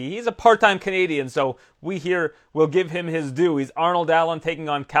UFC. He's a part-time Canadian, so we here will give him his due. He's Arnold Allen taking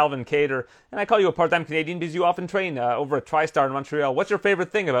on Calvin Kattar. And I call you a part-time Canadian because you often train over at TriStar in Montreal. What's your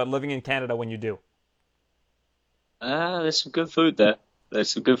favorite thing about living in Canada when you do? There's some good food there. There's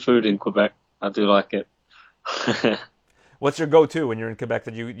some good food in Quebec. I do like it. What's your go-to when you're in Quebec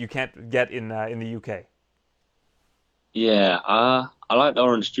that you can't get in the UK? Yeah, I like the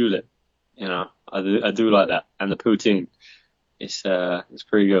orange julep. You know, I do like that, and the poutine. It's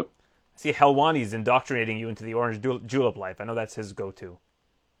pretty good. I see Helwani's indoctrinating you into the orange julep life. I know that's his go-to.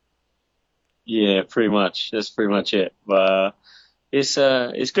 Yeah, pretty much. That's pretty much it. But it's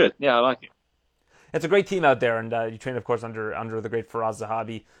good. Yeah, I like it. It's a great team out there, and you train, of course, under the great Faraz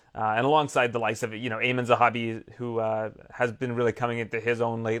Zahabi, and alongside the likes of, you know, Ayman Zahabi, who has been really coming into his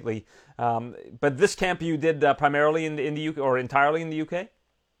own lately. But this camp you did primarily in the UK, or entirely in the UK?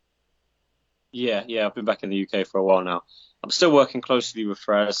 Yeah, I've been back in the UK for a while now. I'm still working closely with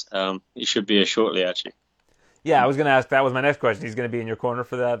Faraz. He should be here shortly, actually. Yeah, I was going to ask. That was my next question. He's going to be in your corner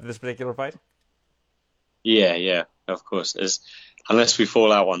for this particular fight? Yeah, of course. Unless we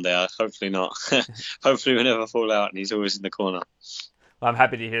fall out one day, hopefully not. Hopefully we never fall out, and he's always in the corner. Well, I'm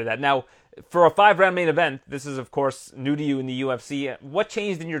happy to hear that. Now, for a 5-round main event, this is, of course, new to you in the UFC. What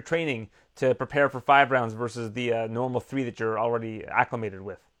changed in your training to prepare for 5 rounds versus the normal 3 that you're already acclimated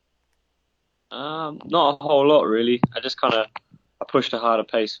with? Not a whole lot, really. I pushed a harder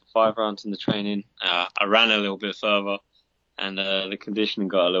pace for 5 rounds in the training. I ran a little bit further, and the conditioning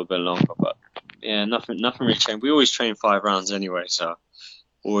got a little bit longer. But yeah, nothing really changed. We always train 5 rounds anyway, so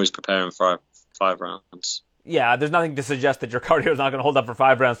always preparing for 5 rounds. Yeah, there's nothing to suggest that your cardio is not going to hold up for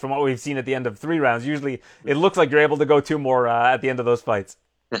 5 rounds from what we've seen at the end of 3 rounds. Usually, it looks like you're able to go 2 more at the end of those fights.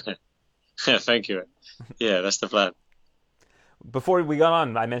 Thank you. Yeah, that's the plan. Before we got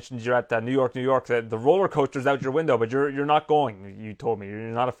on, I mentioned you're at New York. The roller coaster's out your window, but you're not going. You told me you're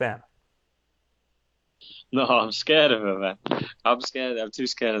not a fan. No, I'm scared of it, man. I'm scared. I'm too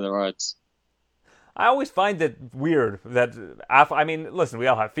scared of the rides. I always find it weird that, I mean, listen, we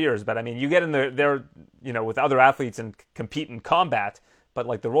all have fears, but I mean, you get in there, you know, with other athletes and compete in combat, but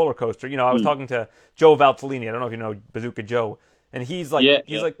like the roller coaster, you know, I was talking to Joe Valtellini. I don't know if you know Bazooka Joe. And he's like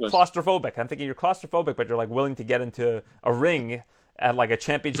claustrophobic. I'm thinking you're claustrophobic, but you're like willing to get into a ring at like a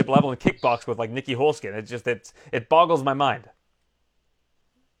championship level in kickbox with like Nikki Holskin. It boggles my mind.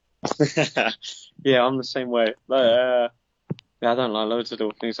 Yeah, I'm the same way. But, I don't like loads of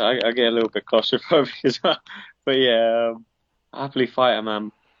little things. I get a little bit claustrophobic as well. But yeah, I happily fight a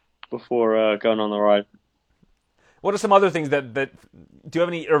man before going on the ride. What are some other things that do you have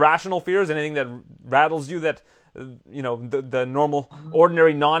any irrational fears? Anything that rattles you that you know the normal,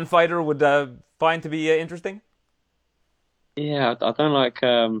 ordinary non-fighter would find to be interesting? Yeah, I don't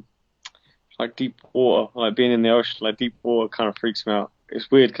like deep water, like being in the ocean. Like deep water kind of freaks me out.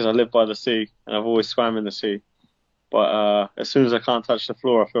 It's weird because I live by the sea and I've always swam in the sea. But as soon as I can't touch the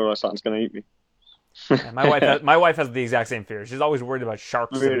floor, I feel like something's going to eat me. Yeah, my wife has the exact same fear. She's always worried about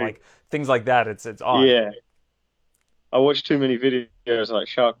sharks and Really? like things like that. It's odd. Yeah, I watch too many videos like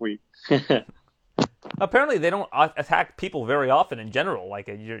Shark Week. Apparently, they don't attack people very often in general. Like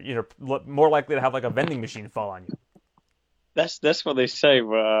you're more likely to have like a vending machine fall on you. That's what they say,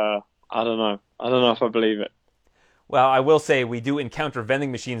 but I don't know. I don't know if I believe it. Well, I will say we do encounter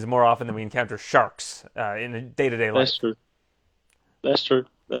vending machines more often than we encounter sharks in the day-to-day life. That's true. That's true.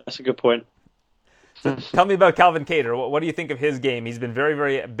 That's a good point. Tell me about Calvin Kattar. What do you think of his game? He's been very,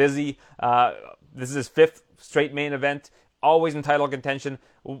 very busy. This is his 5th straight main event, always in title contention.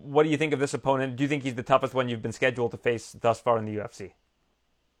 What do you think of this opponent? Do you think he's the toughest one you've been scheduled to face thus far in the UFC?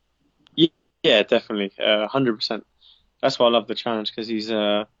 Yeah, definitely, 100%. That's why I love the challenge, because he's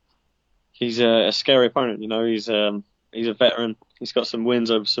a scary opponent. You know, he's a veteran. He's got some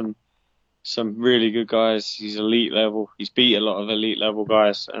wins over some really good guys. He's elite level. He's beat a lot of elite level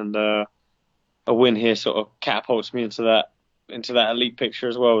guys, and a win here sort of catapults me into that elite picture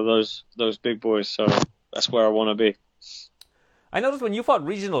as well with those big boys. So that's where I want to be. I noticed when you fought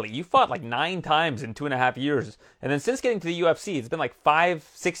regionally, you fought like 9 times in 2.5 years. And then since getting to the UFC, it's been like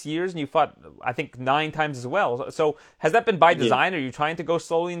 5-6 years, and you fought, I think, 9 times as well. So has that been by design? Yeah. Are you trying to go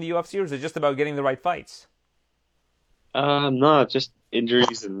slowly in the UFC, or is it just about getting the right fights? No, just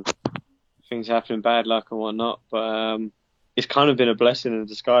injuries and things happening, bad luck and whatnot. But it's kind of been a blessing in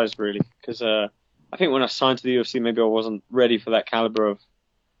disguise, really, because I think when I signed to the UFC, maybe I wasn't ready for that caliber of,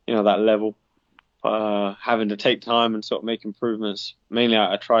 that level. Having to take time and sort of make improvements, mainly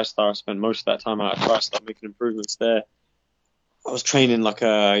out at TriStar. I spent most of that time out at TriStar making improvements there. I was training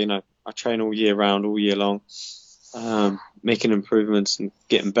I train all year round, all year long, making improvements and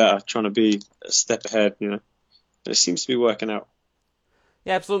getting better, trying to be a step ahead, It seems to be working out.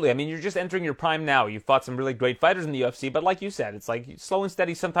 Yeah, absolutely. I mean, you're just entering your prime now. You've fought some really great fighters in the UFC, but like you said, it's like slow and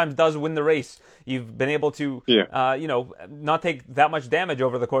steady sometimes does win the race. You've been able to, not take that much damage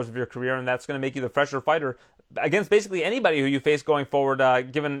over the course of your career, and that's going to make you the fresher fighter against basically anybody who you face going forward,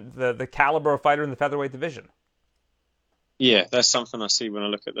 given the caliber of fighter in the featherweight division. Yeah, that's something I see when I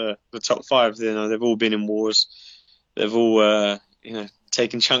look at the top 5. They've all been in wars. They've all,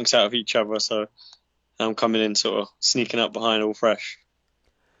 taken chunks out of each other, so I'm coming in sort of sneaking up behind all fresh.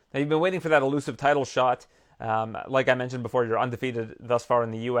 Now, you've been waiting for that elusive title shot. Like I mentioned before, you're undefeated thus far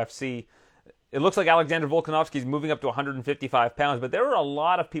in the UFC. It looks like Alexander Volkanovski is moving up to 155 pounds, but there are a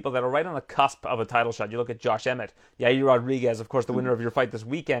lot of people that are right on the cusp of a title shot. You look at Josh Emmett, Yair Rodriguez, of course, the winner of your fight this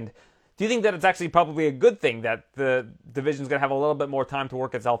weekend. Do you think that it's actually probably a good thing that the division's going to have a little bit more time to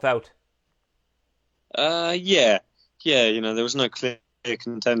work itself out? Yeah. There was no clear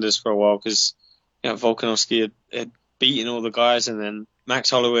contenders for a while because Volkanovski had beaten all the guys, and then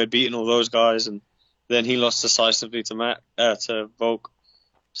Max Holloway had beaten all those guys, and then he lost decisively to Volk.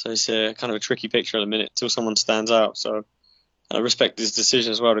 So it's kind of a tricky picture at the minute until someone stands out. So I respect his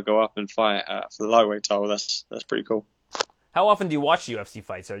decision as well to go up and fight for the lightweight title. That's pretty cool. How often do you watch UFC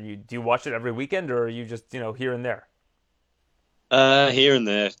fights? Do you watch it every weekend, or are you just here and there? Here and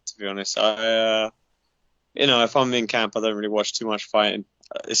there, to be honest. If I'm in camp, I don't really watch too much fighting.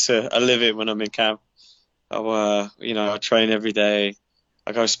 I live it when I'm in camp. I train every day.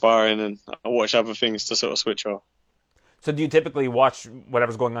 I go sparring and I watch other things to sort of switch off. So do you typically watch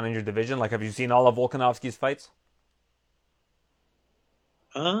whatever's going on in your division? Like, have you seen all of Volkanovski's fights?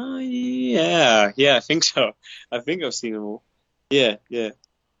 Yeah, I think so. I think I've seen them all. Yeah.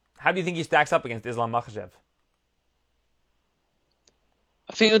 How do you think he stacks up against Islam Makhachev?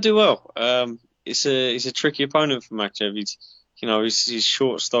 I think he'll do well. He's a tricky opponent for Makhachev. He's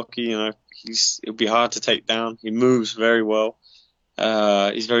short, stocky. It'll be hard to take down. He moves very well.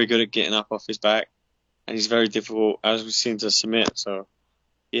 He's very good at getting up off his back, and he's very difficult, as we've seen, to submit. So,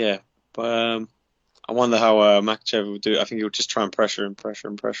 yeah. But I wonder how Makhachev will do. I think he'll just try and pressure him.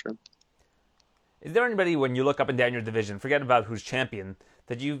 Is there anybody, when you look up and down your division, forget about who's champion,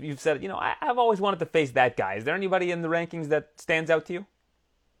 that you've said, I've always wanted to face that guy? Is there anybody in the rankings that stands out to you?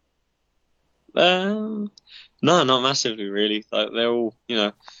 No, not massively, really. Like, they're all,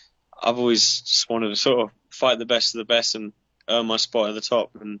 I've always just wanted to sort of fight the best of the best and earn my spot at the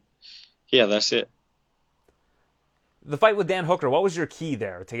top, and yeah, that's it. The fight with Dan Hooker, what was your key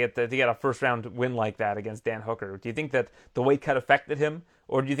there to get a first round win like that against Dan Hooker? Do you think that the weight cut affected him,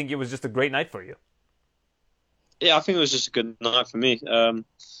 or do you think it was just a great night for you? Yeah, I think it was just a good night for me. I've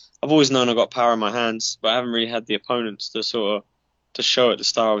always known I got power in my hands, but I haven't really had the opponents to show it the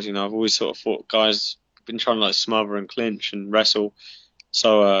styles. I've always sort of thought guys been trying to smother and clinch and wrestle.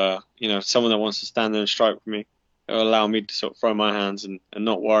 So, someone that wants to stand there and strike with me, it'll allow me to sort of throw my hands and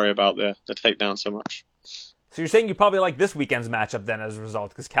not worry about the takedown so much. So you're saying you probably like this weekend's matchup then as a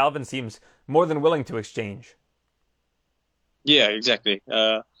result, because Calvin seems more than willing to exchange. Yeah, exactly.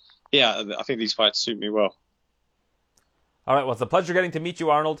 I think these fights suit me well. All right, well, it's a pleasure getting to meet you,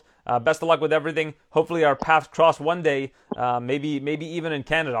 Arnold. Best of luck with everything. Hopefully our paths cross one day, maybe even in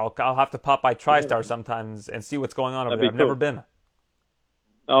Canada. I'll have to pop by TriStar sometimes and see what's going on over there. I've never been.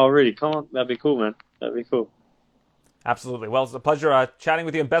 Oh, really? Come on. That'd be cool, man. That'd be cool. Absolutely. Well, it's a pleasure chatting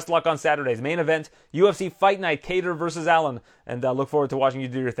with you, and best luck on Saturday's main event, UFC Fight Night, Kattar versus Allen, and look forward to watching you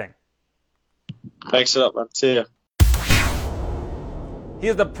do your thing. Thanks a lot, man. See ya. He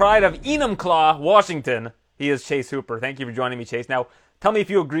is the pride of Enumclaw, Washington. He is Chase Hooper. Thank you for joining me, Chase. Now, tell me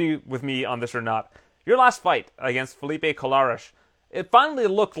if you agree with me on this or not. Your last fight against Felipe Colares, it finally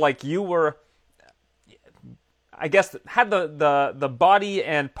looked like you were, I guess, had the body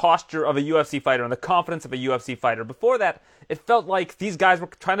and posture of a UFC fighter and the confidence of a UFC fighter. Before that, it felt like these guys were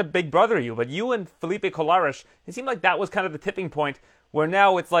trying to big brother you. But you and Felipe Colares, it seemed like that was kind of the tipping point where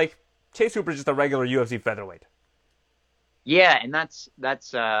now it's like Chase Hooper is just a regular UFC featherweight. Yeah, and that's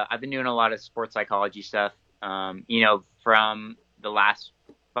I've been doing a lot of sports psychology stuff. From the last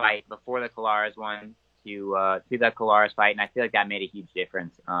fight before the Colares one to the Colares fight, and I feel like that made a huge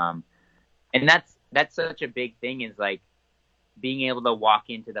difference. And that's such a big thing, is like being able to walk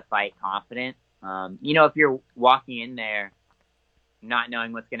into the fight confident. If you're walking in there not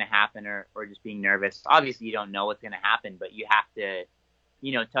knowing what's going to happen or just being nervous, obviously you don't know what's going to happen, but you have to,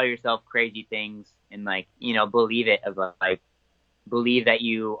 tell yourself crazy things and believe it, believe that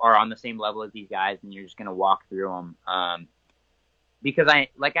you are on the same level as these guys and you're just going to walk through them. Because I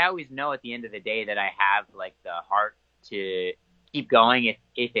always know at the end of the day that I have the heart to keep going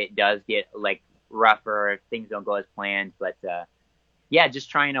if it does get rougher, if things don't go as planned. But just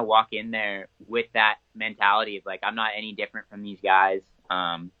trying to walk in there with that mentality of I'm not any different from these guys.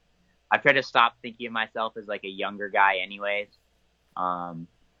 I've tried to stop thinking of myself as a younger guy anyways.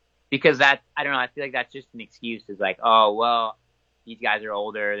 Because I don't know, I feel like that's just an excuse. It's oh, well, these guys are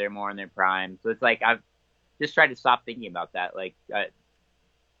older, they're more in their prime. So it's I've just tried to stop thinking about that.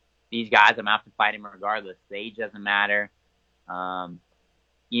 These guys, I'm going to have to fight them regardless. The age doesn't matter. The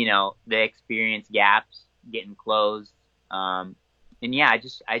experience gaps getting closed. I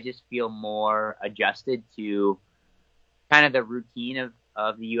just feel more adjusted to kind of the routine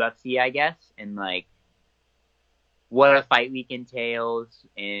of the UFC, I guess, and what a fight week entails,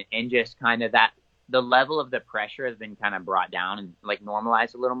 and just kind of that the level of the pressure has been kind of brought down and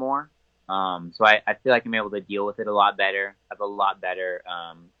normalized a little more. So I feel like I'm able to deal with it a lot better. Have a lot better,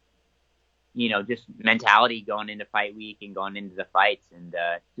 just mentality going into fight week and going into the fights, and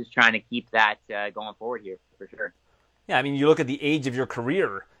just trying to keep that going forward here for sure. Yeah, I mean, you look at the age of your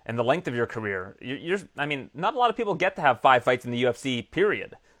career and the length of your career. Not a lot of people get to have 5 fights in the UFC,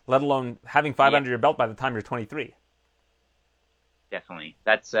 period, let alone having 5 under your belt by the time you're 23. Definitely.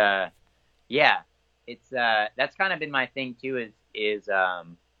 That's, it's, that's kind of been my thing too, is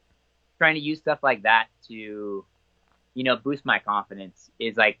trying to use stuff like that to, boost my confidence.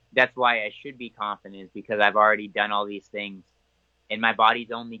 Is that's why I should be confident, is because I've already done all these things and my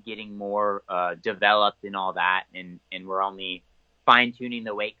body's only getting more developed and all that, and we're only fine tuning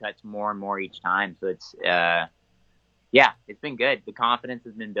the weight cuts more and more each time. So it's it's been good. The confidence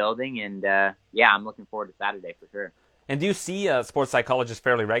has been building, and I'm looking forward to Saturday for sure. And do you see a sports psychologist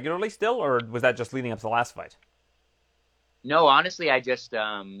fairly regularly still, or was that just leading up to the last fight? No, honestly, I just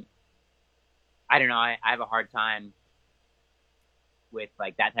I don't know. I have a hard time with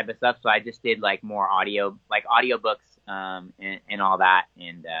that type of stuff, so I just did more audiobooks and all that,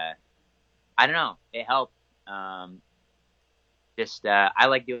 and I don't know, it helped. I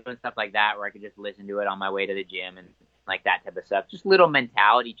like doing stuff like that where I could just listen to it on my way to the gym and that type of stuff. Just little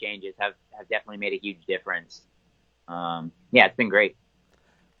mentality changes have definitely made a huge difference. It's been great.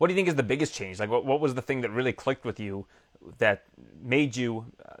 What do you think is the biggest change? What was the thing that really clicked with you that made you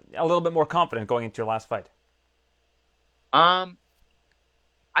a little bit more confident going into your last fight?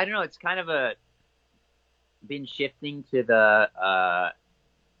 I don't know. It's kind of been shifting to the,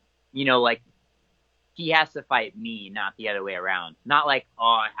 he has to fight me, not the other way around. Not oh,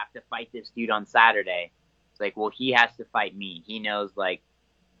 I have to fight this dude on Saturday. It's well, he has to fight me. He knows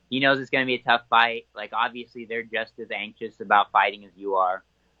it's going to be a tough fight. Obviously they're just as anxious about fighting as you are.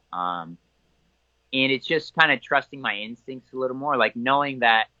 And it's just kind of trusting my instincts a little more, knowing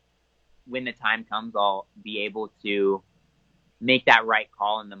that when the time comes, I'll be able to make that right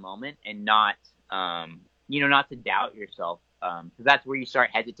call in the moment and not, not to doubt yourself. Because that's where you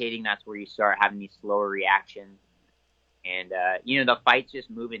start hesitating. That's where you start having these slower reactions. And, the fight's just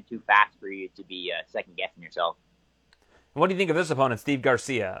moving too fast for you to be second guessing yourself. And what do you think of this opponent, Steve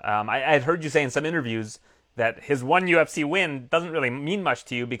Garcia? I had heard you say in some interviews that his one UFC win doesn't really mean much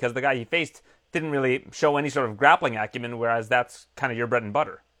to you because the guy he faced didn't really show any sort of grappling acumen, whereas that's kind of your bread and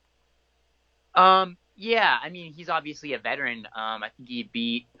butter. Yeah, I mean, he's obviously a veteran. I think he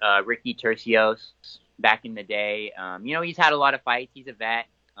beat Ricky Tercios back in the day. He's had a lot of fights. He's a vet.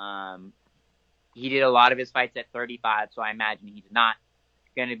 He did a lot of his fights at 35, so I imagine he's not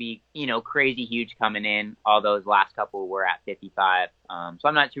going to be, crazy huge coming in. All those last couple were at 55. So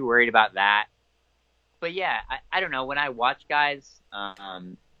I'm not too worried about that. But yeah, I don't know. When I watch guys,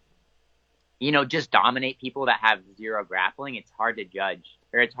 just dominate people that have zero grappling, it's hard to judge.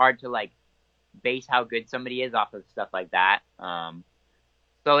 Or it's hard to, base how good somebody is off of stuff like that.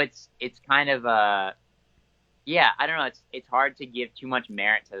 So it's kind of, I don't know. It's hard to give too much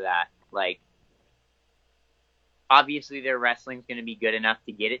merit to that. Obviously their wrestling's going to be good enough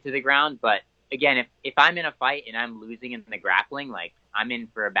to get it to the ground. But again, if I'm in a fight and I'm losing in the grappling, I'm in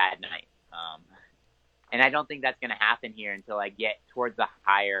for a bad night. And I don't think that's going to happen here until I get towards the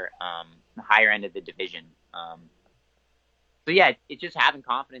higher end of the division. So yeah, it's just having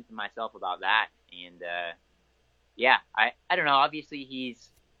confidence in myself about that. And I don't know. Obviously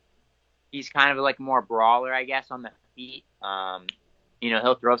he's kind of more brawler, I guess, on the feet.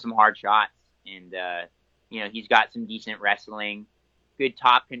 He'll throw some hard shots, and he's got some decent wrestling, good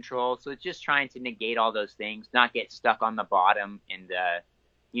top control. So it's just trying to negate all those things, not get stuck on the bottom, and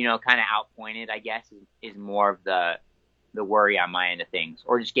kind of outpointed, I guess, is more of the worry on my end of things,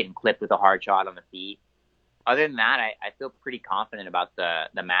 or just getting clipped with a hard shot on the feet. Other than that, I feel pretty confident about the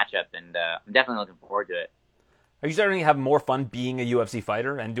matchup, and I'm definitely looking forward to it. Are you starting to have more fun being a UFC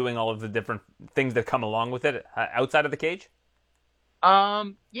fighter and doing all of the different things that come along with it outside of the cage?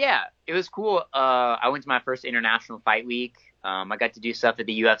 Yeah, it was cool. I went to my first international fight week. I got to do stuff at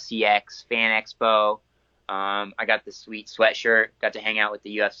the UFC X Fan Expo. I got the sweet sweatshirt, got to hang out with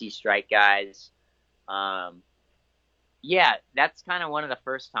the UFC Strike guys. Yeah, that's kind of one of the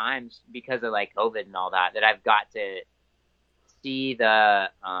first times, because of COVID and all that I've got to see the,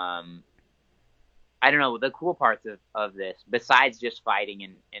 I don't know, the cool parts of this, besides just fighting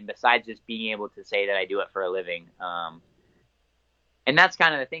and besides just being able to say that I do it for a living. And that's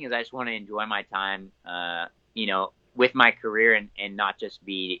kind of the thing, is I just want to enjoy my time, with my career, and not just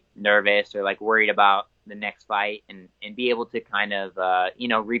be nervous or worried about the next fight, and be able to kind of,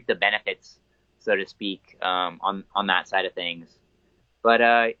 reap the benefits, so to speak, on that side of things.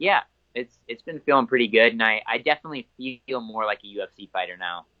 But yeah, it's been feeling pretty good, and I definitely feel more like a UFC fighter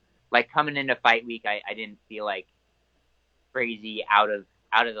now. Coming into fight week, I didn't feel crazy out of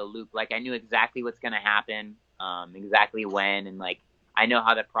the loop. I knew exactly what's going to happen, exactly when, and I know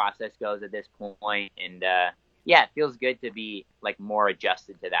how the process goes at this point, and yeah, it feels good to be more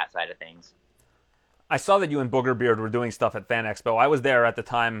adjusted to that side of things. I saw that you and Booger Beard were doing stuff at Fan Expo. I was there at the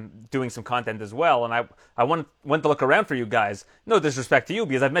time doing some content as well, and I went to look around for you guys. No disrespect to you,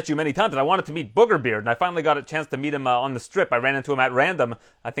 because I've met you many times, and I wanted to meet Booger Beard, and I finally got a chance to meet him on the strip. I ran into him at random,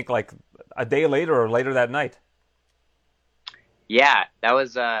 I think a day later or later that night. Yeah, that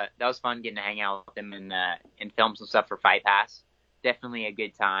was fun getting to hang out with him and film some stuff for Fight Pass. Definitely a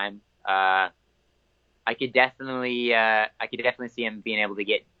good time. I could definitely see him being able to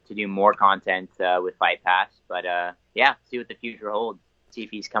get to do more content with Fight Pass, but yeah, see what the future holds. See if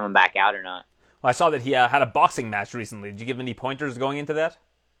he's coming back out or not. Well, I saw that he had a boxing match recently. Did you give any pointers going into that?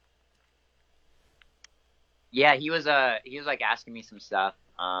 Yeah, he was asking me some stuff.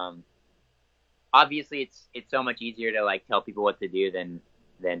 Obviously, it's so much easier to tell people what to do than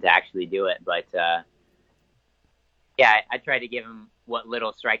to actually do it. But yeah, I tried to give him what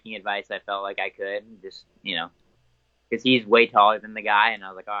little striking advice I felt like I could, just because he's way taller than the guy, and I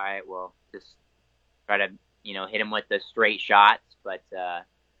was like, all right, well, just try to hit him with the straight shots. But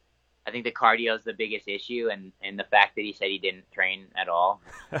I think the cardio is the biggest issue, and the fact that he said he didn't train at all.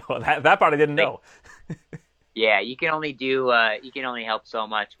 Well, that part I didn't know. Yeah, you can only help so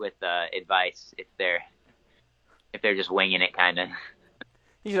much with advice if they're just winging it, kind of.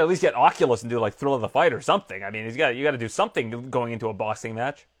 You should at least get Oculus and do Thrill of the Fight or something. I mean, you got to do something going into a boxing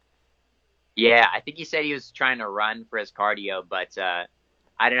match. Yeah, I think he said he was trying to run for his cardio, but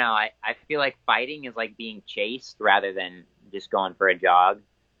I don't know. I feel like fighting is like being chased rather than just going for a jog.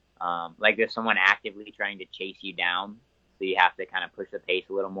 There's someone actively trying to chase you down, so you have to kind of push the pace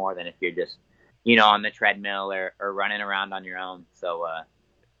a little more than if you're just on the treadmill or running around on your own. So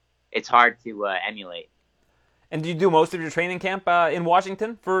it's hard to emulate. And do you do most of your training camp in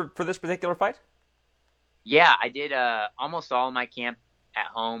Washington for this particular fight? Yeah, I did almost all of my camp at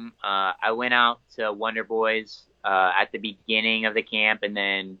home. I went out to Wonder Boys at the beginning of the camp, and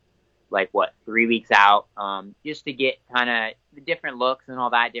then 3 weeks out, just to get kind of the different looks and all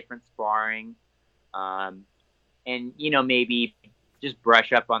that, different sparring. and maybe just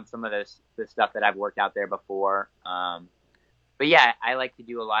brush up on some of the stuff that I've worked out there before. But yeah, I like to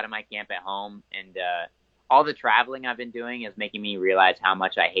do a lot of my camp at home, and all the traveling I've been doing is making me realize how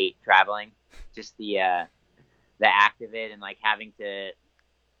much I hate traveling. Just the act of it, and like having to,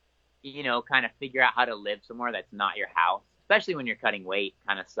 kind of figure out how to live somewhere that's not your house, especially when you're cutting weight,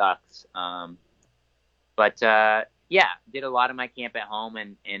 kind of sucks. But yeah, did a lot of my camp at home,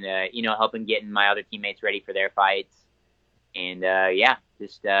 and helping getting my other teammates ready for their fights, and yeah,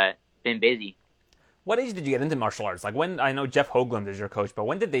 just been busy. What age did you get into martial arts? Like, when, I know Jeff Hoagland is your coach, but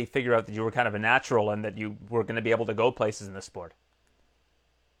when did they figure out that you were kind of a natural and that you were going to be able to go places in the sport?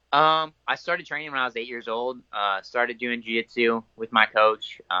 I started training when I was 8 years old. Started doing jiu-jitsu with my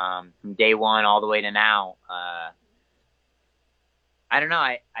coach from day one all the way to now. I don't know.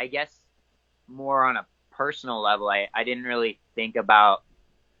 I guess more on a personal level, I didn't really think about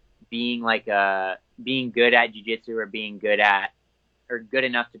being being good at jiu-jitsu or being good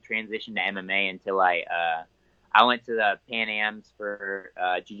enough to transition to MMA until I went to the Pan Ams for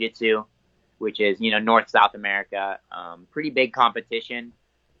jiu-jitsu, which is North South America. Pretty big competition.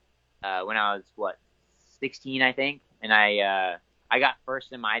 When I was 16, I think, and I got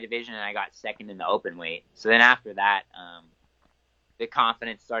first in my division and I got second in the open weight. So then after that, the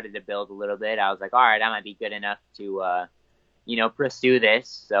confidence started to build a little bit. I was like, all right, I might be good enough to pursue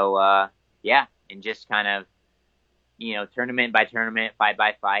this. So yeah, and just kind of tournament by tournament, fight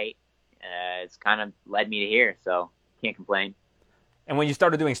by fight, it's kind of led me to here. So can't complain. And when you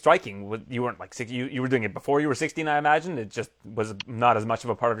started doing striking, you weren't like you were doing it before you were 16, I imagine. It just was not as much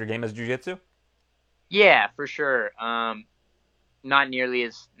of a part of your game as jiu-jitsu. Yeah, for sure. Not nearly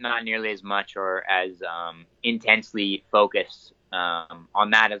as much or as intensely focused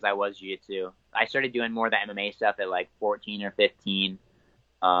on that as I was jiu-jitsu. I started doing more of the MMA stuff at like 14 or 15.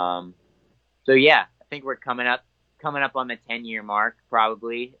 So yeah, I think we're coming up on the 10-year mark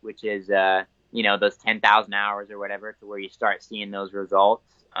probably, which is those 10,000 hours or whatever, to where you start seeing those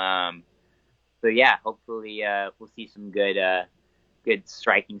results. So yeah, hopefully we'll see some good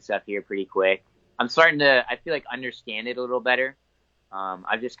striking stuff here pretty quick. I'm starting to, I feel like, understand it a little better.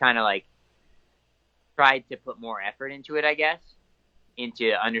 I've just kind of like tried to put more effort into it, I guess,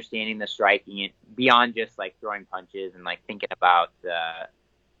 into understanding the striking it beyond just like throwing punches and like thinking about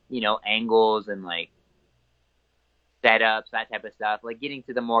angles and like setups, that type of stuff, like getting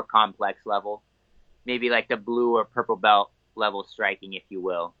to the more complex level, maybe like the blue or purple belt level striking, if you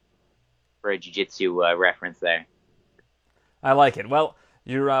will, for a jiu-jitsu reference there. I like it. Well,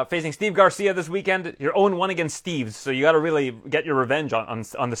 you're facing Steve Garcia this weekend. You're 0-1 against Steves, so you got to really get your revenge on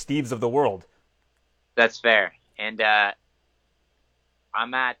the Steves of the world. That's fair. And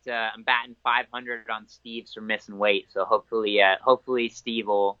I'm batting 500 on Steves for missing weight, so hopefully Steve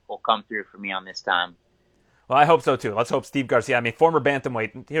will come through for me on this time. Well, I hope so too. Let's hope Steve Garcia, former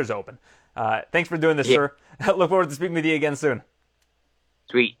bantamweight, here's open. Thanks for doing this, sir. Look forward to speaking with you again soon.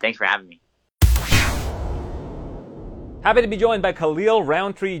 Sweet. Thanks for having me. Happy to be joined by Khalil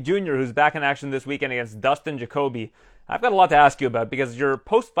Roundtree Jr., who's back in action this weekend against Dustin Jacoby. I've got a lot to ask you about because your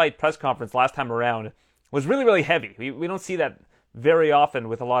post-fight press conference last time around was really, really heavy. We don't see that very often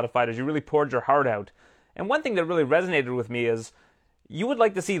with a lot of fighters. You really poured your heart out. And one thing that really resonated with me is you would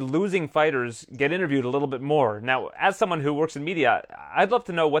like to see losing fighters get interviewed a little bit more. Now, as someone who works in media, I'd love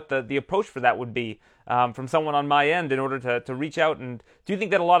to know what the approach for that would be from someone on my end in order to reach out. And do you think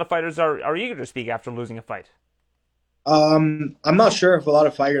that a lot of fighters are eager to speak after losing a fight? I'm not sure if a lot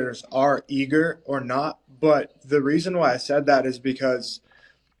of fighters are eager or not, but the reason why I said that is because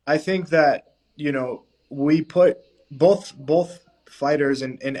I think that, we put both fighters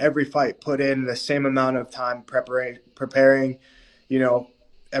in every fight put in the same amount of time preparing.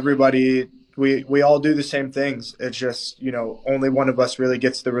 Everybody, we all do the same things. It's just, only one of us really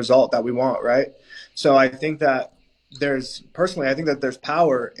gets the result that we want, right? So I think that there's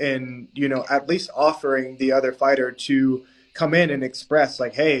power in, at least offering the other fighter to come in and express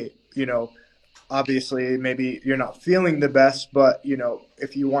like, hey, obviously maybe you're not feeling the best, but,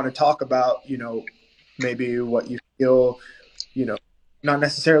 if you want to talk about, maybe what you feel, not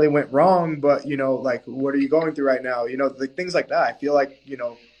necessarily went wrong, but, like, what are you going through right now? Like things like that. I feel like,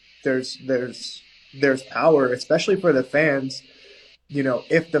 there's power, especially for the fans.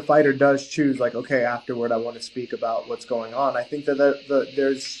 If the fighter does choose, like, okay, afterward, I want to speak about what's going on. I think that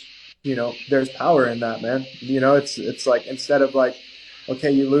there's power in that, man. It's like, instead of like,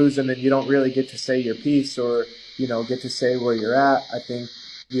 okay, you lose and then you don't really get to say your piece or, get to say where you're at. I think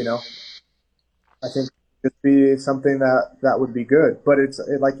it'd be something that would be good. But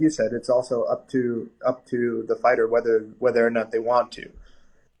like you said, it's also up to the fighter whether or not they want to.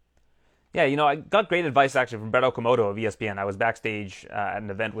 Yeah, I got great advice actually from Brett Okamoto of ESPN. I was backstage at an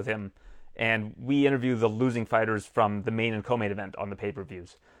event with him, and we interviewed the losing fighters from the main and co-main event on the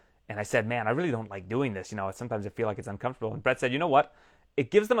pay-per-views. And I said, man, I really don't like doing this. Sometimes I feel like it's uncomfortable. And Brett said, you know what?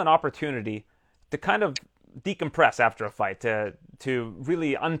 It gives them an opportunity to kind of decompress after a fight, to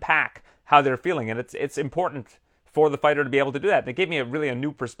really unpack how they're feeling. And it's important for the fighter to be able to do that. And it gave me really a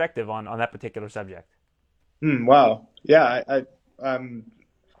new perspective on that particular subject. Wow. Yeah, I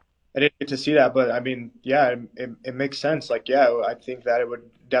didn't get to see that, but I mean, yeah, it makes sense. Like, yeah, I think that it would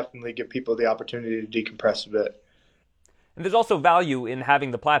definitely give people the opportunity to decompress a bit. And there's also value in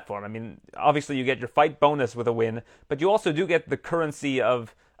having the platform. I mean, obviously you get your fight bonus with a win, but you also do get the currency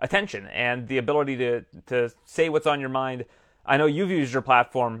of attention and the ability to say what's on your mind. I know you've used your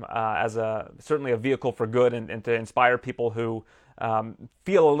platform as certainly a vehicle for good and to inspire people who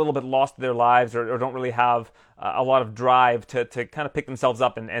feel a little bit lost in their lives or don't really have a lot of drive to kind of pick themselves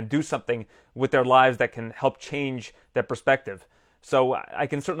up and do something with their lives that can help change their perspective. So I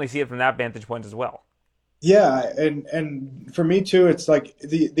can certainly see it from that vantage point as well. Yeah, and for me too, it's like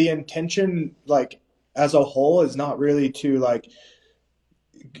the intention, like as a whole, is not really to like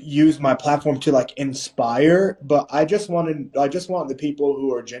use my platform to like inspire, but I just want the people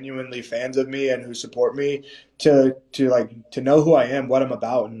who are genuinely fans of me and who support me to know who I am, what I'm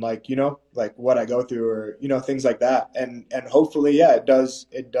about, and like like what I go through, or things like that, and hopefully, yeah, it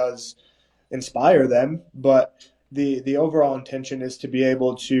does inspire them, but the overall intention is to be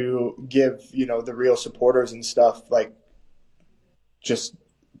able to give the real supporters and stuff like just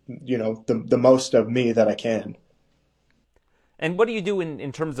the most of me that I can. And what do you do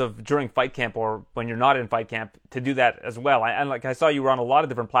in terms of during fight camp or when you're not in fight camp to do that as well? I saw you were on a lot of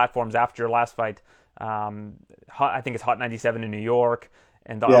different platforms after your last fight. I think it's Hot 97 in New York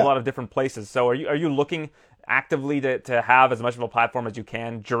and a lot of different places. So are you looking actively to have as much of a platform as you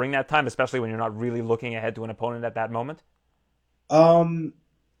can during that time, especially when you're not really looking ahead to an opponent at that moment?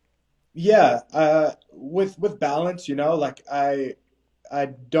 Yeah, with balance, like I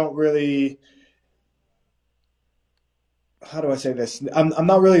don't really. How do I say this? I'm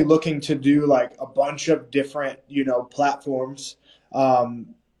not really looking to do like a bunch of different, platforms,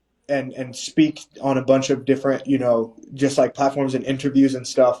 and speak on a bunch of different, just like platforms and interviews and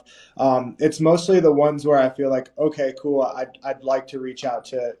stuff. It's mostly the ones where I feel like, okay, cool. I'd like to reach out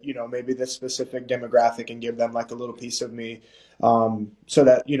to, maybe this specific demographic and give them like a little piece of me, so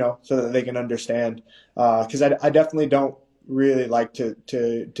that they can understand. 'Cause I definitely don't really like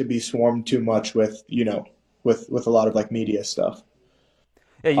to be swarmed too much with, with a lot of like media stuff.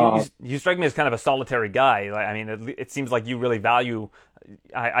 Yeah, you strike me as kind of a solitary guy. I mean, it seems like you really value,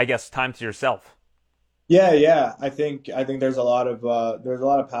 I guess, time to yourself. Yeah. I think there's a lot of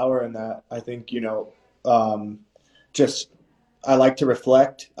power in that. I think just I like to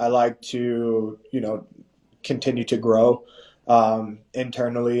reflect. I like to continue to grow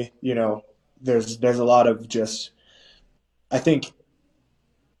internally. There's a lot of just I think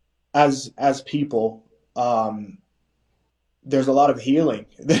as people. There's a lot of healing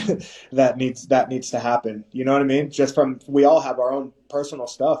that needs to happen. You know what I mean? Just we all have our own personal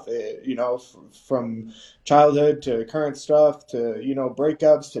stuff, from childhood to current stuff to,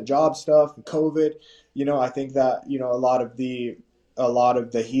 breakups to job stuff and COVID. I think that, a lot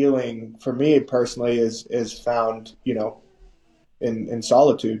of the healing for me personally is found, in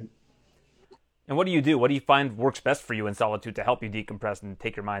solitude. And what do you do? What do you find works best for you in solitude to help you decompress and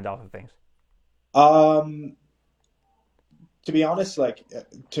take your mind off of things? To be honest, like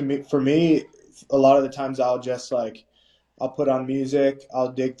for me, a lot of the times I'll just like, I'll put on music,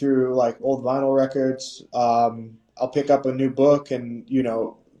 I'll dig through like old vinyl records, I'll pick up a new book and,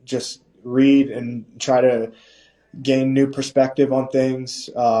 just read and try to gain new perspective on things.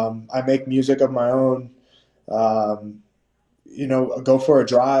 I make music of my own, go for a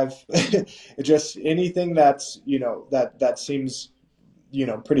drive, just anything that's, that seems,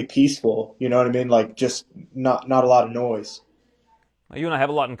 pretty peaceful. You know what I mean? Like just not a lot of noise. Well, you and I have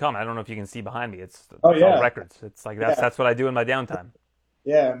a lot in common. I don't know if you can see behind me. It's all records. It's like that's what I do in my downtime.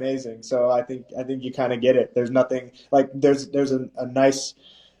 Yeah, amazing. So I think you kind of get it. There's nothing like there's a nice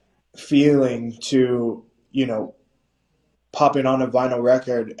feeling to, popping on a vinyl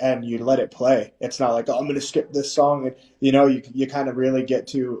record and you let it play. It's not like, oh, I'm going to skip this song. And, you kind of really get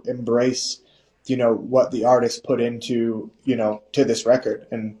to embrace, what the artist put into, to this record.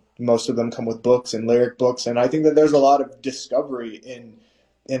 And most of them come with books and lyric books. And I think that there's a lot of discovery in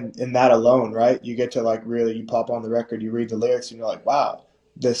that alone, right? You get to like really, you pop on the record, you read the lyrics and you're like, wow,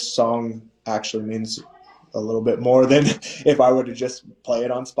 this song actually means a little bit more than if I were to just play it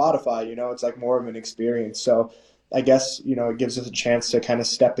on Spotify, it's like more of an experience. So I guess, it gives us a chance to kind of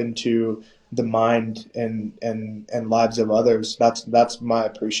step into the mind and lives of others. That's my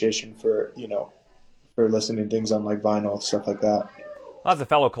appreciation for, for listening to things on like vinyl, stuff like that. As a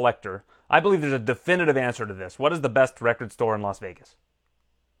fellow collector, I believe there's a definitive answer to this. What is the best record store in Las Vegas?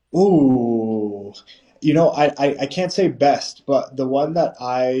 Ooh, I can't say best, but the one that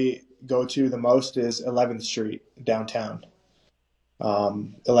I go to the most is 11th Street downtown.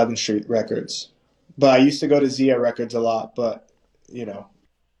 11th Street Records. But I used to go to Zia Records a lot, but, yeah.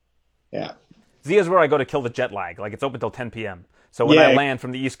 Zia's where I go to kill the jet lag. Like, it's open till 10 p.m. So when I land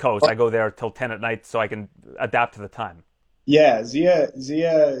from the East Coast, I go there till 10 at night so I can adapt to the time. Yeah, Zia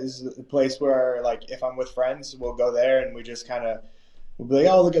is a place where, like, if I'm with friends, we'll go there and we just kind of, we'll be like,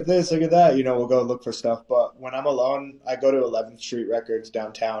 oh, look at this, look at that. We'll go look for stuff. But when I'm alone, I go to 11th Street Records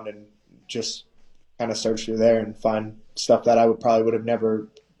downtown and just kind of search through there and find stuff that I would have never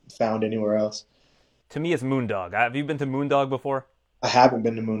found anywhere else. To me, it's Moondog. Have you been to Moondog before? I haven't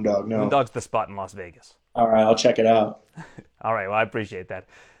been to Moondog, no. Moondog's the spot in Las Vegas. All right, I'll check it out. All right, well, I appreciate that.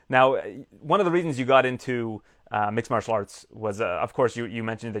 Now, one of the reasons you got into mixed martial arts was, of course, you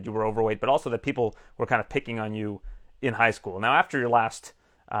mentioned that you were overweight, but also that people were kind of picking on you in high school. Now, after your last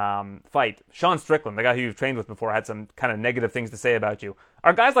fight, Sean Strickland, the guy who you've trained with before, had some kind of negative things to say about you.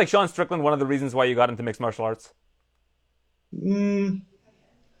 Are guys like Sean Strickland one of the reasons why you got into mixed martial arts?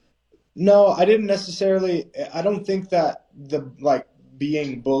 No, I didn't necessarily. I don't think that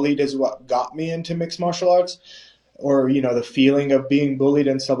being bullied is what got me into mixed martial arts, or the feeling of being bullied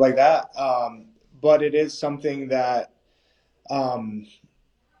and stuff like that. But it is something that that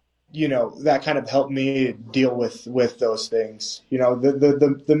kind of helped me deal with those things.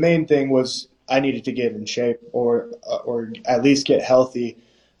 The main thing was I needed to get in shape or at least get healthy.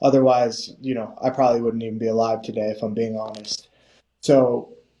 Otherwise, I probably wouldn't even be alive today if I'm being honest. So,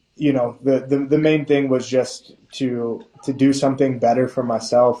 the main thing was just to do something better for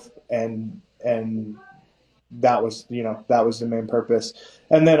myself, and that was the main purpose.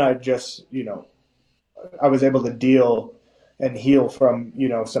 And then I just, I was able to deal and heal from,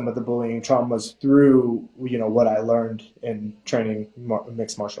 some of the bullying traumas through, what I learned in training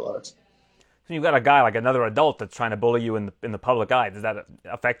mixed martial arts. So you've got a guy like another adult that's trying to bully you in the public eye. Does that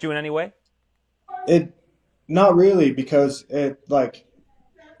affect you in any way? Not really, because it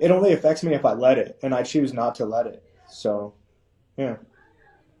only affects me if I let it, and I choose not to let it. So, yeah.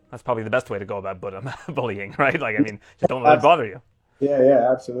 That's probably the best way to go about bullying, right? Just don't let it bother you. Yeah,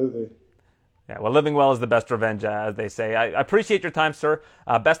 absolutely. Yeah, well, living well is the best revenge, as they say. I appreciate your time, sir.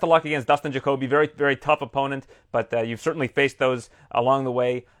 Best of luck against Dustin Jacoby. Very, very tough opponent, but you've certainly faced those along the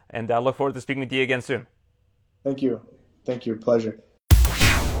way, and I look forward to speaking with you again soon. Thank you. Pleasure.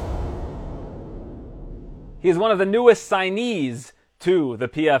 He is one of the newest signees to the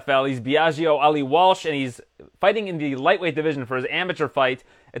PFL. He's Biagio Ali Walsh, and he's fighting in the lightweight division for his amateur fight.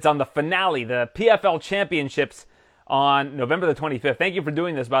 It's on the finale, the PFL Championships, on November the 25th. Thank you for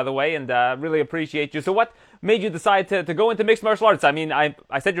doing this, by the way, and really appreciate you. So what made you decide to go into mixed martial arts? I mean, I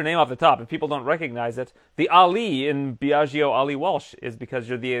said your name off the top. If people don't recognize it, the Ali in Biagio Ali Walsh is because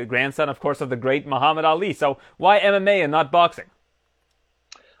you're the grandson, of course, of the great Muhammad Ali. So why MMA and not boxing?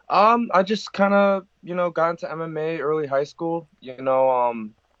 I just kind of, got into MMA early high school.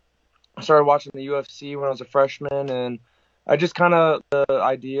 I started watching the UFC when I was a freshman, and I just kind of the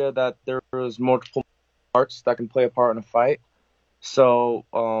idea that there was multiple parts that can play a part in a fight. So,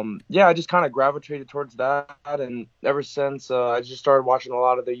 I just kind of gravitated towards that, and ever since, I just started watching a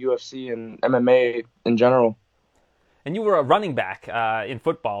lot of the UFC and MMA in general. And you were a running back in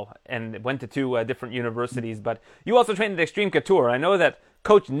football and went to two different universities, but you also trained at Extreme Couture. I know that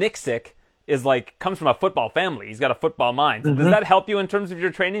Coach Nixick comes from a football family. He's got a football mind. So does that help you in terms of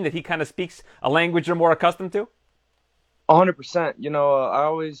your training, that he kind of speaks a language you're more accustomed to?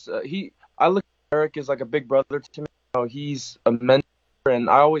 100%. I look at Eric as like a big brother to me. He's a mentor, and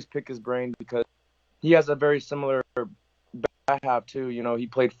I always pick his brain because he has a very similar I have too. He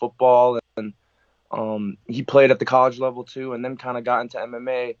played football, and he played at the college level too, and then kind of got into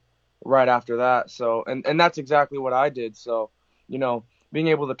MMA right after that. So, and that's exactly what I did. So, being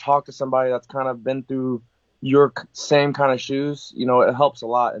able to talk to somebody that's kind of been through your same kind of shoes, it helps a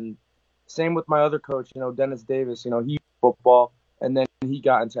lot. And same with my other coach, Dennis Davis, he football, and then he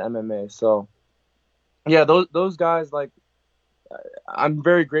got into MMA. So, yeah, those guys, I'm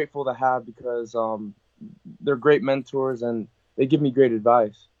very grateful to have because they're great mentors and they give me great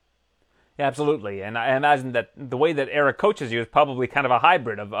advice. Yeah, absolutely. And I imagine that the way that Eric coaches you is probably kind of a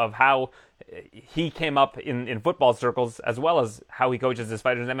hybrid of how he came up in football circles as well as how he coaches his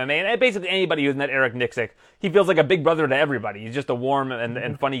fighters in MMA. And basically anybody who's met Eric Nixick, he feels like a big brother to everybody. He's just a warm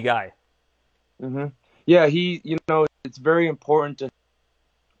and funny guy. Mm-hmm. Yeah, it's very important to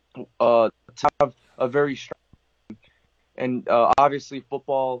have a very strong, and obviously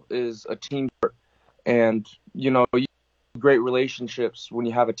football is a team sport, and you have great relationships when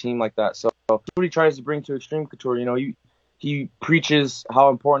you have a team like that. So that's what he tries to bring to Extreme Couture. He preaches how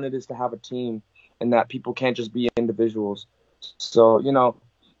important it is to have a team and that people can't just be individuals. So,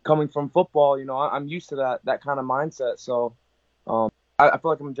 coming from football, I'm used to that kind of mindset. So I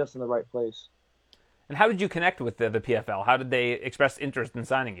feel like I'm just in the right place. And how did you connect with the PFL? How did they express interest in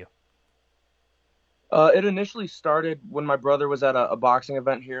signing you? It initially started when my brother was at a boxing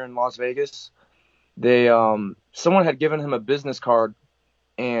event here in Las Vegas. Someone had given him a business card,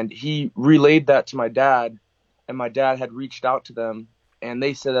 and he relayed that to my dad, and my dad had reached out to them, and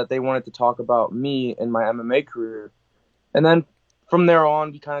they said that they wanted to talk about me and my MMA career. And then from there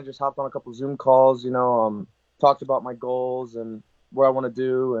on, we kind of just hopped on a couple Zoom calls, talked about my goals and what I want to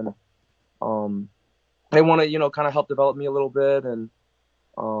do, and they want to, kind of help develop me a little bit, and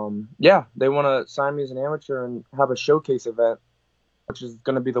they want to sign me as an amateur and have a showcase event, which is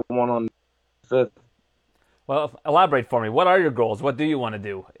going to be the one on 5th. Well, elaborate for me. What are your goals? What do you want to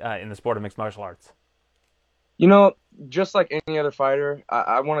do in the sport of mixed martial arts? Just like any other fighter,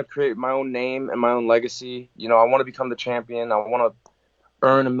 I want to create my own name and my own legacy. I want to become the champion. I want to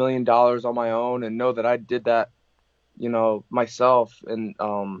earn $1 million on my own and know that I did that, myself. And,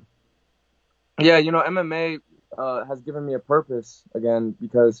 MMA has given me a purpose again,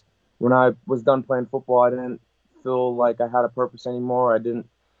 because when I was done playing football, I didn't feel like I had a purpose anymore.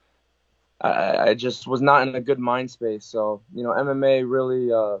 I just was not in a good mind space. So, MMA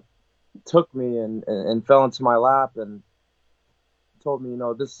really took me and fell into my lap and told me,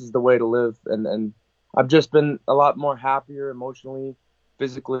 this is the way to live. And I've just been a lot more happier emotionally,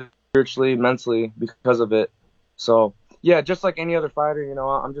 physically, spiritually, mentally because of it. So, yeah, just like any other fighter,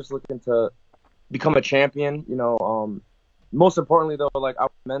 I'm just looking to become a champion. Most importantly, though, like I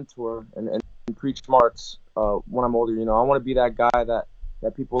mentor and preach smarts when I'm older. I want to be that guy that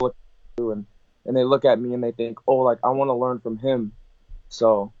people look to and they look at me and they think, oh, like I want to learn from him.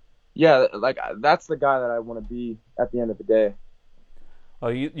 So, yeah, like that's the guy that I want to be at the end of the day.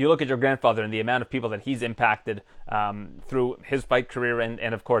 Well, you look at your grandfather and the amount of people that he's impacted through his fight career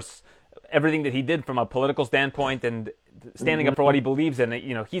and of course, everything that he did from a political standpoint and standing up for what he believes in.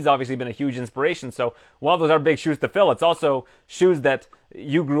 He's obviously been a huge inspiration. So while those are big shoes to fill, it's also shoes that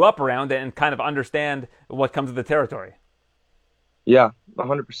you grew up around and kind of understand what comes with the territory. Yeah,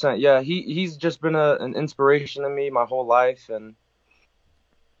 100%. Yeah, he's just been an inspiration to me my whole life. And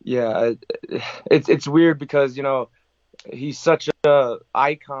yeah, it's weird because, he's such a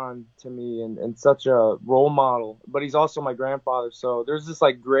icon to me and such a role model, but he's also my grandfather. So there's this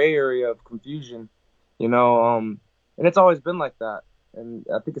like gray area of confusion, and it's always been like that. And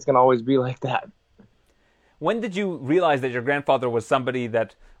I think it's going to always be like that. When did you realize that your grandfather was somebody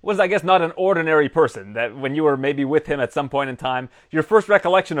that was, I guess, not an ordinary person, that when you were maybe with him at some point in time, your first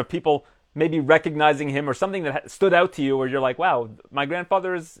recollection of people maybe recognizing him or something that stood out to you where you're like, wow, my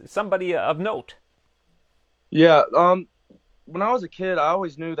grandfather is somebody of note? Yeah, when I was a kid, I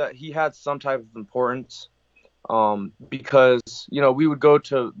always knew that he had some type of importance because, we would go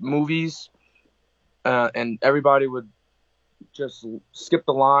to movies and everybody would just skip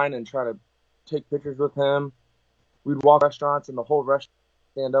the line and try to take pictures with him. We'd walk restaurants and the whole restaurant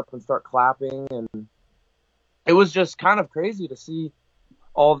stand up and start clapping. And it was just kind of crazy to see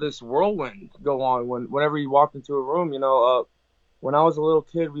all this whirlwind go on whenever you walked into a room. When I was a little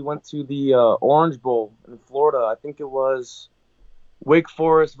kid, we went to the Orange Bowl in Florida. I think it was Wake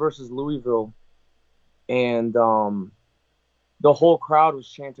Forest versus Louisville. And the whole crowd was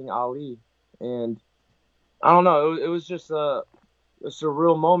chanting Ali. And I don't know, it was just a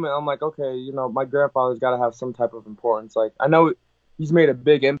surreal moment. I'm like, okay, my grandfather's got to have some type of importance. Like, I know he's made a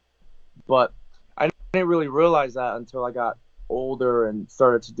big impact, but I didn't really realize that until I got older and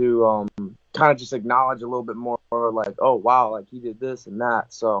started to do kind of just acknowledge a little bit more, like, oh wow, like he did this and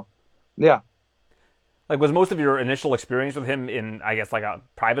that. So yeah. Like, was most of your initial experience with him in, I guess, like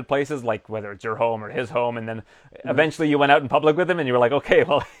private places, like whether it's your home or his home, and then eventually you went out in public with him and you were like, okay,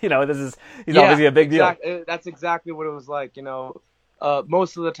 well, he's obviously a big deal. That's exactly what it was like.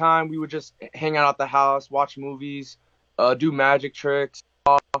 Most of the time we would just hang out at the house, watch movies, do magic tricks.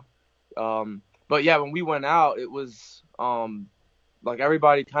 But yeah, when we went out, it was like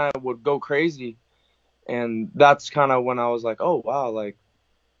everybody kind of would go crazy, and that's kind of when I was like, oh wow, like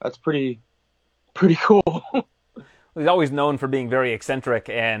that's pretty cool. He's always known for being very eccentric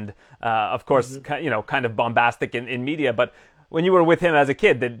and, of course, kind of bombastic in media. But when you were with him as a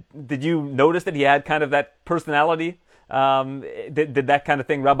kid, did you notice that he had kind of that personality? Did that kind of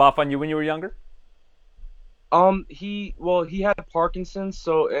thing rub off on you when you were younger? He had Parkinson's,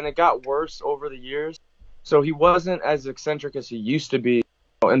 and it got worse over the years. So he wasn't as eccentric as he used to be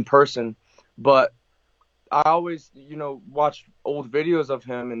in person. But I always, watched old videos of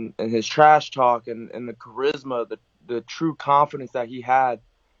him and his trash talk and the charisma, the true confidence that he had.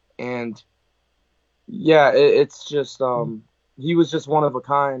 And yeah, it's just he was just one of a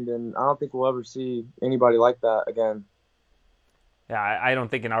kind, and I don't think we'll ever see anybody like that again. Yeah, I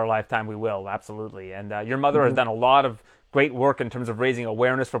don't think in our lifetime we will, absolutely. And your mother has done a lot of great work in terms of raising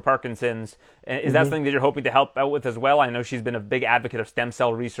awareness for Parkinson's. Is that something that you're hoping to help out with as well? I know she's been a big advocate of stem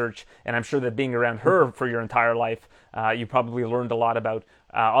cell research, and I'm sure that being around her for your entire life, you probably learned a lot about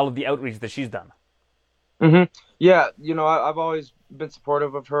all of the outreach that she's done. Yeah, I've always been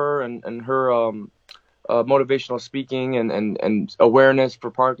supportive of her and her motivational speaking and awareness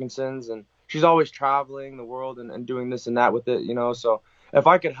for Parkinson's, and she's always traveling the world and doing this and that with it, so if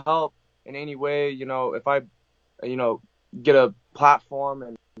I could help in any way, if I, get a platform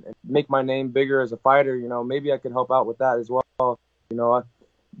and make my name bigger as a fighter, maybe I could help out with that as well.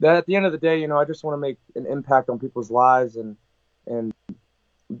 That at the end of the day, I just want to make an impact on people's lives and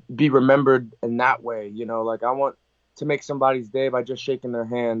be remembered in that way, like I want to make somebody's day by just shaking their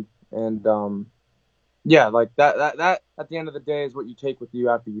hand. And, yeah, like that at the end of the day is what you take with you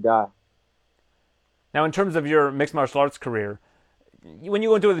after you die. Now, in terms of your mixed martial arts career, when you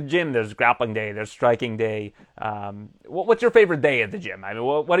go into the gym, there's grappling day, there's striking day. What's your favorite day at the gym? I mean,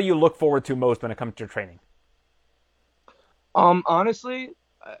 what do you look forward to most when it comes to your training? Honestly,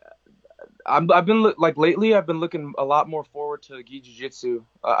 I've been lately, I've been looking a lot more forward to gi jiu-jitsu.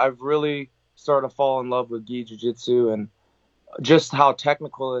 I've really started to fall in love with gi jiu-jitsu and just how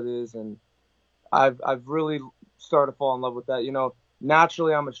technical it is, and I've really started to fall in love with that.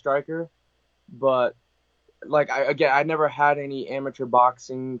 Naturally, I'm a striker, but I never had any amateur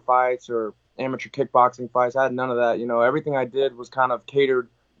boxing fights or amateur kickboxing fights. I had none of that. Everything I did was kind of catered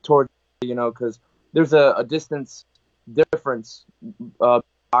towards, because there's a distance difference,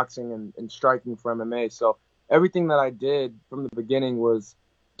 boxing and striking for MMA. So everything that I did from the beginning was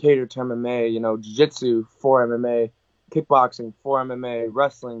catered to MMA, jiu-jitsu for MMA, kickboxing for MMA,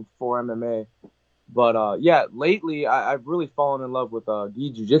 wrestling for MMA. But yeah, lately I've really fallen in love with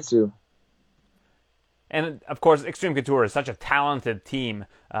gi jiu-jitsu. And, of course, Extreme Couture is such a talented team,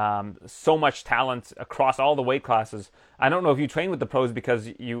 so much talent across all the weight classes. I don't know if you train with the pros because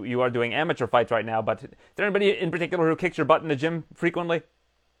you are doing amateur fights right now, but is there anybody in particular who kicks your butt in the gym frequently?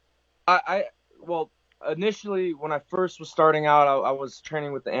 Well, initially, when I first was starting out, I was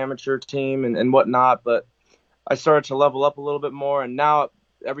training with the amateur team and whatnot, but I started to level up a little bit more, and now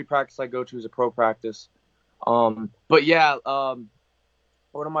every practice I go to is a pro practice. But, yeah,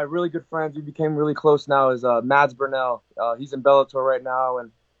 one of my really good friends, we became really close now, is Mads Burnell. He's in Bellator right now, and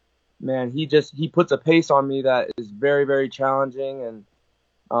man, he puts a pace on me that is very, very challenging.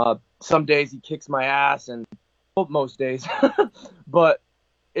 And some days he kicks my ass, and most days, but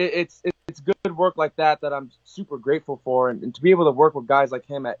it's good work like that I'm super grateful for, and to be able to work with guys like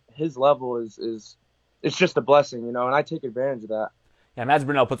him at his level is it's just a blessing, and I take advantage of that. Yeah, Mads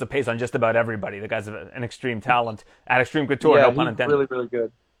Burnell puts a pace on just about everybody. The guy's an extreme talent at Extreme Couture, yeah, no pun intended. Really, really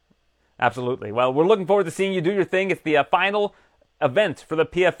good. Absolutely. Well, we're looking forward to seeing you do your thing. It's the final event for the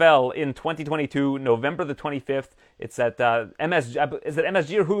PFL in 2022, November the 25th. It's at MSG. Is it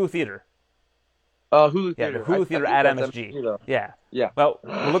MSG or Hulu Theater? Hulu Theater. Yeah, Hulu Theater at MSG. Yeah. Well,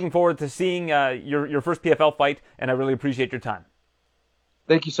 we're looking forward to seeing your first PFL fight, and I really appreciate your time.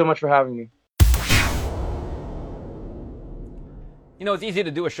 Thank you so much for having me. It's easy to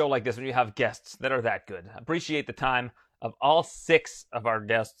do a show like this when you have guests that are that good. Appreciate the time of all 6 of our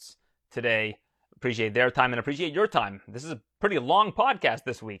guests today. Appreciate their time and appreciate your time. This is a pretty long podcast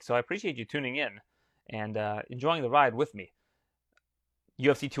this week, so I appreciate you tuning in and enjoying the ride with me.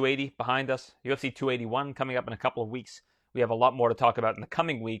 UFC 280 behind us. UFC 281 coming up in a couple of weeks. We have a lot more to talk about in the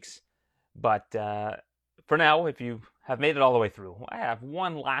coming weeks. But for now, if you have made it all the way through, I have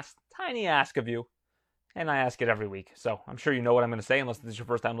one last tiny ask of you. And I ask it every week, so I'm sure you know what I'm going to say unless this is your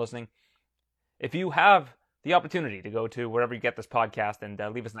first time listening. If you have the opportunity to go to wherever you get this podcast and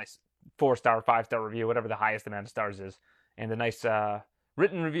leave us a nice 4-star, 5-star review, whatever the highest amount of stars is, and a nice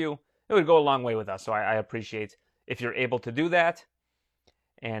written review, it would go a long way with us, so I appreciate if you're able to do that.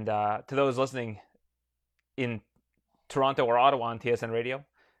 And to those listening in Toronto or Ottawa on TSN Radio,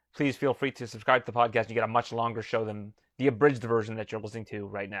 please feel free to subscribe to the podcast. You get a much longer show than the abridged version that you're listening to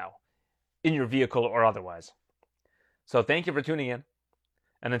right now, in your vehicle or otherwise. So thank you for tuning in.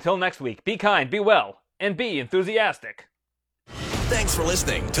 And until next week, be kind, be well, and be enthusiastic. Thanks for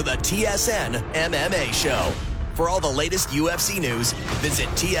listening to the TSN MMA Show. For all the latest UFC news, visit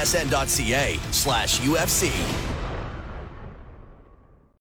tsn.ca/UFC.